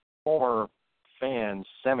 Fulmer fans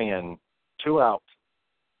Semien. 2 out.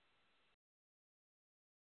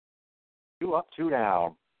 2 up, 2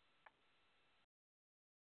 down.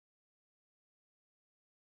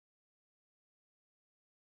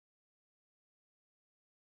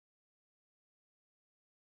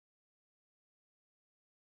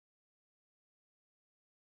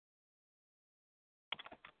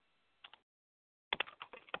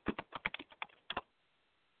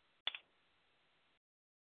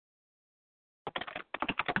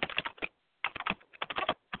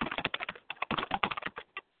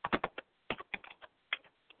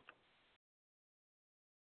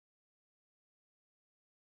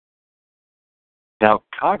 Now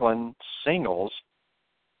Coughlin singles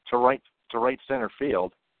to right center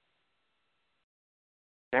field.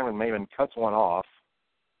 Cameron Maven cuts one off.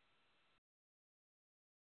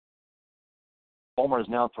 Fulmer has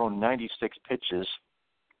now thrown 96 pitches.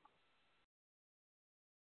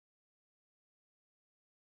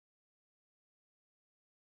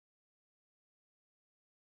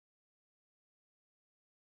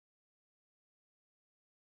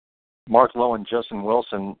 Mark Lowe and Justin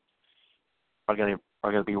Wilson are going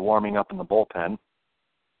to be warming up in the bullpen. I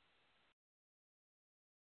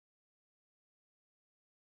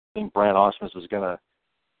think Brad Osmus is going to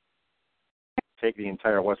take the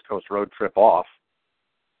entire West Coast road trip off.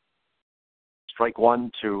 Strike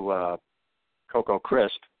 1 to Coco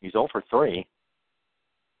Crisp. He's 0 for 3. He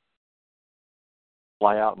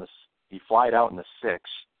flied out in the 6th.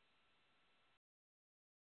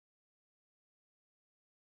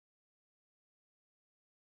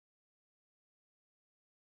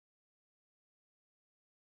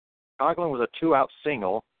 Coughlin with a 2-out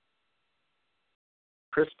single.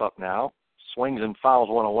 Crisp up now. Swings and fouls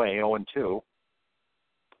one away, 0-2.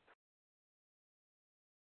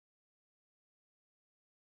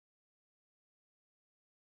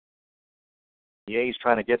 The A's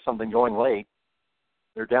trying to get something going late.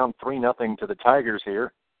 They're down 3-0 to the Tigers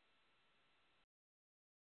here.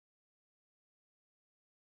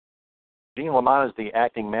 Gene Lamont is the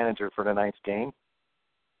acting manager for tonight's game.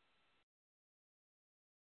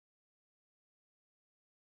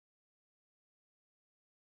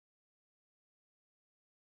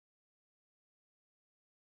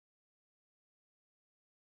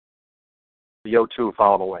 The 0-2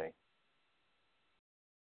 fouled away.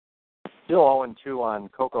 Still 0-2 on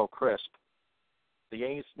Coco Crisp. The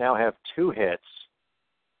A's now have 2 hits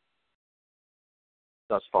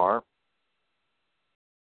thus far.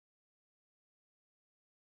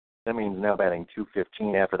 That means now batting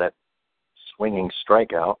 .215 after that swinging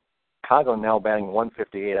strikeout. Coughlin now batting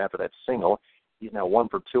 .158 after that single. He's now 1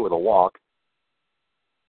 for 2 with a walk.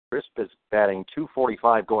 Crisp is batting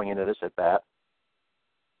 .245 going into this at bat.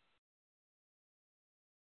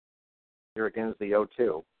 Here again is the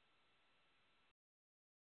 0-2.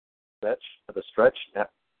 The stretch,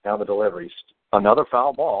 now the deliveries. Another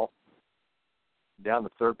foul ball. down the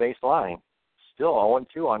third base line. Still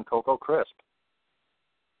 0-2 on Coco Crisp.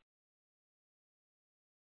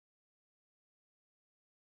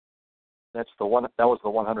 That was the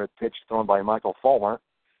 100th pitch thrown by Michael Fulmer.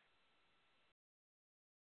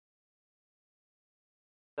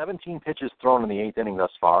 17 pitches thrown in the 8th inning thus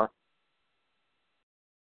far.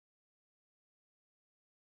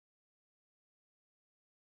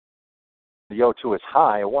 The 0-2 is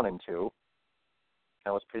high, 1-2.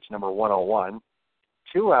 That was pitch number 101.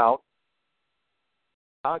 2 out.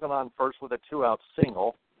 Coghlan on first with a 2-out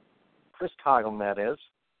single. Chris Coghlan, that is.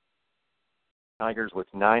 Tigers with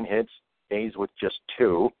 9 hits. A's with just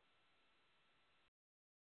 2.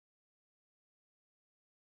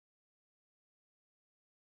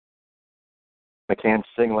 McCann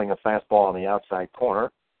signaling a fastball on the outside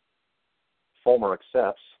corner. Fulmer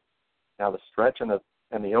accepts. Now the stretch and the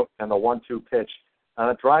 1-2 pitch on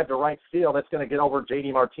a drive to right field. That's going to get over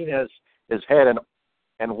J.D. Martinez's head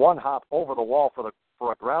and one hop over the wall for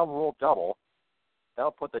a ground rule double.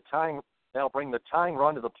 That'll bring the tying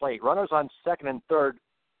run to the plate. Runners on second and third,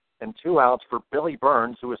 and 2 outs for Billy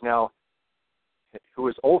Burns, who is also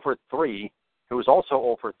 0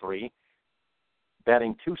 for 3,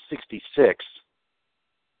 batting .266.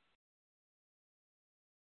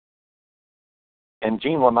 And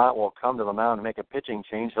Gene Lamont will come to the mound and make a pitching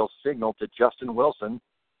change. He'll signal to Justin Wilson,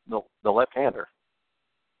 the left-hander.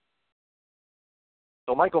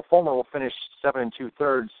 So Michael Fulmer will finish 7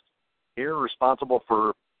 2/3 here, responsible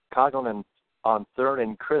for Coghlan on third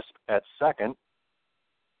and Crisp at second.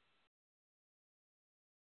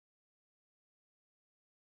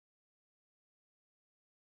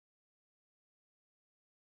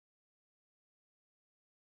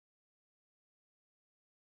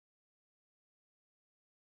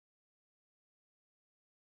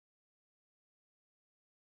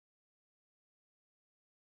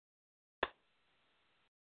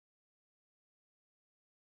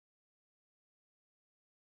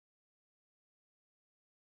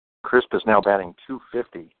 Crisp is now batting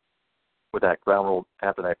 .250 with that ground rule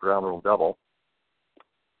after that ground rule double.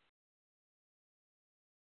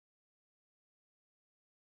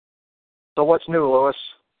 So what's new, Lewis?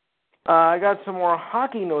 I got some more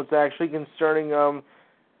hockey notes actually concerning.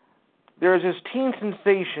 There's this teen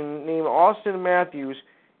sensation named Austin Matthews.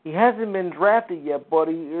 He hasn't been drafted yet, but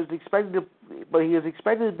he is expected to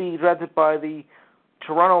be drafted by the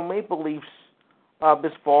Toronto Maple Leafs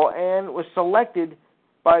this fall, and was selected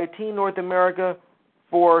by Team North America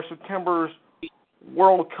for September's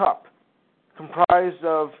World Cup, comprised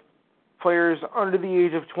of players under the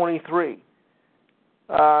age of 23.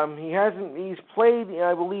 He's played,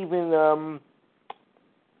 I believe, in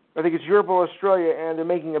I think it's Europe or Australia, and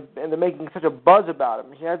they're making such a buzz about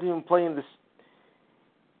him. He hasn't even played in this,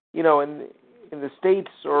 in the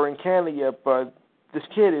States or in Canada yet. But this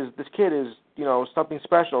kid is something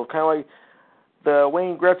special, kind of like the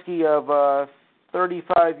Wayne Gretzky of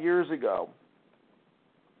 35 years ago.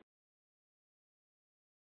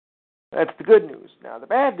 That's the good news. Now the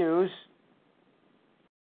bad news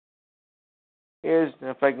is,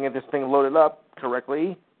 if I can get this thing loaded up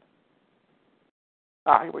correctly.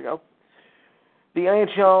 Here we go. The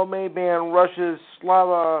NHL may ban Russia's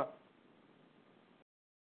Slava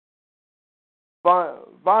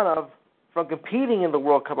Vanov from competing in the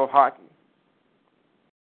World Cup of Hockey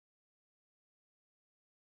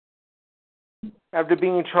after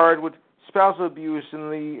being charged with spousal abuse in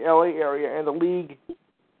the LA area, and the league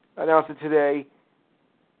announced it today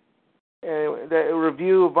that a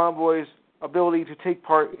review of Vonvoy's ability to take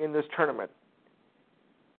part in this tournament.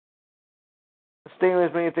 The statement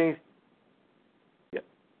is many things.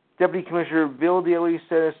 Deputy Commissioner Bill Daly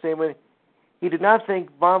said in a statement he did not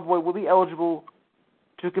think Vonvoy will be eligible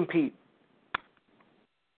to compete.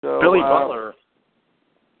 So, Billy Butler,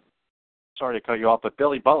 sorry to cut you off, but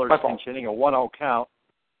Billy Butler's pinch hitting a 1-0 count.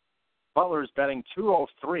 Butler is batting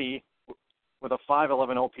 .203 with a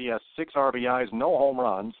 .511 OPS, 6 RBIs, no home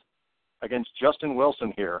runs against Justin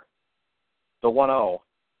Wilson here. The 1-0.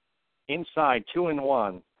 Inside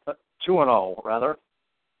 2-0 rather.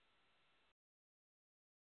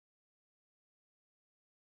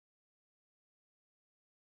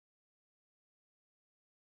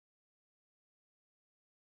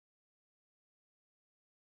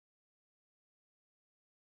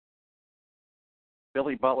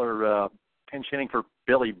 Billy Butler pinch hitting for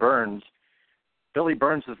Billy Burns. Billy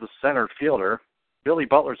Burns is the center fielder. Billy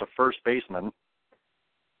Butler's a first baseman.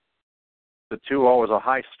 The 2-0 is a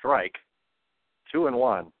high strike.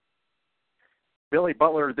 2-1. Billy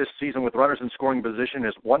Butler this season with runners in scoring position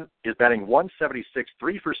is batting .176,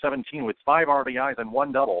 3 for 17 with 5 RBIs and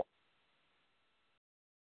 1 double.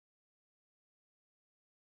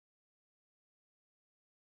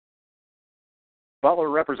 Butler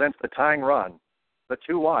represents the tying run. The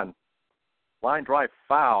 2-1. Line drive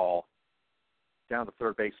foul down the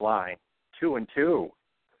third base line. 2-2.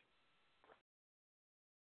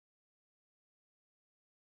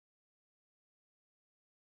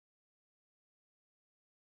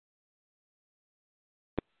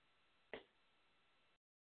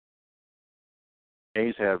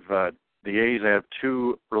 The A's have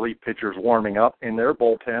two relief pitchers warming up in their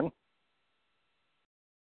bullpen.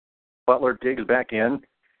 Butler digs back in.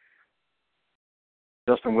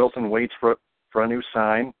 Justin Wilson waits for a new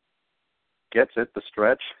sign. Gets it, the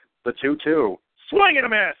stretch. The 2-2. Swing and a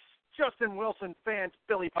miss! Justin Wilson fans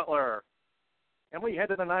Billy Butler. And we head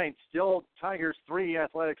to the ninth. Still Tigers 3,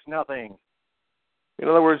 Athletics nothing. In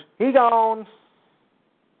other words, he gone.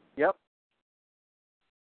 Yep.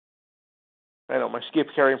 I know, my Skip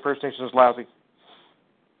Carey impersonation is lousy.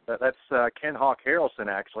 That's Ken Hawk Harrelson,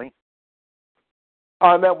 actually. Oh,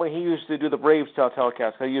 I meant when he used to do the Braves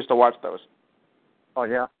telecast. I used to watch those. Oh,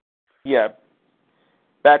 yeah? Yeah.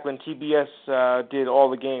 Back when TBS did all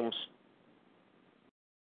the games.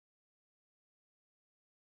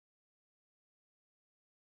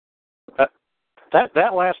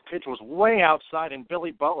 That last pitch was way outside, and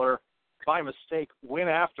Billy Butler, by mistake, went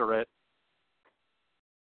after it.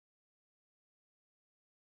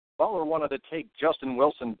 Butler wanted to take Justin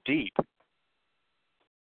Wilson deep.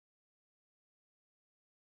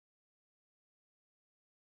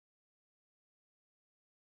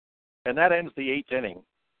 And that ends the 8th inning.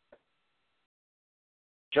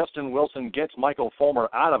 Justin Wilson gets Michael Fulmer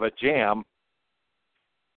out of a jam.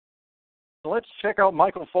 So let's check out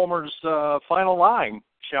Michael Fulmer's final line,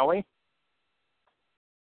 shall we?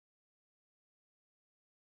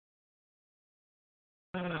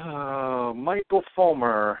 Michael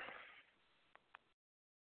Fulmer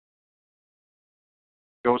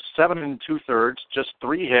goes 7 2/3, just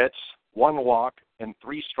 3 hits, 1 walk, and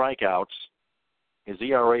 3 strikeouts. His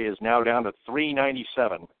ERA is now down to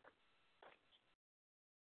 3.97.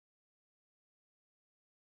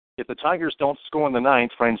 If the Tigers don't score in the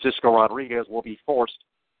ninth, Francisco Rodriguez will be forced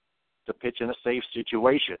to pitch in a safe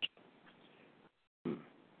situation.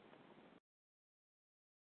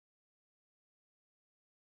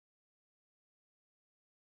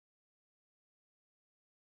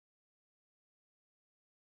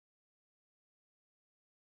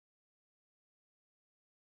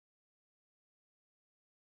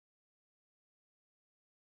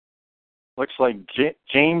 Looks like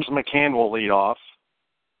James McCann will lead off,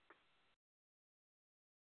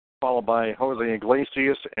 followed by Jose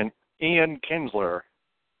Iglesias and Ian Kinsler.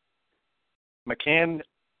 McCann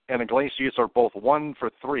and Iglesias are both 1 for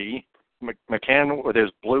 3. McCann with his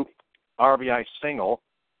blue RBI single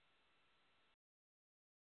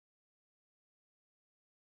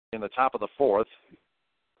in the top of the 4th.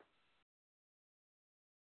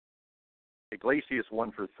 Iglesias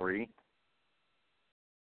 1 for 3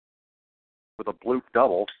 with a bloop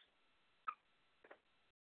double.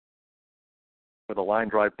 With a line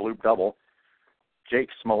drive bloop double. Jake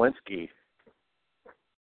Smolinski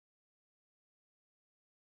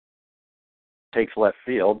takes left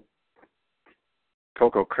field.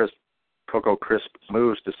 Coco Crisp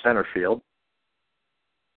moves to center field.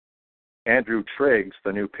 Andrew Triggs,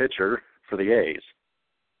 the new pitcher for the A's.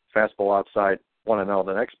 Fastball outside, 1-0.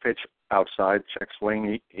 The next pitch outside, check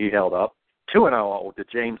swing, he held up. 2-0 to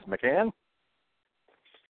James McCann.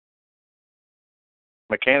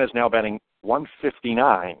 McCann is now batting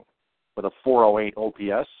 .159 with a .408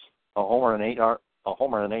 OPS, a homer and 8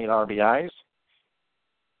 RBIs.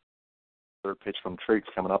 Third pitch from Triggs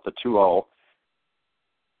coming up, the 2-0.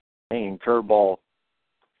 Main curveball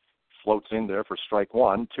floats in there for strike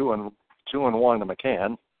 1. 2-1 to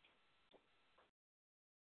McCann.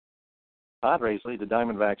 Padres lead the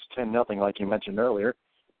Diamondbacks 10-0, like you mentioned earlier.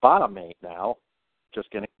 Bottom 8 now,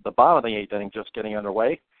 the bottom of the 8th inning just getting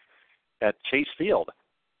underway at Chase Field.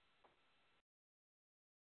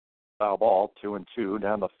 Foul ball, 2-2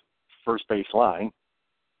 down the first base line.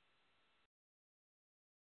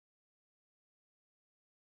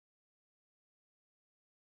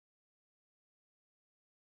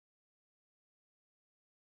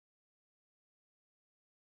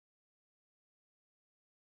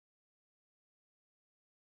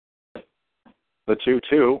 The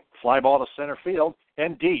 2-2, fly ball to center field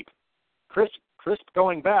and deep. Crisp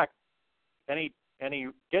going back, and he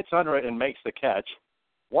gets under it and makes the catch.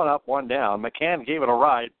 1 up, 1 down. McCann gave it a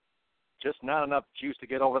ride, just not enough juice to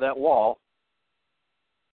get over that wall.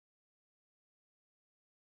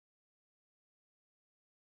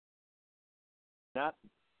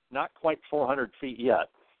 Not quite 400 feet yet.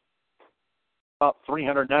 About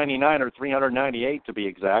 399 or 398 to be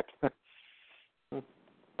exact.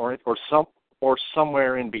 or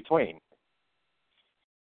somewhere in between.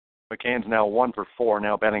 McCann's now 1 for 4,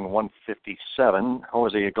 now batting 157.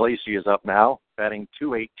 Jose Iglesias up now, batting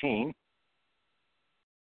 218.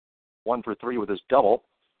 1 for 3 with his double.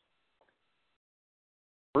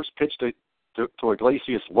 First pitch to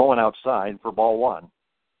Iglesias, low and outside for ball 1.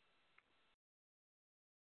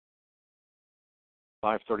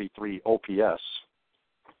 533 OPS.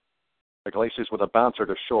 Iglesias with a bouncer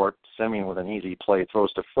to short. Semien with an easy play.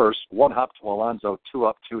 Throws to first. 1 hop to Alonso. 2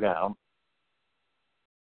 up, 2 down.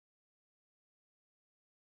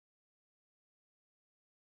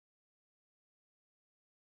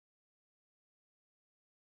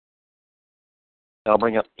 I'll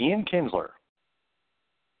bring up Ian Kinsler.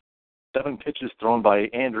 7 pitches thrown by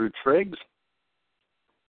Andrew Triggs.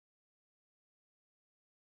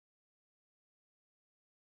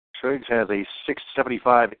 Triggs has a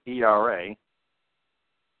 6.75 ERA.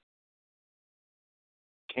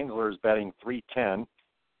 Kinsler is batting .310.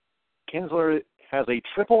 Kinsler has a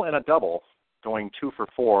triple and a double, going 2 for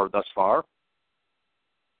 4 thus far.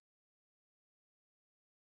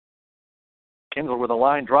 Kinsler with a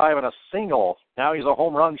line drive and a single. Now he's a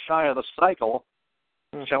home run shy of the cycle.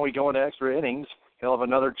 Shall we go into extra innings? He'll have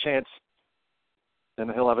another chance,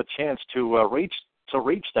 and he'll have a chance to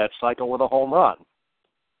reach that cycle with a home run.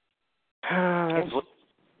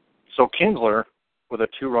 So Kinsler with a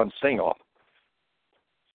 2-run single.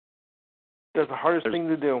 That's the hardest thing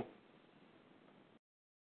to do.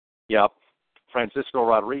 Yep. Francisco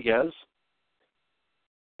Rodriguez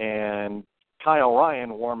and Kyle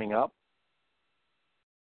Ryan warming up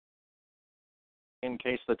in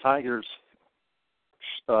case the Tigers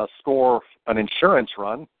score an insurance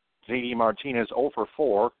run. J.D. Martinez 0 for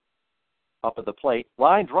 4 up at the plate.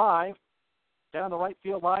 Line drive down the right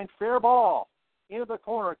field line. Fair ball into the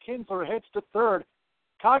corner. Kinsler hits to third.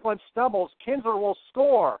 Coughlin stumbles. Kinsler will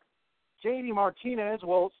score. J.D. Martinez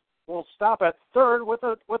will stop at third with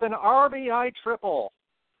an RBI triple.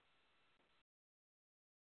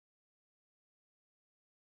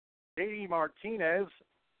 J.D. Martinez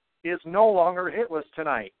is no longer hitless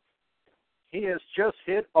tonight. He has just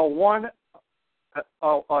hit a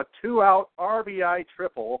 2-out RBI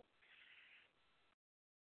triple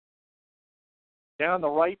down the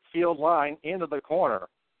right field line into the corner.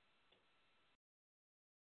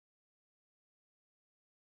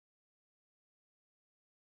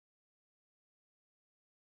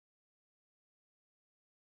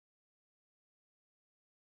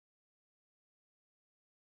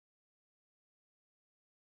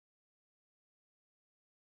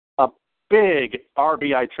 A big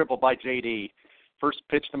RBI triple by JD. First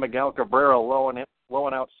pitch to Miguel Cabrera, low and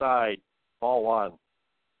outside. Ball 1.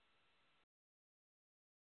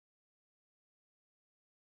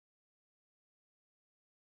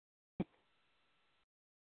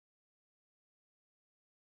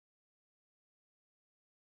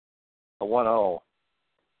 A 1-0.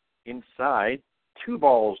 Inside, 2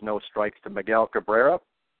 balls, no strikes to Miguel Cabrera.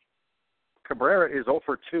 Cabrera is 0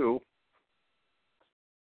 for 2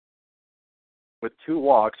 with 2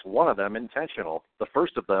 walks, one of them intentional. The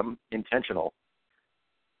first of them intentional.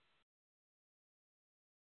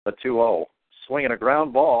 The 2-0. Swinging a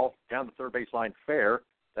ground ball down the third baseline fair.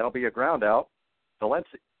 That'll be a ground out.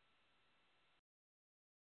 Valencia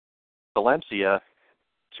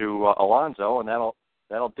to Alonso, and that'll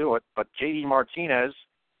do it. But J.D. Martinez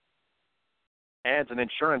adds an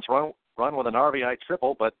insurance run with an RBI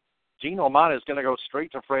triple, but Gino Mata is going to go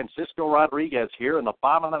straight to Francisco Rodriguez here in the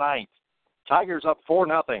bottom of the 9th. Tigers up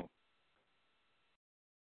 4-0.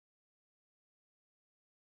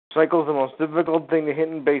 Cycle's the most difficult thing to hit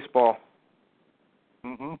in baseball.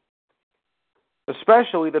 Mm-hmm.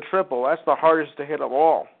 Especially the triple. That's the hardest to hit of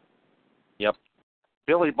all. Yep.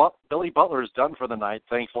 Billy Butler is done for the night,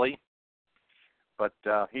 thankfully. But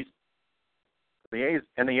the A's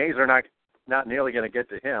are not nearly going to get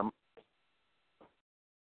to him.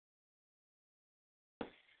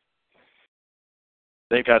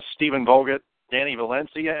 They've got Stephen Vogt, Danny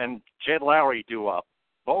Valencia, and Jed Lowry due up.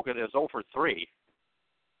 Vogt is 0 for 3.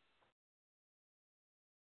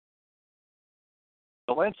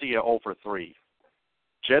 Valencia 0 for 3.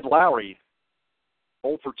 Jed Lowry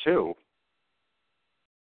 0 for 2.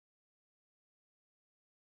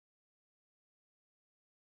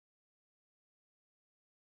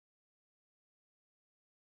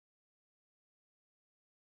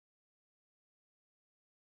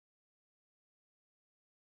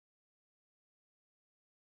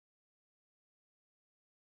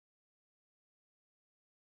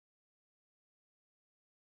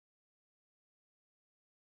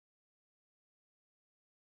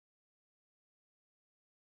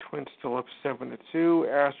 Twins still up 7-2.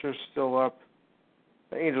 Astros still up.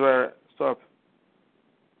 The Angels are still up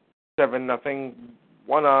 7-0.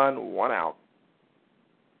 1 on, 1 out.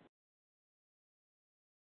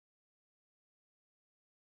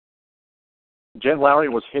 Jen Lowry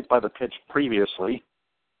was hit by the pitch previously.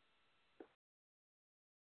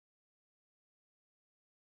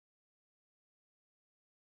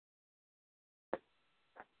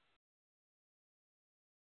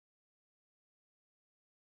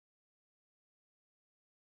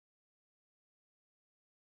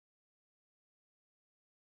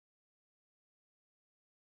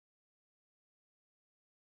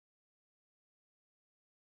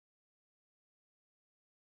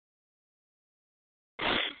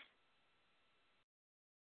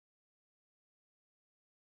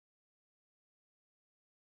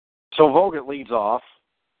 So Vogt leads off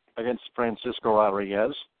against Francisco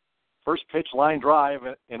Rodriguez. First pitch line drive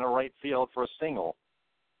in a right field for a single.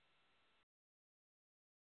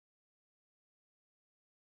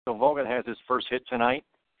 So Vogt has his first hit tonight,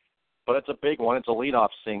 but it's a big one. It's a leadoff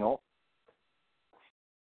single.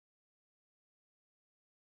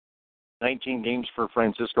 19 games for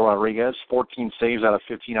Francisco Rodriguez, 14 saves out of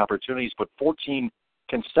 15 opportunities, but 14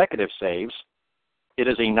 consecutive saves. It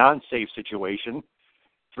is a non-save situation.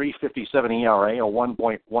 3.57 ERA, a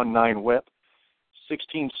 1.19 whip,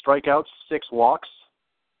 16 strikeouts, 6 walks.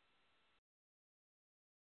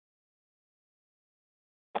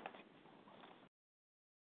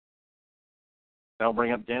 Now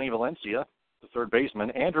bring up Danny Valencia, the third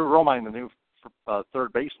baseman. Andrew Romine, the new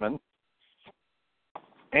third baseman.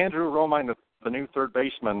 Andrew Romine, the new third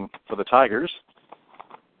baseman for the Tigers.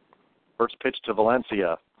 First pitch to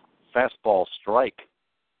Valencia. Fastball strike.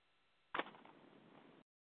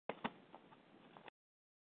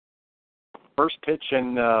 First pitch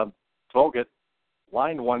in Vogt,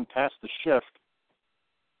 line one past the shift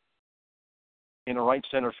in a right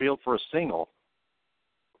center field for a single.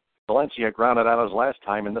 Valencia grounded out his last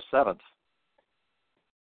time in the 7th.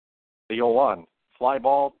 The 0-1. Fly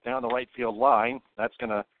ball down the right field line. That's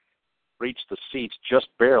going to reach the seats just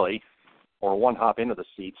barely, or one hop into the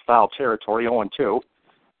seats. Foul territory, 0-2.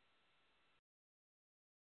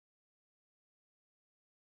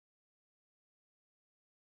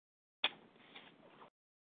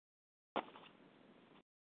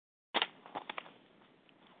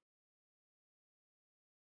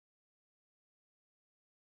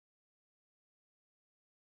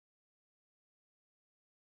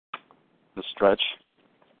 The stretch.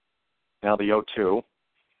 Now the 0-2.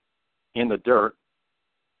 In the dirt.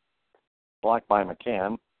 Blocked by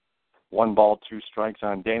McCann. 1 ball, 2 strikes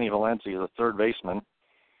on Danny Valencia, the third baseman.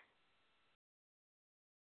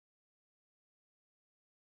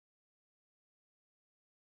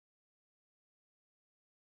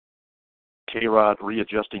 K-Rod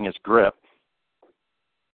readjusting his grip.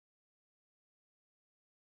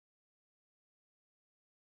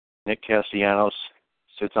 Nick Castellanos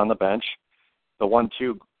sits on the bench. The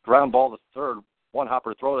 1-2 ground ball to third. One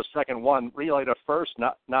hopper throw to second. One relay to first.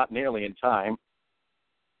 Not nearly in time.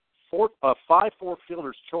 5-4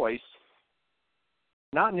 fielder's choice.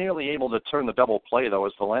 Not nearly able to turn the double play though,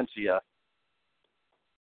 as Valencia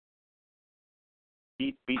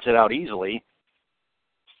beats it out easily.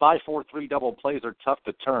 5-4-3 double plays are tough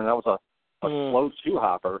to turn. That was a slow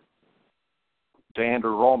 2-hopper to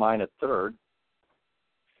Andrew Romine at third.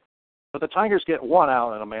 But the Tigers get 1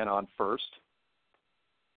 out and a man on first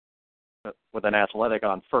with an Athletic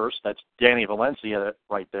on first. That's Danny Valencia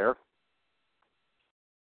right there.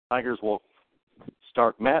 Tigers will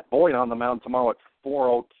start Matt Boyd on the mound tomorrow at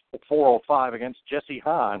 4:05 against Jesse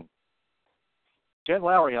Hahn. Jen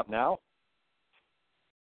Lowry up now.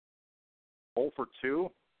 0 for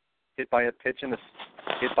 2. Hit by a pitch in the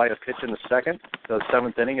second. The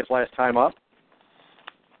 7th inning, his last time up.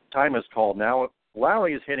 Time is called now.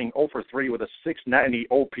 Lowry is hitting 0 for 3 with a 690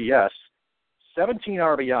 OPS. 17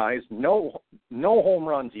 RBIs, no home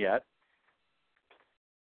runs yet.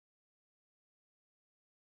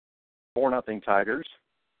 4-0 Tigers.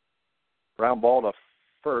 Ground ball to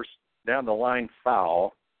first, down the line,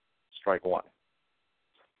 foul. Strike 1.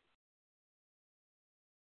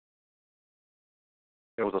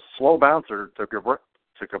 It was a slow bouncer to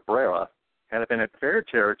Cabrera. Had it been at fair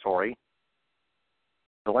territory,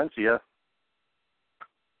 Valencia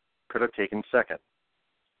could have taken second.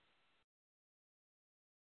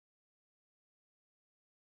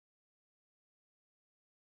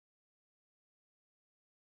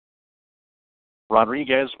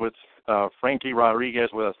 Frankie Rodriguez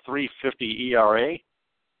with a 3.50 ERA.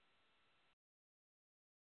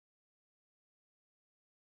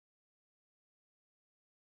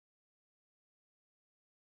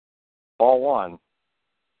 Ball 1,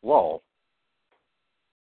 low.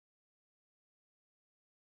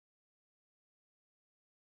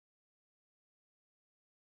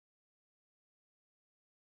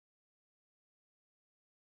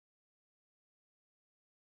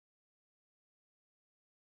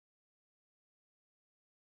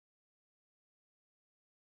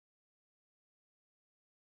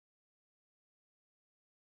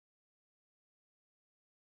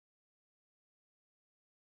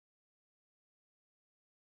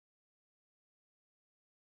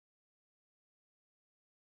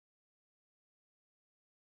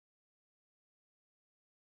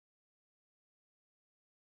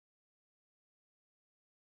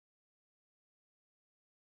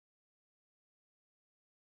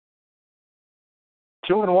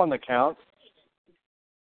 Two and one the count.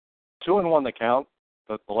 2-1 the count.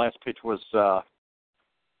 The last pitch was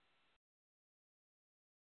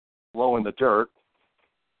low in the dirt.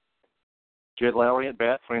 Jed Lowry at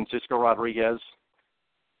bat. Francisco Rodriguez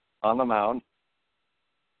on the mound.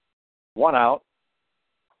 1 out.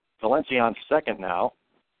 Valencia on second now.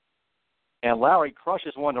 And Lowry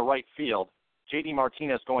crushes one to right field. J.D.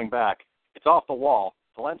 Martinez going back. It's off the wall.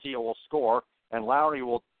 Valencia will score, and Lowry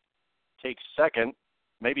will take second,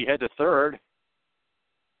 maybe head to third,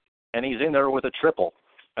 and he's in there with a triple.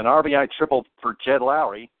 An RBI triple for Jed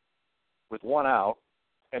Lowry with 1 out,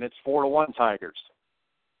 and it's 4-1 Tigers.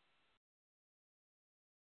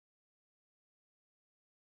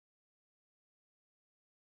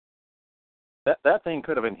 That thing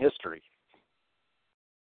could have been history.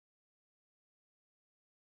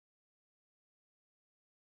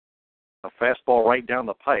 A fastball right down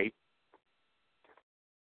the pipe.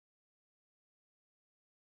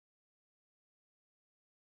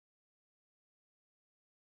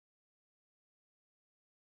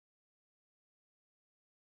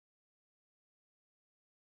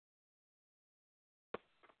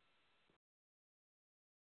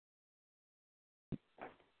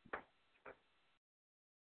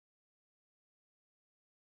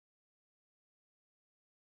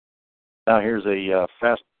 Now here's a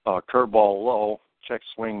fast curveball low, check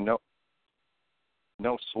swing,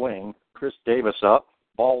 no swing. Chris Davis up,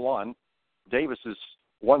 ball 1. Davis is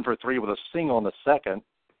 1 for 3 with a single in the second.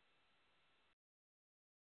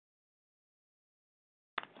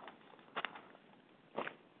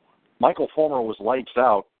 Michael Fulmer was lights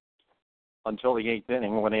out until the 8th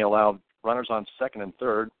inning when they allowed runners on second and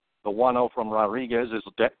third. The 1-0 from Rodriguez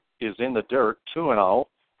is in the dirt, 2-0.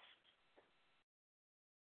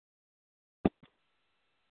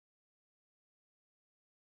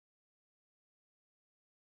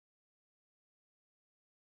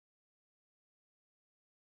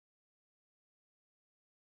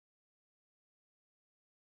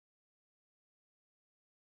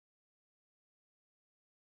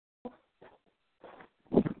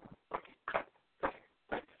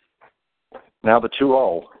 Now the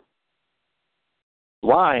 2-0.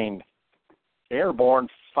 Line, airborne,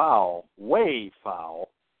 foul, way foul.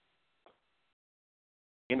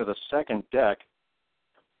 Into the second deck.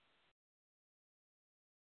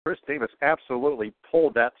 Chris Davis absolutely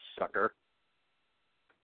pulled that sucker.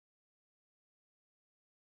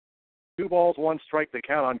 2 balls, 1 strike to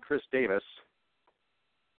count on Chris Davis.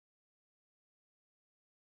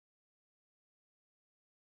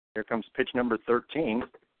 Here comes pitch number 13.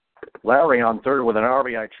 Lowry on third with an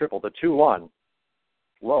RBI triple, the 2-1.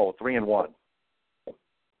 Low, 3-1.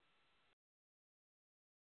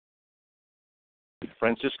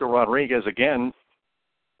 Francisco Rodriguez again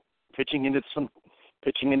pitching into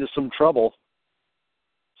some trouble.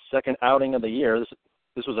 Second outing of the year.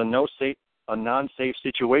 This was a non-safe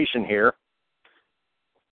situation here.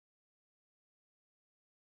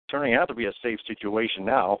 Turning out to be a safe situation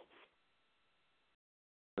now.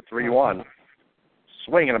 The 3-1.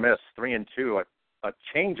 Swing and a miss, 3-2. A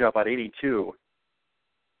changeup at 82.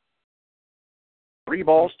 3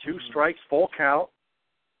 balls, 2 strikes, full count.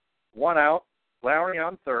 1 out. Lowry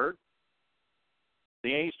on third.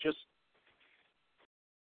 The A's just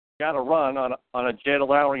got a run on a Jed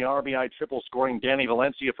Lowry RBI triple, scoring Danny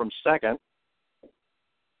Valencia from second.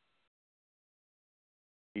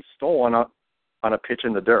 He stole one on a pitch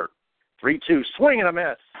in the dirt. 3-2, swing and a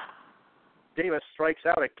miss. Davis strikes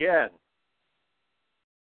out again.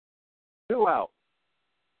 2 out.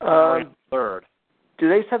 Third. Did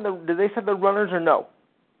they send the runners or no?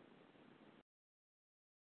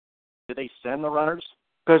 Did they send the runners?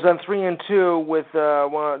 Because on 3-2 with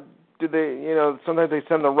did they? Sometimes they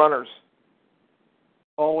send the runners.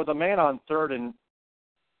 Oh, with a man on third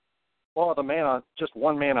just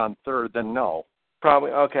one man on third, then no.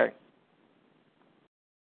 Probably okay.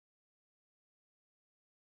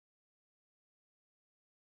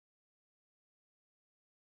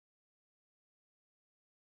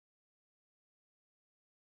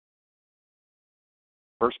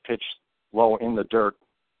 First pitch low in the dirt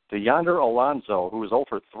to Yonder Alonso, who is 0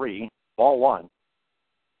 for 3, ball 1.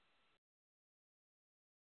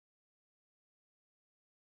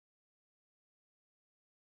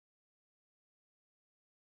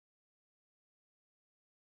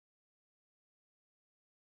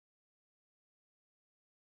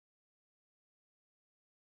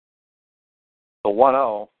 The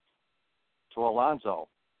 1-0 to Alonso.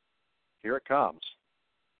 Here it comes.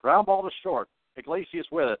 Ground ball to short. Iglesias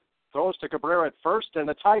with it. Throws to Cabrera at first, and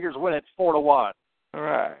the Tigers win it 4-1. All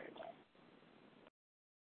right.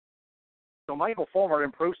 So Michael Fulmer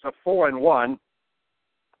improves to 4-1.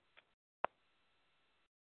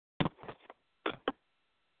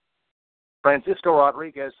 Francisco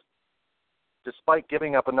Rodriguez, despite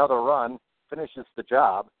giving up another run, finishes the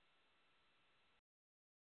job.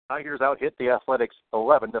 Tigers out-hit the Athletics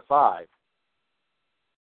 11-5.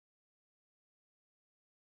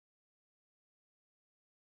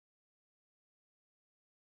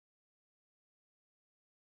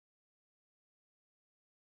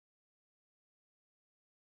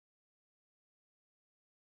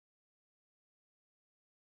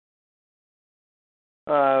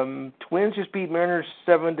 Twins just beat Mariners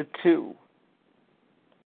 7-2.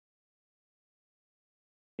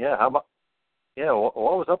 Yeah, how about? Yeah, what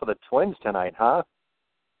was up with the Twins tonight, huh?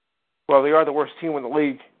 Well, they are the worst team in the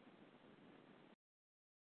league.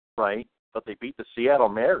 Right, but they beat the Seattle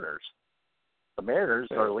Mariners. The Mariners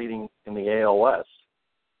are leading in the AL West.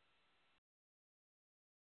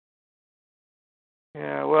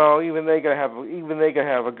 Yeah, well, even they gotta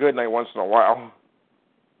have a good night once in a while.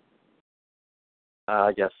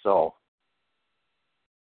 I guess so.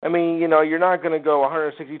 I mean, you're not going to go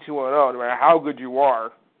 162-0 no matter how good you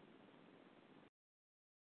are.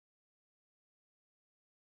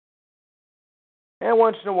 And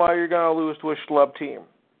once in a while, you're going to lose to a schlub team.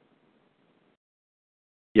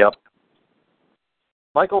 Yep.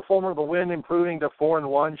 Michael Fulmer, the win, improving to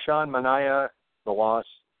 4-1. Sean Manaea, the loss,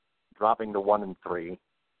 dropping to 1-3.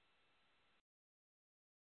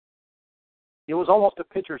 It was almost a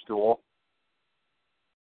pitcher's duel.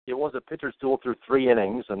 It was a pitcher's duel through 3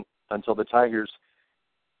 innings until the Tigers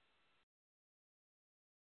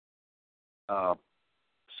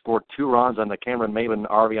scored 2 runs on the Cameron Maben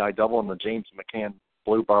RBI double and the James McCann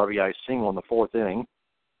Bloop RBI single in the 4th inning.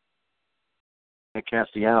 Nick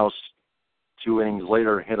Castellanos, 2 innings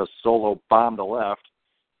later, hit a solo bomb to left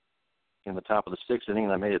in the top of the 6th inning,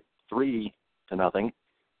 and that made it 3-0.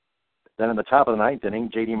 Then in the top of the 9th inning,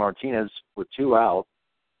 J.D. Martinez with 2 out,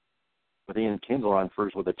 with Ian Kinsler on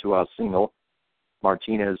first with a 2-out single.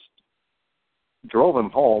 Martinez drove him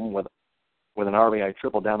home with an RBI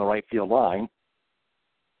triple down the right field line.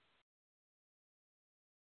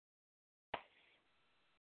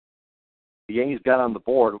 The A's got on the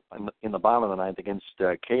board in the bottom of the 9th against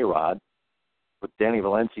K-Rod, with Danny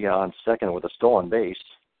Valencia on second with a stolen base.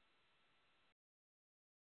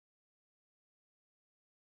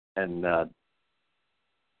 And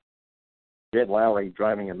Jed Lowry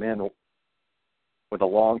driving him in with a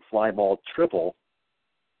long fly ball triple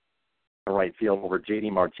to right field over J.D.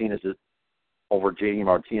 Martinez's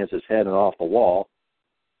head and off the wall.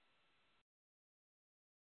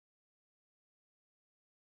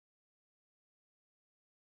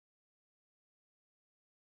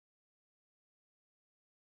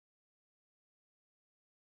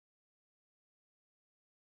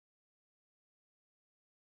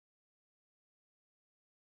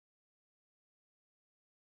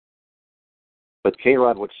 But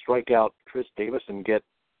K-Rod would strike out Chris Davis and get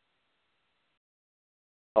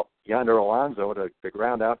Yonder Alonso to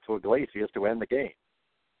ground out to Iglesias to end the game.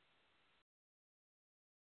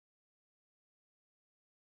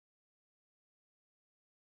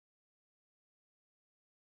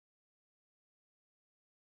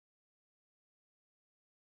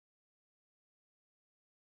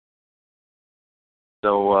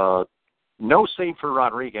 So no save for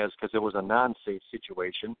Rodriguez because it was a non-save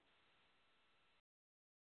situation.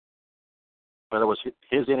 But it was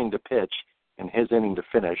his inning to pitch and his inning to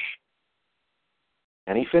finish.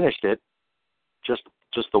 And he finished it just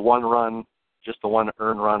the one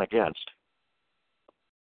earned run against.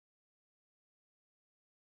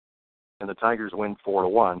 And the Tigers win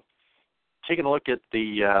 4-1. Taking a look at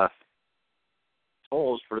the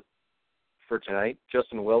totals for tonight,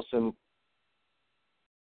 Justin Wilson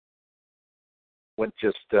went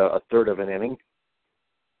just a third of an inning,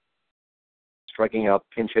 striking out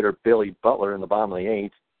pinch hitter Billy Butler in the bottom of the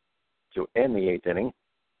 8th to end the 8th inning.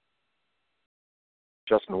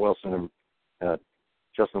 Justin Wilson's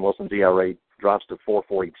ERA drops to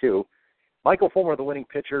 4.42. Michael Fulmer, the winning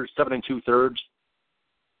pitcher, 7 2/3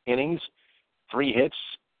 innings, 3 hits,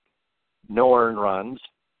 no earned runs,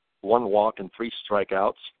 1 walk, and 3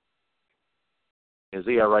 strikeouts. His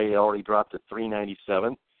ERA already dropped to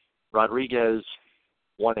 .397. Rodriguez,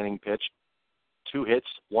 1 inning pitched, 2 hits,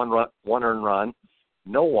 1 earned run,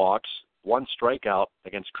 no walks, 1 strikeout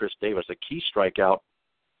against Chris Davis, a key strikeout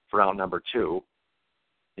for out number 2.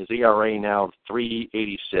 His ERA now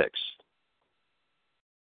 .386.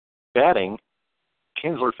 Batting,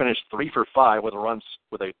 Kinsler finished 3 for 5 with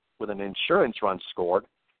an insurance run scored.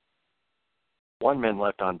 1 man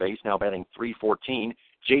left on base, now batting .314.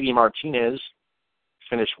 J.D. Martinez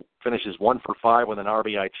finishes 1 for 5 with an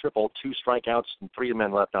RBI triple, 2 strikeouts and 3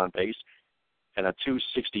 men left on base, and a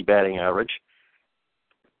 .260 batting average.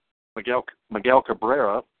 Miguel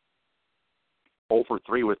Cabrera, 0 for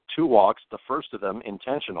 3 with 2 walks, the first of them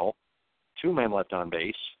intentional, 2 men left on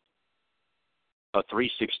base, a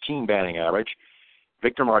 .316 batting average.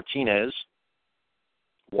 Victor Martinez,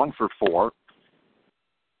 1 for 4.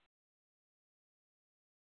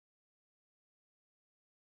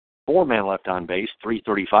 4 men left on base,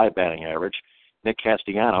 .335 batting average. Nick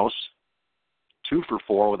Castellanos, 2 for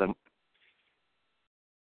 4 with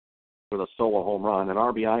a solo home run, an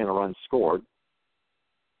RBI and a run scored.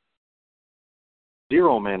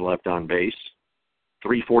 0 men left on base,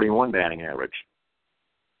 .341 batting average.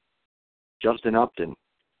 Justin Upton,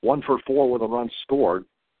 1 for 4 with a run scored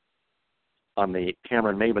on the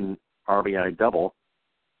Cameron Maben RBI double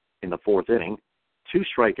in the 4th inning. 2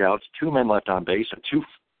 strikeouts, 2 men left on base,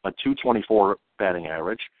 a .224 batting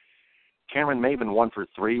average. Cameron Maben 1 for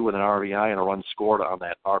 3 with an RBI and a run scored on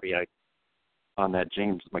that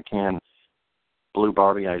James McCann blue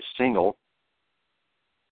RBI single.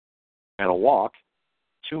 And a walk,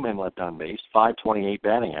 2 men left on base, .528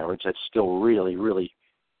 batting average. That's still really, really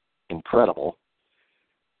incredible.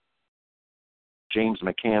 James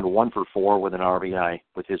McCann 1 for 4 with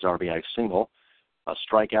his RBI single, a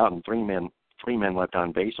strikeout and 3 men left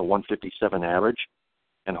on base, a .157 average.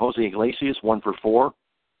 And Jose Iglesias 1 for 4,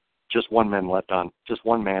 just one man left on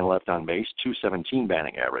base, .217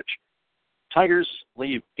 batting average. Tigers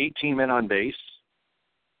leave 18 men on base,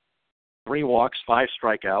 3 walks, 5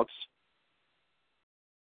 strikeouts,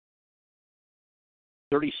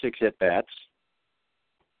 36 at-bats.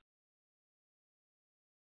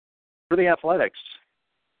 For the Athletics,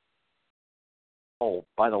 oh,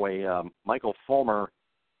 by the way, Michael Fulmer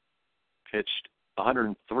pitched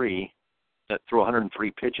 103, threw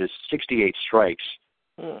 103 pitches, 68 strikes.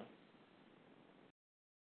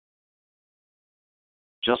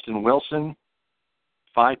 Justin Wilson,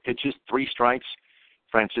 5 pitches, 3 strikes.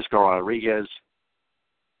 Francisco Rodriguez,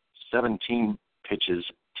 17 pitches,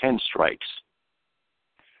 10 strikes.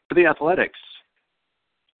 For the Athletics,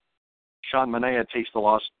 Sean Manaea takes the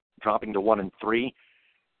loss, dropping to 1-3,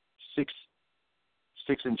 6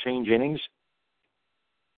 and change innings,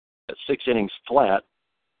 6 innings flat,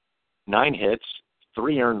 9 hits,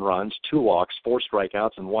 3 earned runs, 2 walks, 4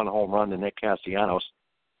 strikeouts, and 1 home run to Nick Castellanos,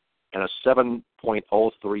 and a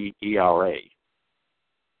 7.03 ERA.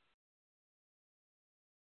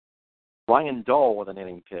 Ryan Dull with an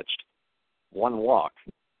inning pitched, 1 walk,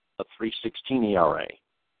 a .316 ERA.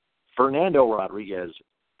 Fernando Rodriguez,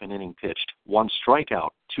 an inning pitched, 1 strikeout,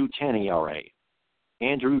 .210 ERA.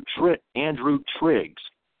 Andrew Triggs,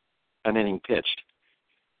 an inning pitched,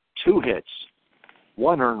 2 hits,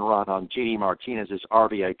 1 earned run on J.D. Martinez's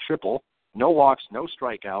RBI triple, no walks, no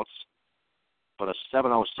strikeouts, but a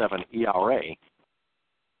 .707 ERA.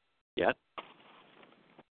 Yet,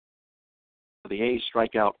 the A's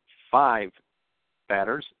strike out 5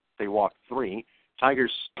 batters. They walk 3.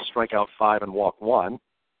 Tigers strike out 5 and walk 1.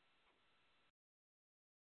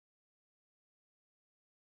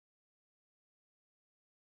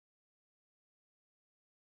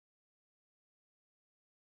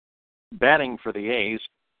 Batting for the A's,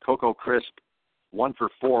 Coco Crisp, 1 for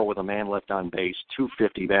 4 with a man left on base,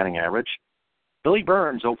 .250 batting average. Billy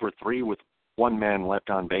Burns, 0 for 3 with 1 man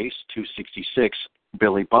left on base, .266.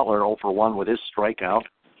 Billy Butler, 0 for 1 with his strikeout,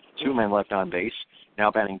 2 men left on base,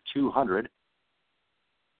 now batting .200.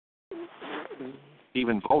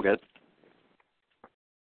 Stephen Vogt,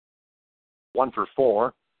 1 for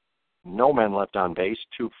 4, no men left on base,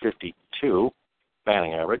 .252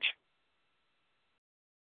 batting average.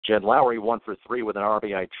 Jed Lowry, 1 for 3 with an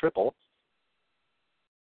RBI triple.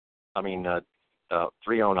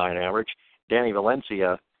 309 average. Danny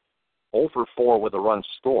Valencia, 0 for 4 with a run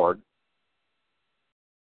scored.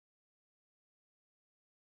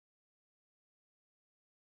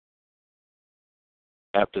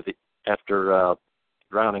 After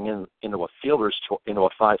grounding into a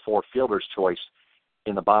 5-4 fielder's choice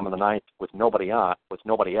in the bottom of the ninth with nobody out.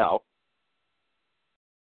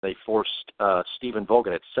 They forced Stephen Vogt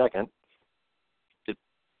at second.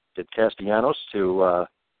 Did Castellanos to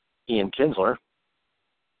Ian Kinsler.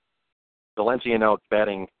 Valencia now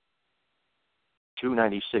batting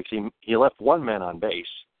 .296. He left one man on base.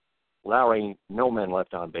 Lowry, no men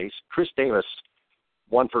left on base. Chris Davis,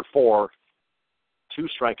 1 for 4, 2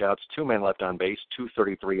 strikeouts, 2 men left on base,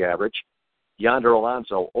 .233 average. Yonder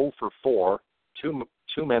Alonso, 0 for 4, 2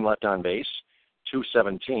 men left on base,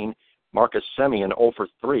 .217. Marcus Semien, 0 for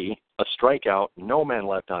 3, a strikeout, no men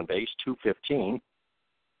left on base, .215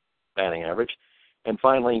 batting average. And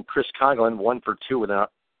finally, Chris Coughlin, 1 for 2 with a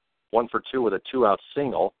 2-out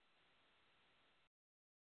single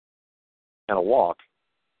and a walk.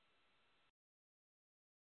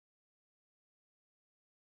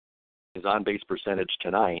 His on-base percentage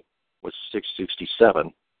tonight was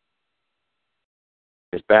 .667.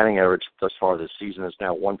 His batting average thus far this season is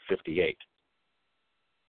now .158.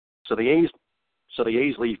 So the A's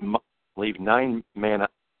leave 9 men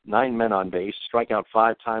on base, strike out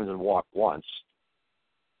 5 times and walk once,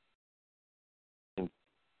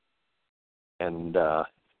 and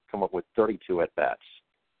come up with 32 at bats.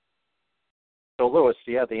 So Lewis,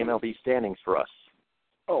 you have the MLB standings for us.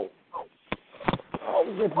 Oh. I'll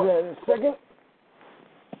get to that in a second.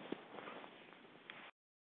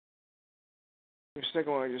 Give me a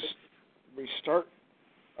second while I just restart.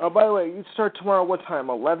 By the way, you start tomorrow what time,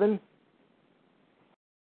 11?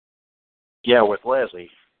 Yeah, with Leslie.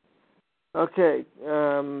 Okay.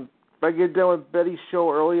 If I get done with Betty's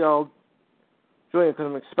show early, I'll join you because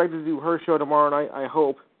I'm expected to do her show tomorrow night, I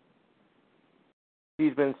hope.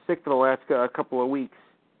 She's been sick for the last couple of weeks.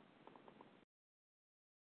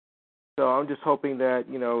 So I'm just hoping that,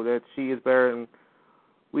 that she is better and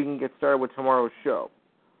we can get started with tomorrow's show.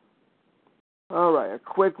 All right, a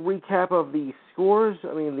quick recap of the scores.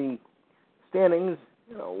 The standings.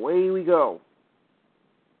 Away we go.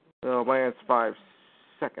 Oh, minus 5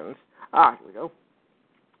 seconds. Here we go.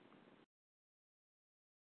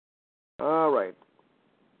 All right.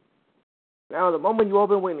 Now the moment you all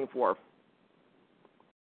been waiting for.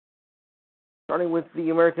 Starting with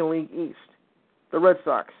the American League East. The Red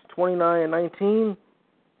Sox, 29-19.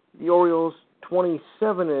 The Orioles,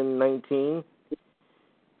 27-19. The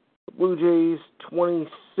Blue Jays,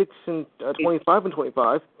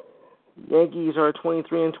 25-25. Yankees are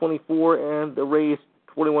 23-24, and the Rays,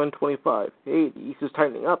 21-25. Hey, the East is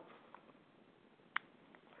tightening up.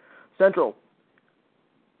 Central.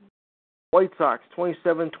 White Sox,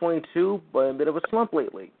 27-22, but a bit of a slump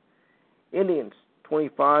lately. Indians,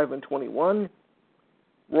 25-21.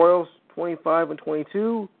 Royals,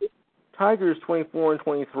 25-22. Tigers,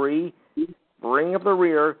 24-23. Bringing up the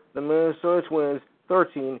rear, the Minnesota Twins,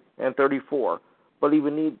 13-34. But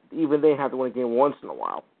even they have to win a game once in a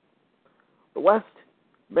while. The West,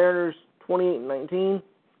 Mariners, 28-19.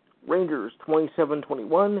 Rangers,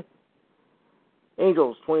 27-21.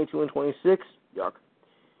 Angels, 22-26. Yuck.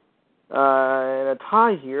 And a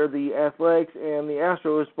tie here, the Athletics and the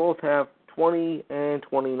Astros both have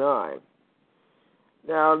 20-29.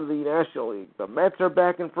 Now to the National League. The Mets are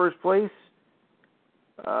back in first place,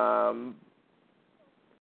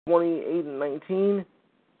 28-19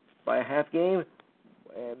 by a half game.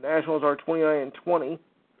 And Nationals are 29-20.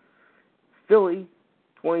 Philly,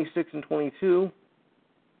 26-22.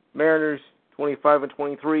 Mariners,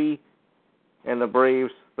 25-23. And the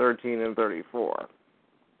Braves, 13-34.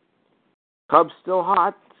 Cubs still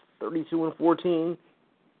hot, 32-14.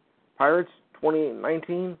 Pirates,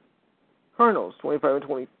 28-19. Cardinals,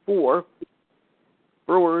 25-24.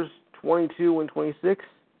 Brewers, 22-26.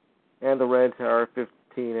 And the Reds are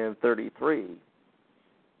 15-33.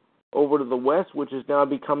 Over to the West, which is now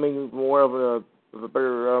becoming more of a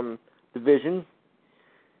better division.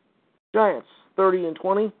 Giants,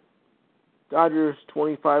 30-20. Dodgers,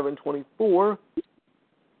 25-24.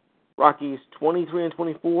 Rockies,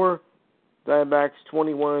 23-24. Diamondbacks,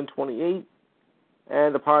 21-28.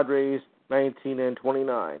 And the Padres,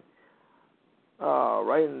 19-29. All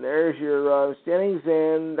right, and there's your standings,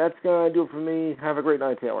 and that's going to do it for me. Have a great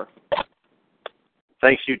night, Taylor.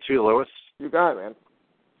 Thanks, you too, Lewis. You got it, man.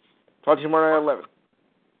 Talk to you tomorrow night at 11.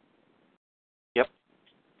 Yep.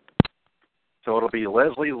 So it'll be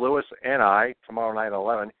Leslie, Lewis, and I tomorrow night at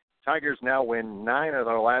 11. Tigers now win 9 of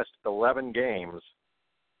their last 11 games.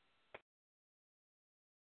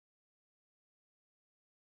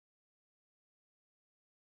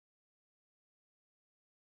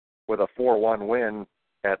 With a 4-1 win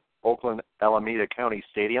at Oakland Alameda County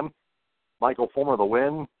Stadium. Michael Fulmer the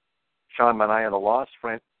win, Sean Mania the loss.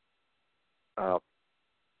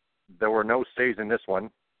 There were no saves in this one,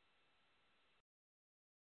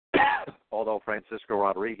 although Francisco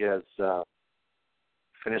Rodriguez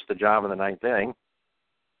finished the job in the ninth inning.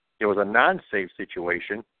 It was a non-save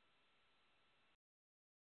situation.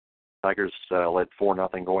 Tigers led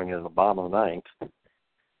 4-0 going into the bottom of the ninth.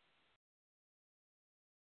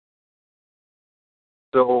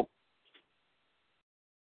 So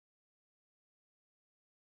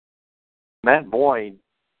Matt Boyd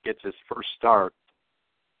gets his first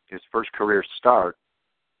career start,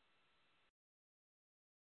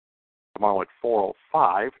 tomorrow at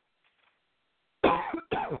 4:05.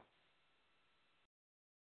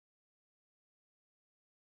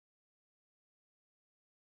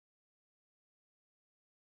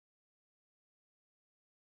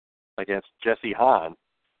 Against Jesse Hahn.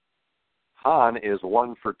 Hahn is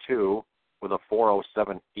 1 for 2 with a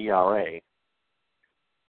 4.07 ERA.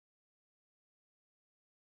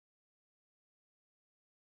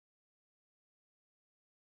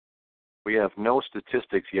 We have no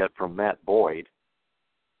statistics yet from Matt Boyd.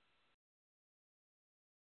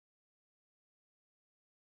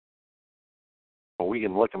 But we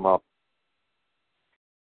can look him up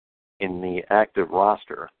in the active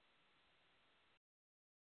roster.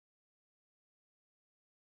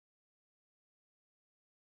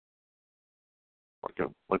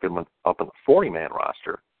 Look him up in the 40-man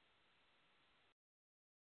roster.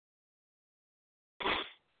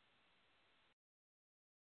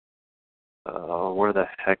 Where the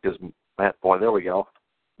heck is Matt Boyd? There we go.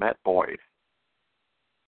 Matt Boyd.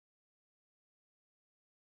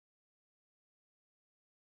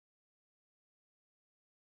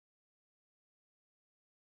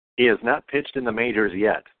 He has not pitched in the majors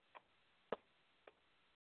yet.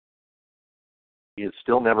 He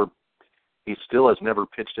still has never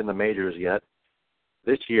pitched in the majors yet.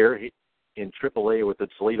 This year, in AAA with the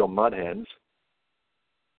Toledo Mud Hens,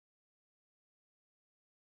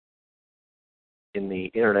 in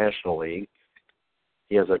the International League,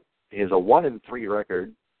 he has a 1-3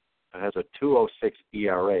 record, has a 2.06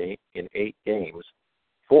 ERA in 8 games,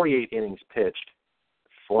 48 innings pitched,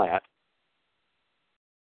 flat,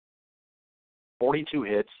 42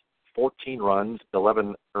 hits, 14 runs,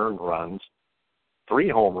 11 earned runs, 3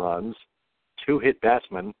 home runs, 2 hit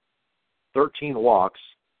batsmen, 13 walks,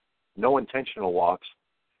 no intentional walks,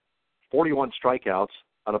 41 strikeouts,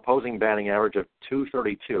 an opposing batting average of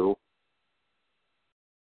 .232,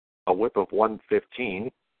 a whip of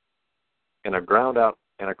 115, and a ground out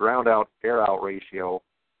air out ratio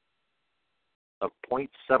of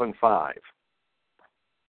 .75.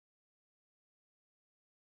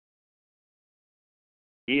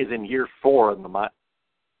 He is in year 4 in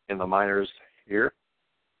the minors here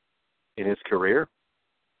in his career.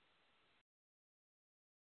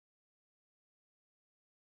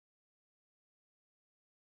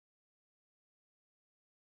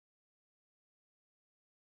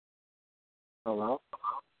 Hello?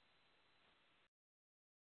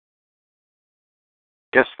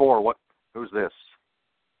 Guess 4, what? Who's this?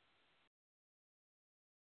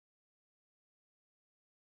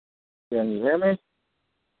 Can you hear me?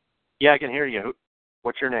 Yeah, I can hear you.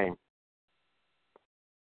 What's your name?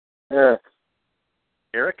 Eric.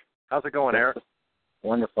 Eric? How's it going, Eric?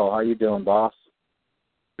 Wonderful. How you doing, boss?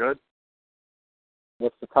 Good.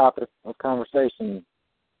 What's the topic of conversation?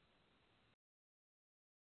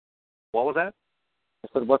 What was that? I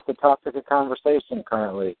said, what's the topic of conversation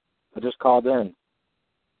currently? I just called in.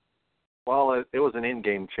 Well, it was an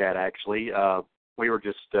in-game chat, actually. We were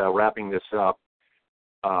just wrapping this up.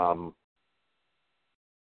 I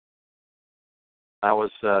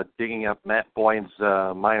was digging up Matt Boyd's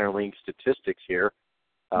minor league statistics here.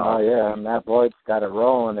 Oh, yeah. Matt Boyd's got it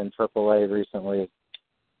rolling in AAA recently.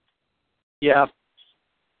 Yeah.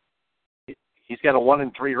 He's got a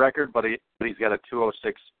 1-3 record, but he's got a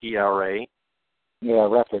 2.06 ERA. Yeah,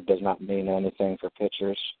 record does not mean anything for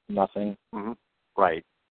pitchers. Nothing. Mm-hmm. Right.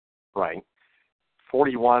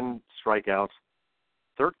 41 strikeouts,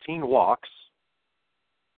 13 walks,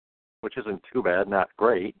 which isn't too bad, not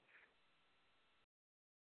great,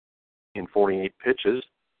 in 48 pitches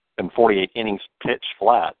and 48 innings pitched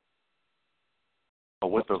flat. A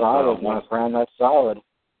whip of solid, my friend. That's solid.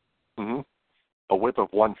 Mm-hmm. A whip of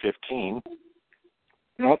 115.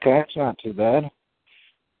 Okay, it's not too bad.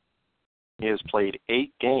 He has played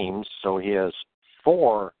 8 games, so he has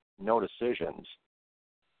 4 no decisions.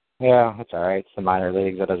 Yeah, that's all right. It's the minor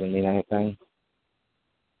leagues. That doesn't mean anything.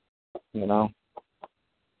 You know?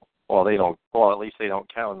 Well, they don't. Well, at least they don't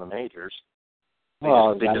count in the majors. They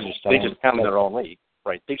just count in their own league.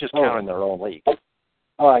 Right. They just count in their own league.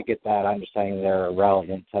 Oh, I get that. I'm just saying they're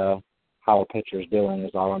irrelevant to how a pitcher's doing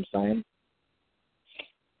is all I'm saying.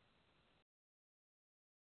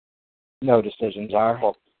 No decisions are.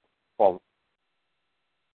 Well,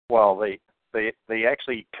 they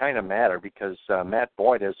actually kind of matter because Matt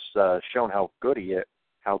Boyd has shown how good he is.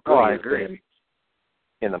 I agree.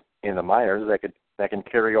 In the minors, that can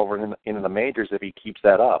carry over into the majors if he keeps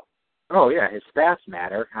that up. Oh yeah, his stats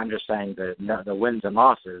matter. I'm just saying the wins and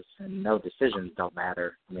losses and no decisions don't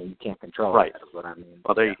matter. I mean, you can't control right. that is what I mean.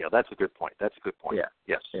 Well, there you go. That's a good point. Yeah.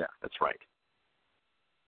 Yes. Yeah. That's right.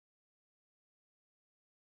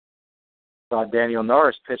 Saw Daniel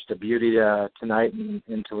Norris pitched a beauty tonight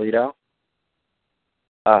in Toledo.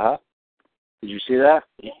 Uh-huh. Did you see that?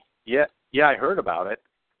 Yeah, I heard about it.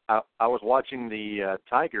 I was watching the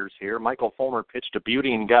Tigers here. Michael Fulmer pitched a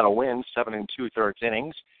beauty and got a win, 7 2/3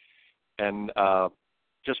 innings, and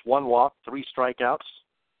just 1 walk, 3 strikeouts.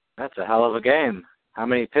 That's a hell of a game. How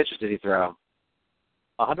many pitches did he throw?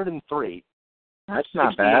 103. That's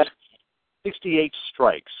not bad. 68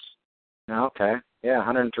 strikes. Okay. Yeah,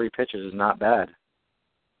 103 pitches is not bad.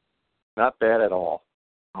 Not bad at all.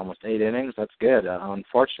 Almost 8 innings. That's good.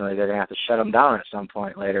 Unfortunately, they're going to have to shut him down at some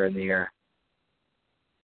point later in the year.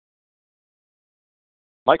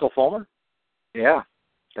 Michael Fulmer? Yeah.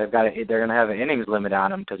 They're going to have an innings limit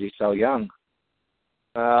on him because he's so young.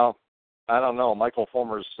 Well, I don't know. Michael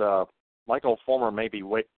Fulmer might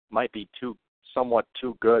be somewhat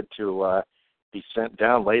too good to be sent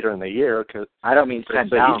down later in the year. Cause I don't mean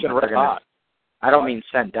sent down. He's been red hot. I don't mean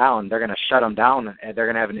sent down. They're going to shut him down, and they're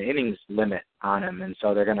going to have an innings limit on him, and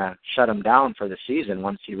so they're going to shut him down for the season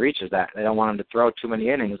once he reaches that. They don't want him to throw too many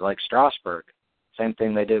innings like Strasburg. Same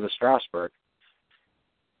thing they did with Strasburg.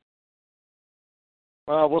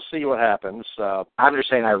 Well, we'll see what happens. I'm just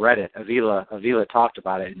saying I read it. Avila talked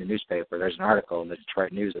about it in the newspaper. There's an article in the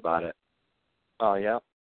Detroit News about it. Oh, yeah?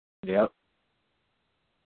 Yep.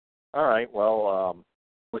 All right, well...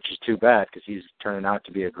 which is too bad because he's turning out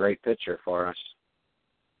to be a great pitcher for us.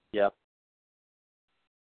 Yep.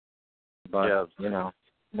 But, yeah. We're going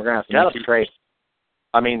to have to make a trade.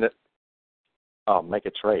 I mean, make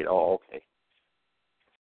a trade. Oh, okay.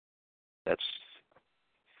 That's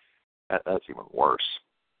even worse.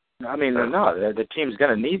 I mean, no, the team's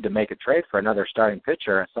going to need to make a trade for another starting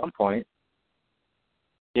pitcher at some point.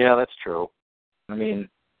 Yeah, that's true. I mean,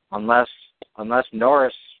 unless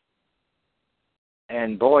Norris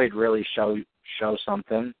and Boyd really show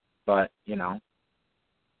something, but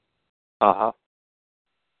Uh-huh.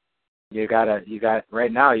 You got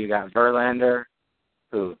right now you got Verlander,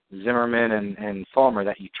 Zimmerman and Fulmer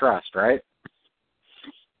that you trust, right?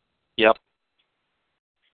 Yep.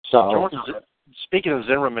 So speaking of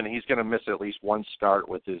Zimmerman, he's going to miss at least 1 start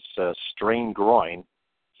with his strained groin.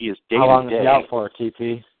 He is day how long to day. is he out for,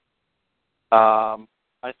 TP?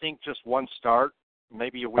 I think just 1 start,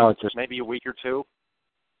 maybe a week, maybe a week or 2.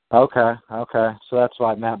 Okay. So that's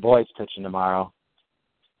why Matt Boyd's pitching tomorrow.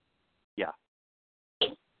 Yeah.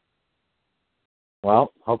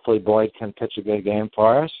 Well, hopefully Boyd can pitch a good game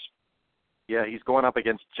for us. Yeah, he's going up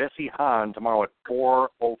against Jesse Hahn tomorrow at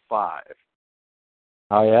 4:05.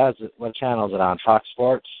 Oh, yeah? What channel is it on? Fox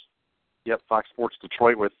Sports? Yep, Fox Sports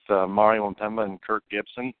Detroit with Mario Mpemba and Kirk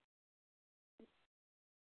Gibson.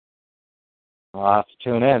 I'll have to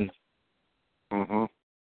tune in. Mm-hmm.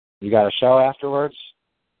 You got a show afterwards?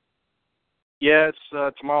 Yeah,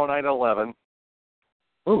 it's tomorrow night at 11.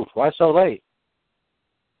 Ooh, why so late?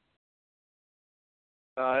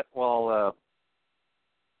 Well,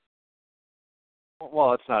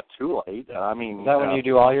 it's not too late. I mean, is that when you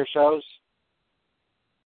do all your shows?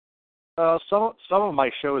 Some of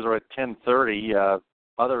my shows are at 10:30.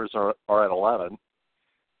 Others are at 11.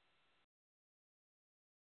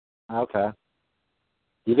 Okay.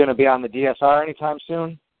 You going to be on the DSR anytime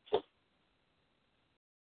soon?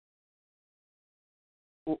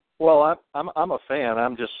 Well, I'm a fan.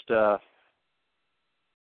 I'm just.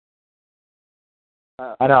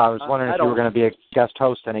 I know. I was wondering if you were going to be a guest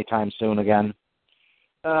host anytime soon again.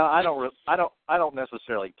 I don't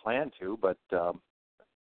necessarily plan to, but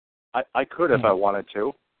I could if I wanted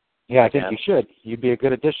to. Yeah, I think you should. You'd be a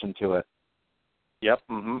good addition to it. Yep.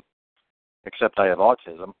 Mm-hmm. Except I have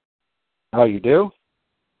autism. Oh, you do?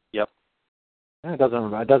 Yep. It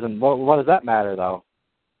doesn't. What does that matter, though?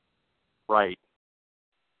 Right.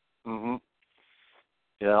 Mm-hmm.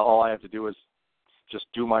 Yeah. All I have to do is just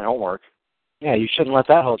do my homework. Yeah, you shouldn't let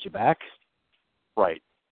that hold you back. Right.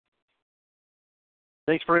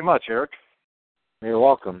 Thanks very much, Eric. You're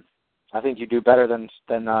welcome. I think you do better than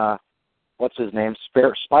what's his name?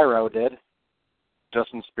 Spyro did.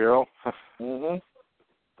 Justin Spiro. Mm-hmm.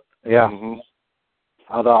 Yeah. Mm-hmm.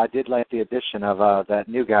 Although I did like the addition of that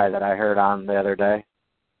new guy that I heard on the other day.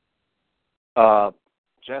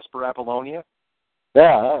 Jasper Apollonia.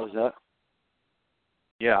 Yeah, that was it.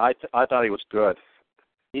 Yeah, I thought he was good.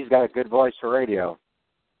 He's got a good voice for radio.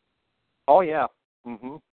 Oh yeah.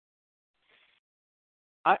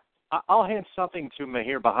 I'll hand something to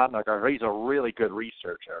Mahir Bhatnagar. He's a really good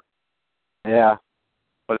researcher. Yeah.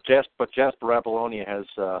 But Jasper Apollonia has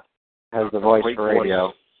the voice for radio.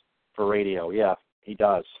 Voice for radio, yeah, he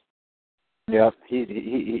does. Yep.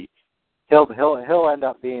 He'll end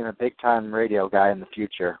up being a big time radio guy in the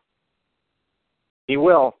future. He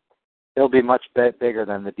will. He'll be much bigger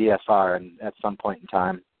than the DSR at some point in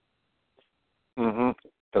time.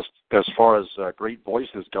 As far as great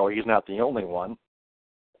voices go, he's not the only one.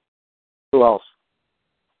 Who else?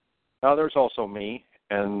 There's also me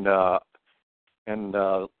and tons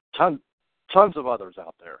of others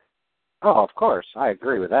out there. Oh, of course. I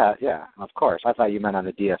agree with that. Yeah, of course. I thought you meant on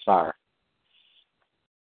the DSR.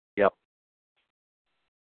 Yep.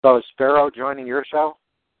 So is Sparrow joining your show?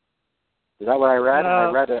 Is that what I read?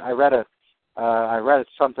 I read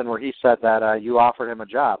something where he said that you offered him a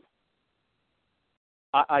job.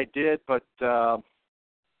 I did, but I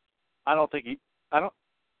don't think I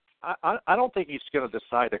don't think he's going to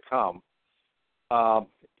decide to come.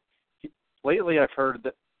 Lately, I've heard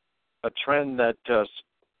that a trend that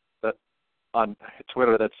on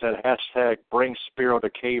Twitter that said #bring Spiro to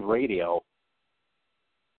Cave Radio.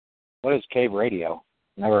 What is Cave Radio?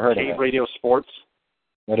 Never heard of it. Cave Radio Sports.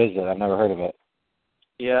 What is it? I've never heard of it.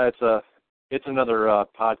 Yeah, it's another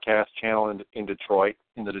podcast channel in Detroit,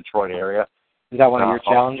 in the Detroit area. Is that one of your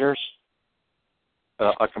challengers?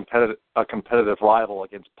 A competitive rival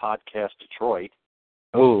against Podcast Detroit.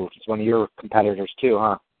 Oh, it's one of your competitors too,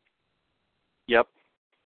 huh? Yep.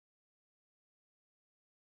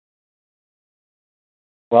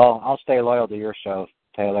 Well, I'll stay loyal to your show,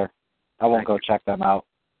 Taylor. I won't go check them out.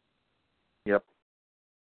 Yep.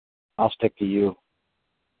 I'll stick to you.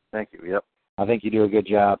 Thank you. Yep. I think you do a good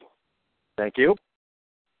job. Thank you.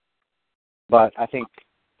 But I think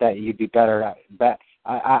that you'd be better.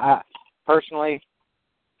 I personally,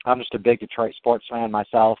 I'm just a big Detroit sports fan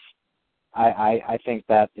myself. I think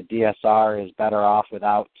that the DSR is better off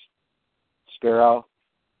without Spiro.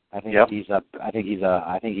 I think he's a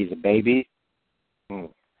baby.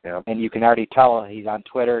 Yeah. And you can already tell he's on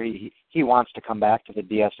Twitter. He wants to come back to the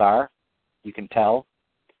DSR. You can tell.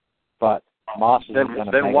 But Moss isn't going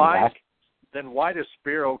to beg him back. Then why does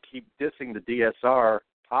Spiro keep dissing the DSR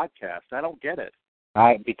podcast? I don't get it.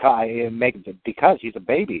 Because he's a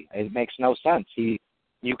baby. It makes no sense. You're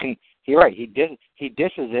right. He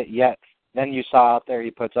disses it. Yet then you saw out there he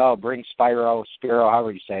puts bring Spiro,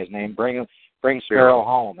 however you say his name, bring Spiro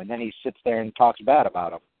home, and then he sits there and talks bad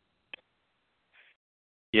about him.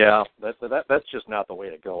 Yeah, that's just not the way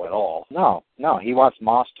to go at all. No, he wants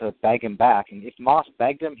Moss to beg him back, and if Moss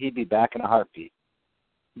begged him, he'd be back in a heartbeat.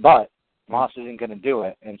 But Moss isn't going to do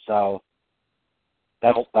it, and so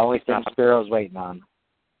that's the only thing Spiro's waiting on.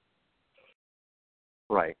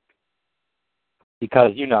 Right.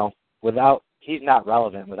 Because, he's not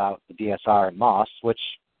relevant without the DSR and Moss, which,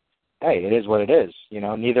 hey, it is what it is.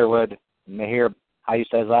 Neither would Mahir, how you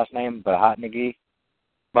say his last name, Bhatnagar.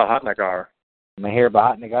 Mahir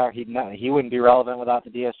Bhatnagar, he wouldn't be relevant without the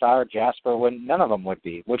DSR. Jasper wouldn't. None of them would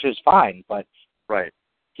be, which is fine, but right.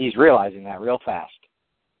 He's realizing that real fast.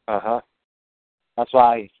 That's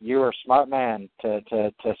why you're a smart man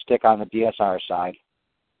to stick on the DSR side.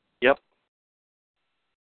 Yep.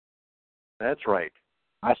 That's right.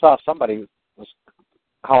 I saw somebody was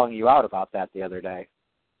calling you out about that the other day.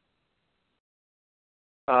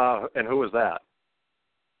 And who was that?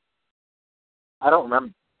 I don't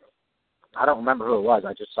remember who it was.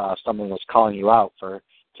 I just saw someone was calling you out for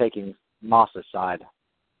taking Moss's side.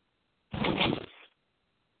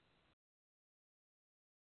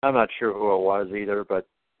 I'm not sure who it was either, but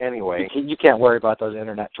anyway. You can't worry about those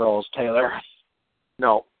internet trolls, Taylor.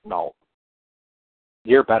 No.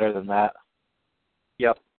 You're better than that.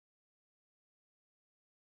 Yep.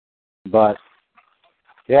 But,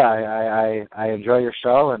 yeah, I enjoy your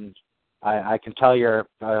show, and I can tell you're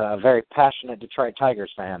a very passionate Detroit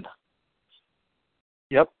Tigers fan.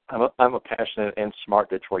 Yep, I'm a passionate and smart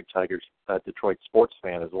Detroit sports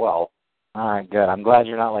fan as well. All right, good. I'm glad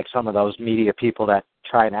you're not like some of those media people that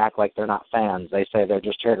try and act like they're not fans. They say they're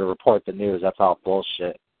just here to report the news. That's all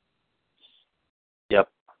bullshit. Yep.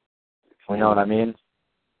 You know what I mean?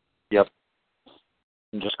 Yep.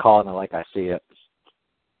 I'm just calling it like I see it.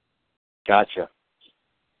 Gotcha.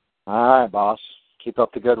 All right, boss. Keep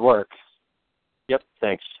up the good work. Yep,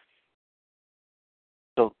 thanks.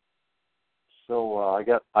 So I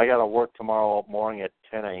got to work tomorrow morning at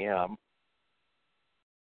 10 a.m.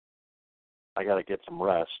 I got to get some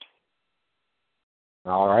rest.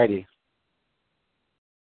 All righty.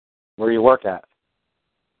 Where do you work at?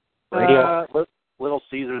 Radio? Little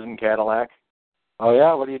Caesars in Cadillac. Oh,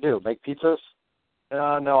 yeah? What do you do? Make pizzas?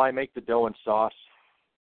 No, I make the dough and sauce.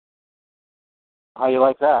 How you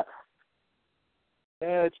like that?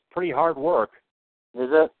 Yeah, it's pretty hard work. Is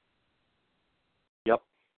it? Yep.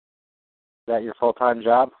 Is that your full-time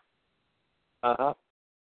job? Uh-huh.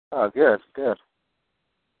 Oh, good, good.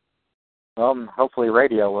 Well, hopefully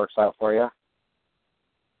radio works out for you.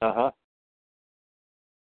 Uh-huh.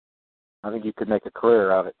 I think you could make a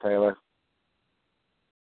career of it, Taylor.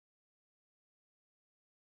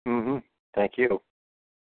 Mm-hmm. Thank you.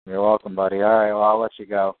 You're welcome, buddy. All right, well, I'll let you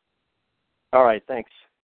go. All right, thanks.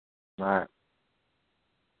 All right.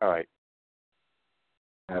 All right.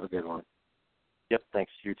 Have a good one. Yep,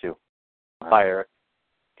 thanks. You too. All Bye, right. Eric.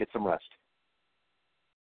 Get some rest.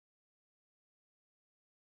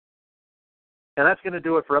 And that's going to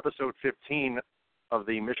do it for episode 15 of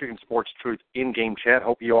the Michigan Sports Truth in-game chat.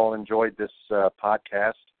 Hope you all enjoyed this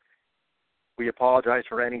podcast. We apologize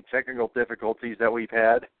for any technical difficulties that we've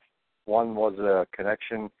had. One was a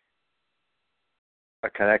connection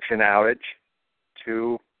outage.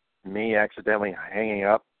 Two, me accidentally hanging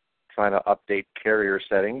up, trying to update carrier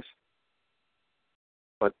settings.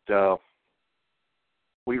 But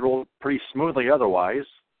we rolled pretty smoothly otherwise.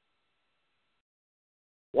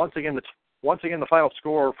 Once again, the final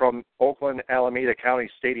score from Oakland Alameda County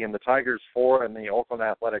Stadium: the Tigers 4 and the Oakland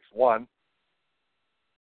Athletics 1.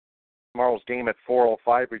 Tomorrow's game at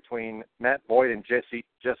 4:05 between Matt Boyd and Jesse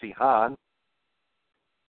Hahn.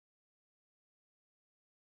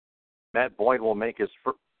 Matt Boyd will make his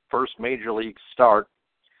first major league start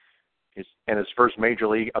and his first major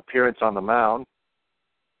league appearance on the mound,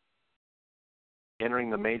 entering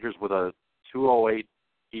the majors with a 2.08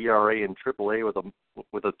 ERA in AAA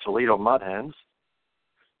with the Toledo Mud Hens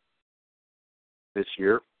this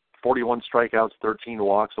year. 41 strikeouts, 13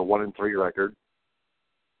 walks, a 1-3 record,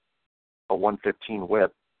 a 115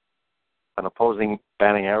 whip, an opposing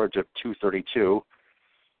batting average of .232.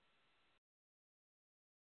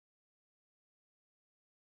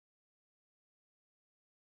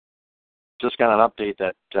 Just got an update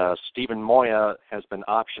that Stephen Moya has been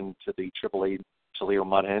optioned to the AAA Toledo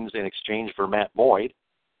Mud Hens in exchange for Matt Boyd.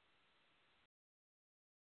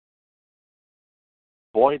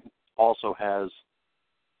 Boyd also has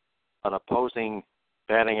an opposing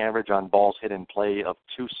batting average on balls hit in play of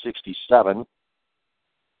 .267.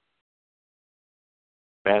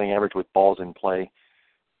 Batting average with balls in play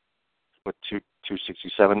with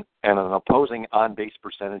 .267, and an opposing on-base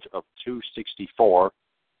percentage of .264,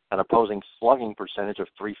 an opposing slugging percentage of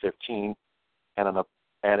 .315, and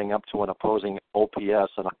adding up to an opposing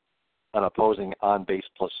OPS and an opposing on-base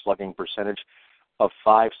plus slugging percentage of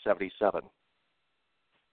 .577.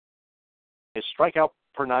 His strikeout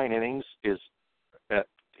per 9 innings is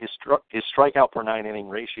his strikeout per 9 inning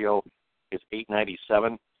ratio is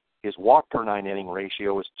 .897. His walk per 9 inning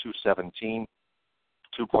ratio is .217,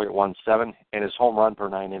 2.17, and his home run per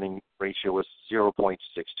 9 inning ratio is 0.62.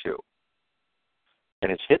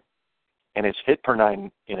 And his hit per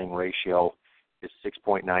 9 inning ratio is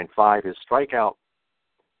 6.95. His strikeout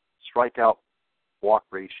walk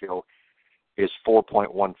ratio is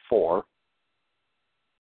 4.14.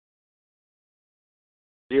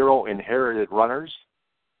 0 inherited runners.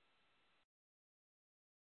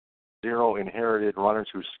 0 inherited runners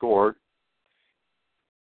who scored.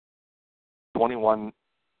 21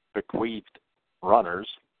 bequeathed runners.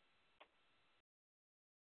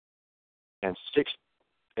 And six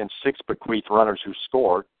bequeathed runners who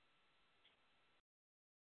scored.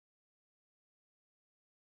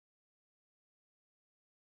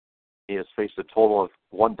 He has faced a total of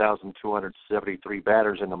 1,273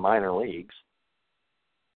 batters in the minor leagues.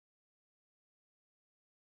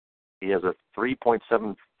 He has a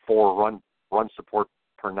 3.74 run support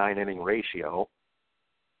per 9 inning ratio.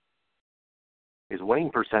 His winning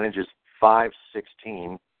percentage is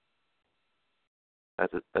 .516.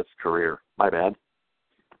 That's career. My bad.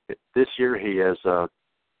 This year he has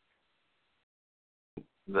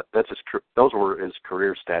those were his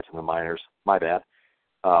career stats in the minors. My bad.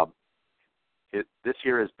 This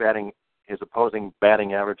year his opposing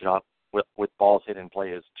batting average with balls hit in play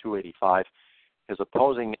is .285. His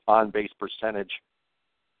opposing on-base percentage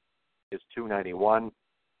is .291.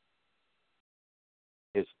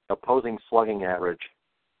 His opposing slugging average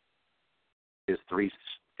is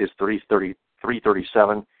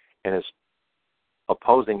 .337, and his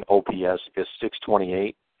opposing OPS is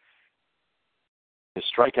 .628. His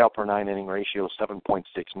strikeout per 9 inning ratio is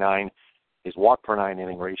 7.69. His walk per 9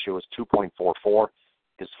 inning ratio is 2.44.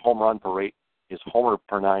 His homer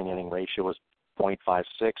per 9 inning ratio is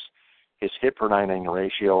 .56. His hit per 9 inning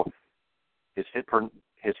ratio is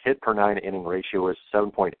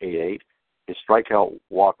 7.88. His strikeout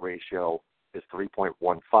walk ratio is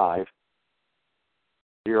 3.15.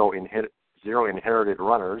 Zero inherited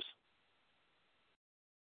runners.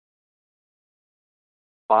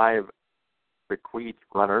 5 bequeathed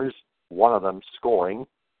runners, one of them scoring.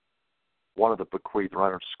 One of the bequeathed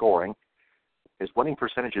runners scoring. His winning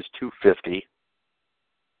percentage is .250.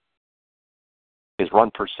 His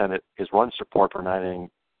run support per 9 inning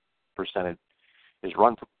percentage. His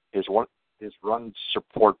run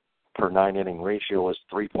support per 9 inning ratio is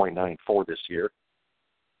 3.94 this year.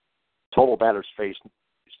 Total batters faced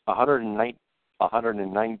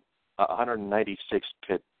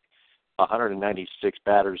 196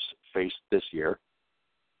 batters faced this year.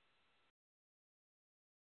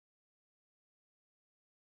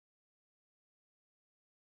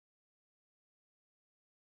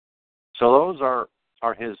 So those are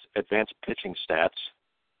his advanced pitching stats.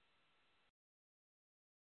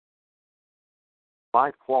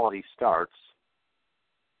 5 quality starts.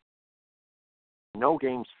 No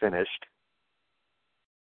games finished.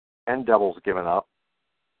 10 doubles given up.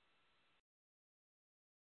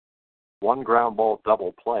 1 ground ball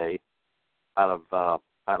double play out of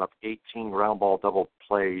 18 ground ball double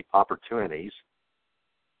play opportunities.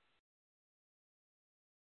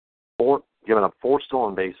 Given up 4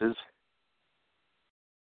 stolen bases.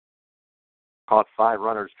 Caught 5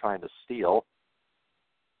 runners trying to steal.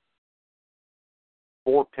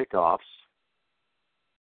 4 pickoffs.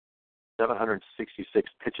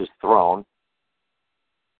 766 pitches thrown.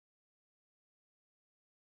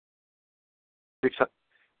 His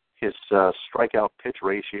strikeout pitch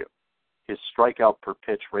ratio. His strikeout per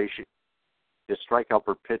pitch ratio. His strikeout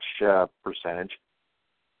per pitch percentage.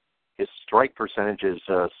 His strike percentage is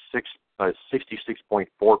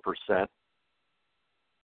 66.4%.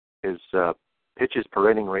 His pitches per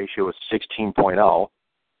inning ratio is 16.0,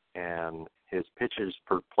 and his pitches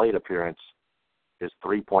per plate appearance is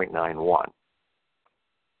 3.91.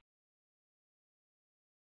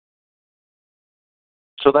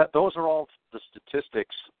 So those are all the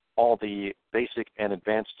statistics, all the basic and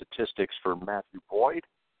advanced statistics for Matt Boyd.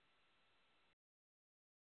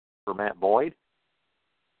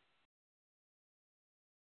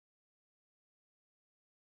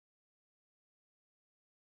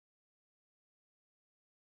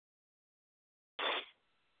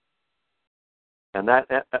 And that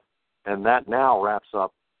now wraps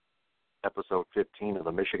up episode 15 of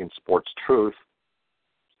the Michigan Sports Truth.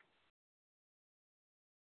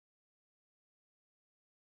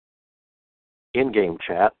 In-game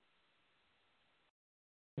chat.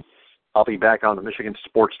 I'll be back on the Michigan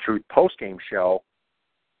Sports Truth post-game show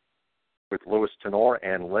with Louis Tenor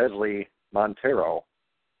and Leslie Montero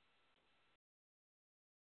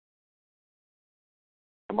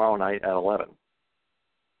tomorrow night at 11.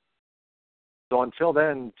 So until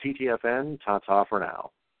then, TTFN, ta-ta for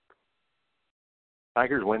now.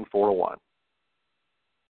 Tigers win 4-1.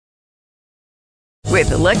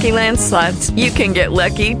 With the Lucky Land Slots, you can get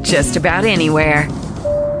lucky just about anywhere.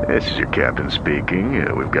 This is your captain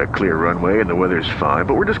speaking. We've got clear runway and the weather's fine,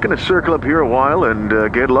 but we're just going to circle up here a while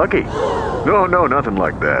and get lucky. No, nothing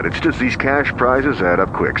like that. It's just these cash prizes add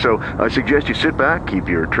up quick. So I suggest you sit back, keep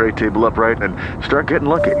your tray table upright, and start getting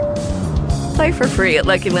lucky. Play for free at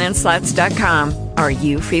LuckyLandSlots.com. Are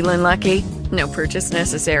you feeling lucky? No purchase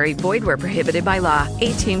necessary. Void where prohibited by law.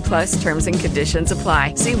 18+ terms and conditions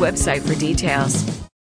apply. See website for details.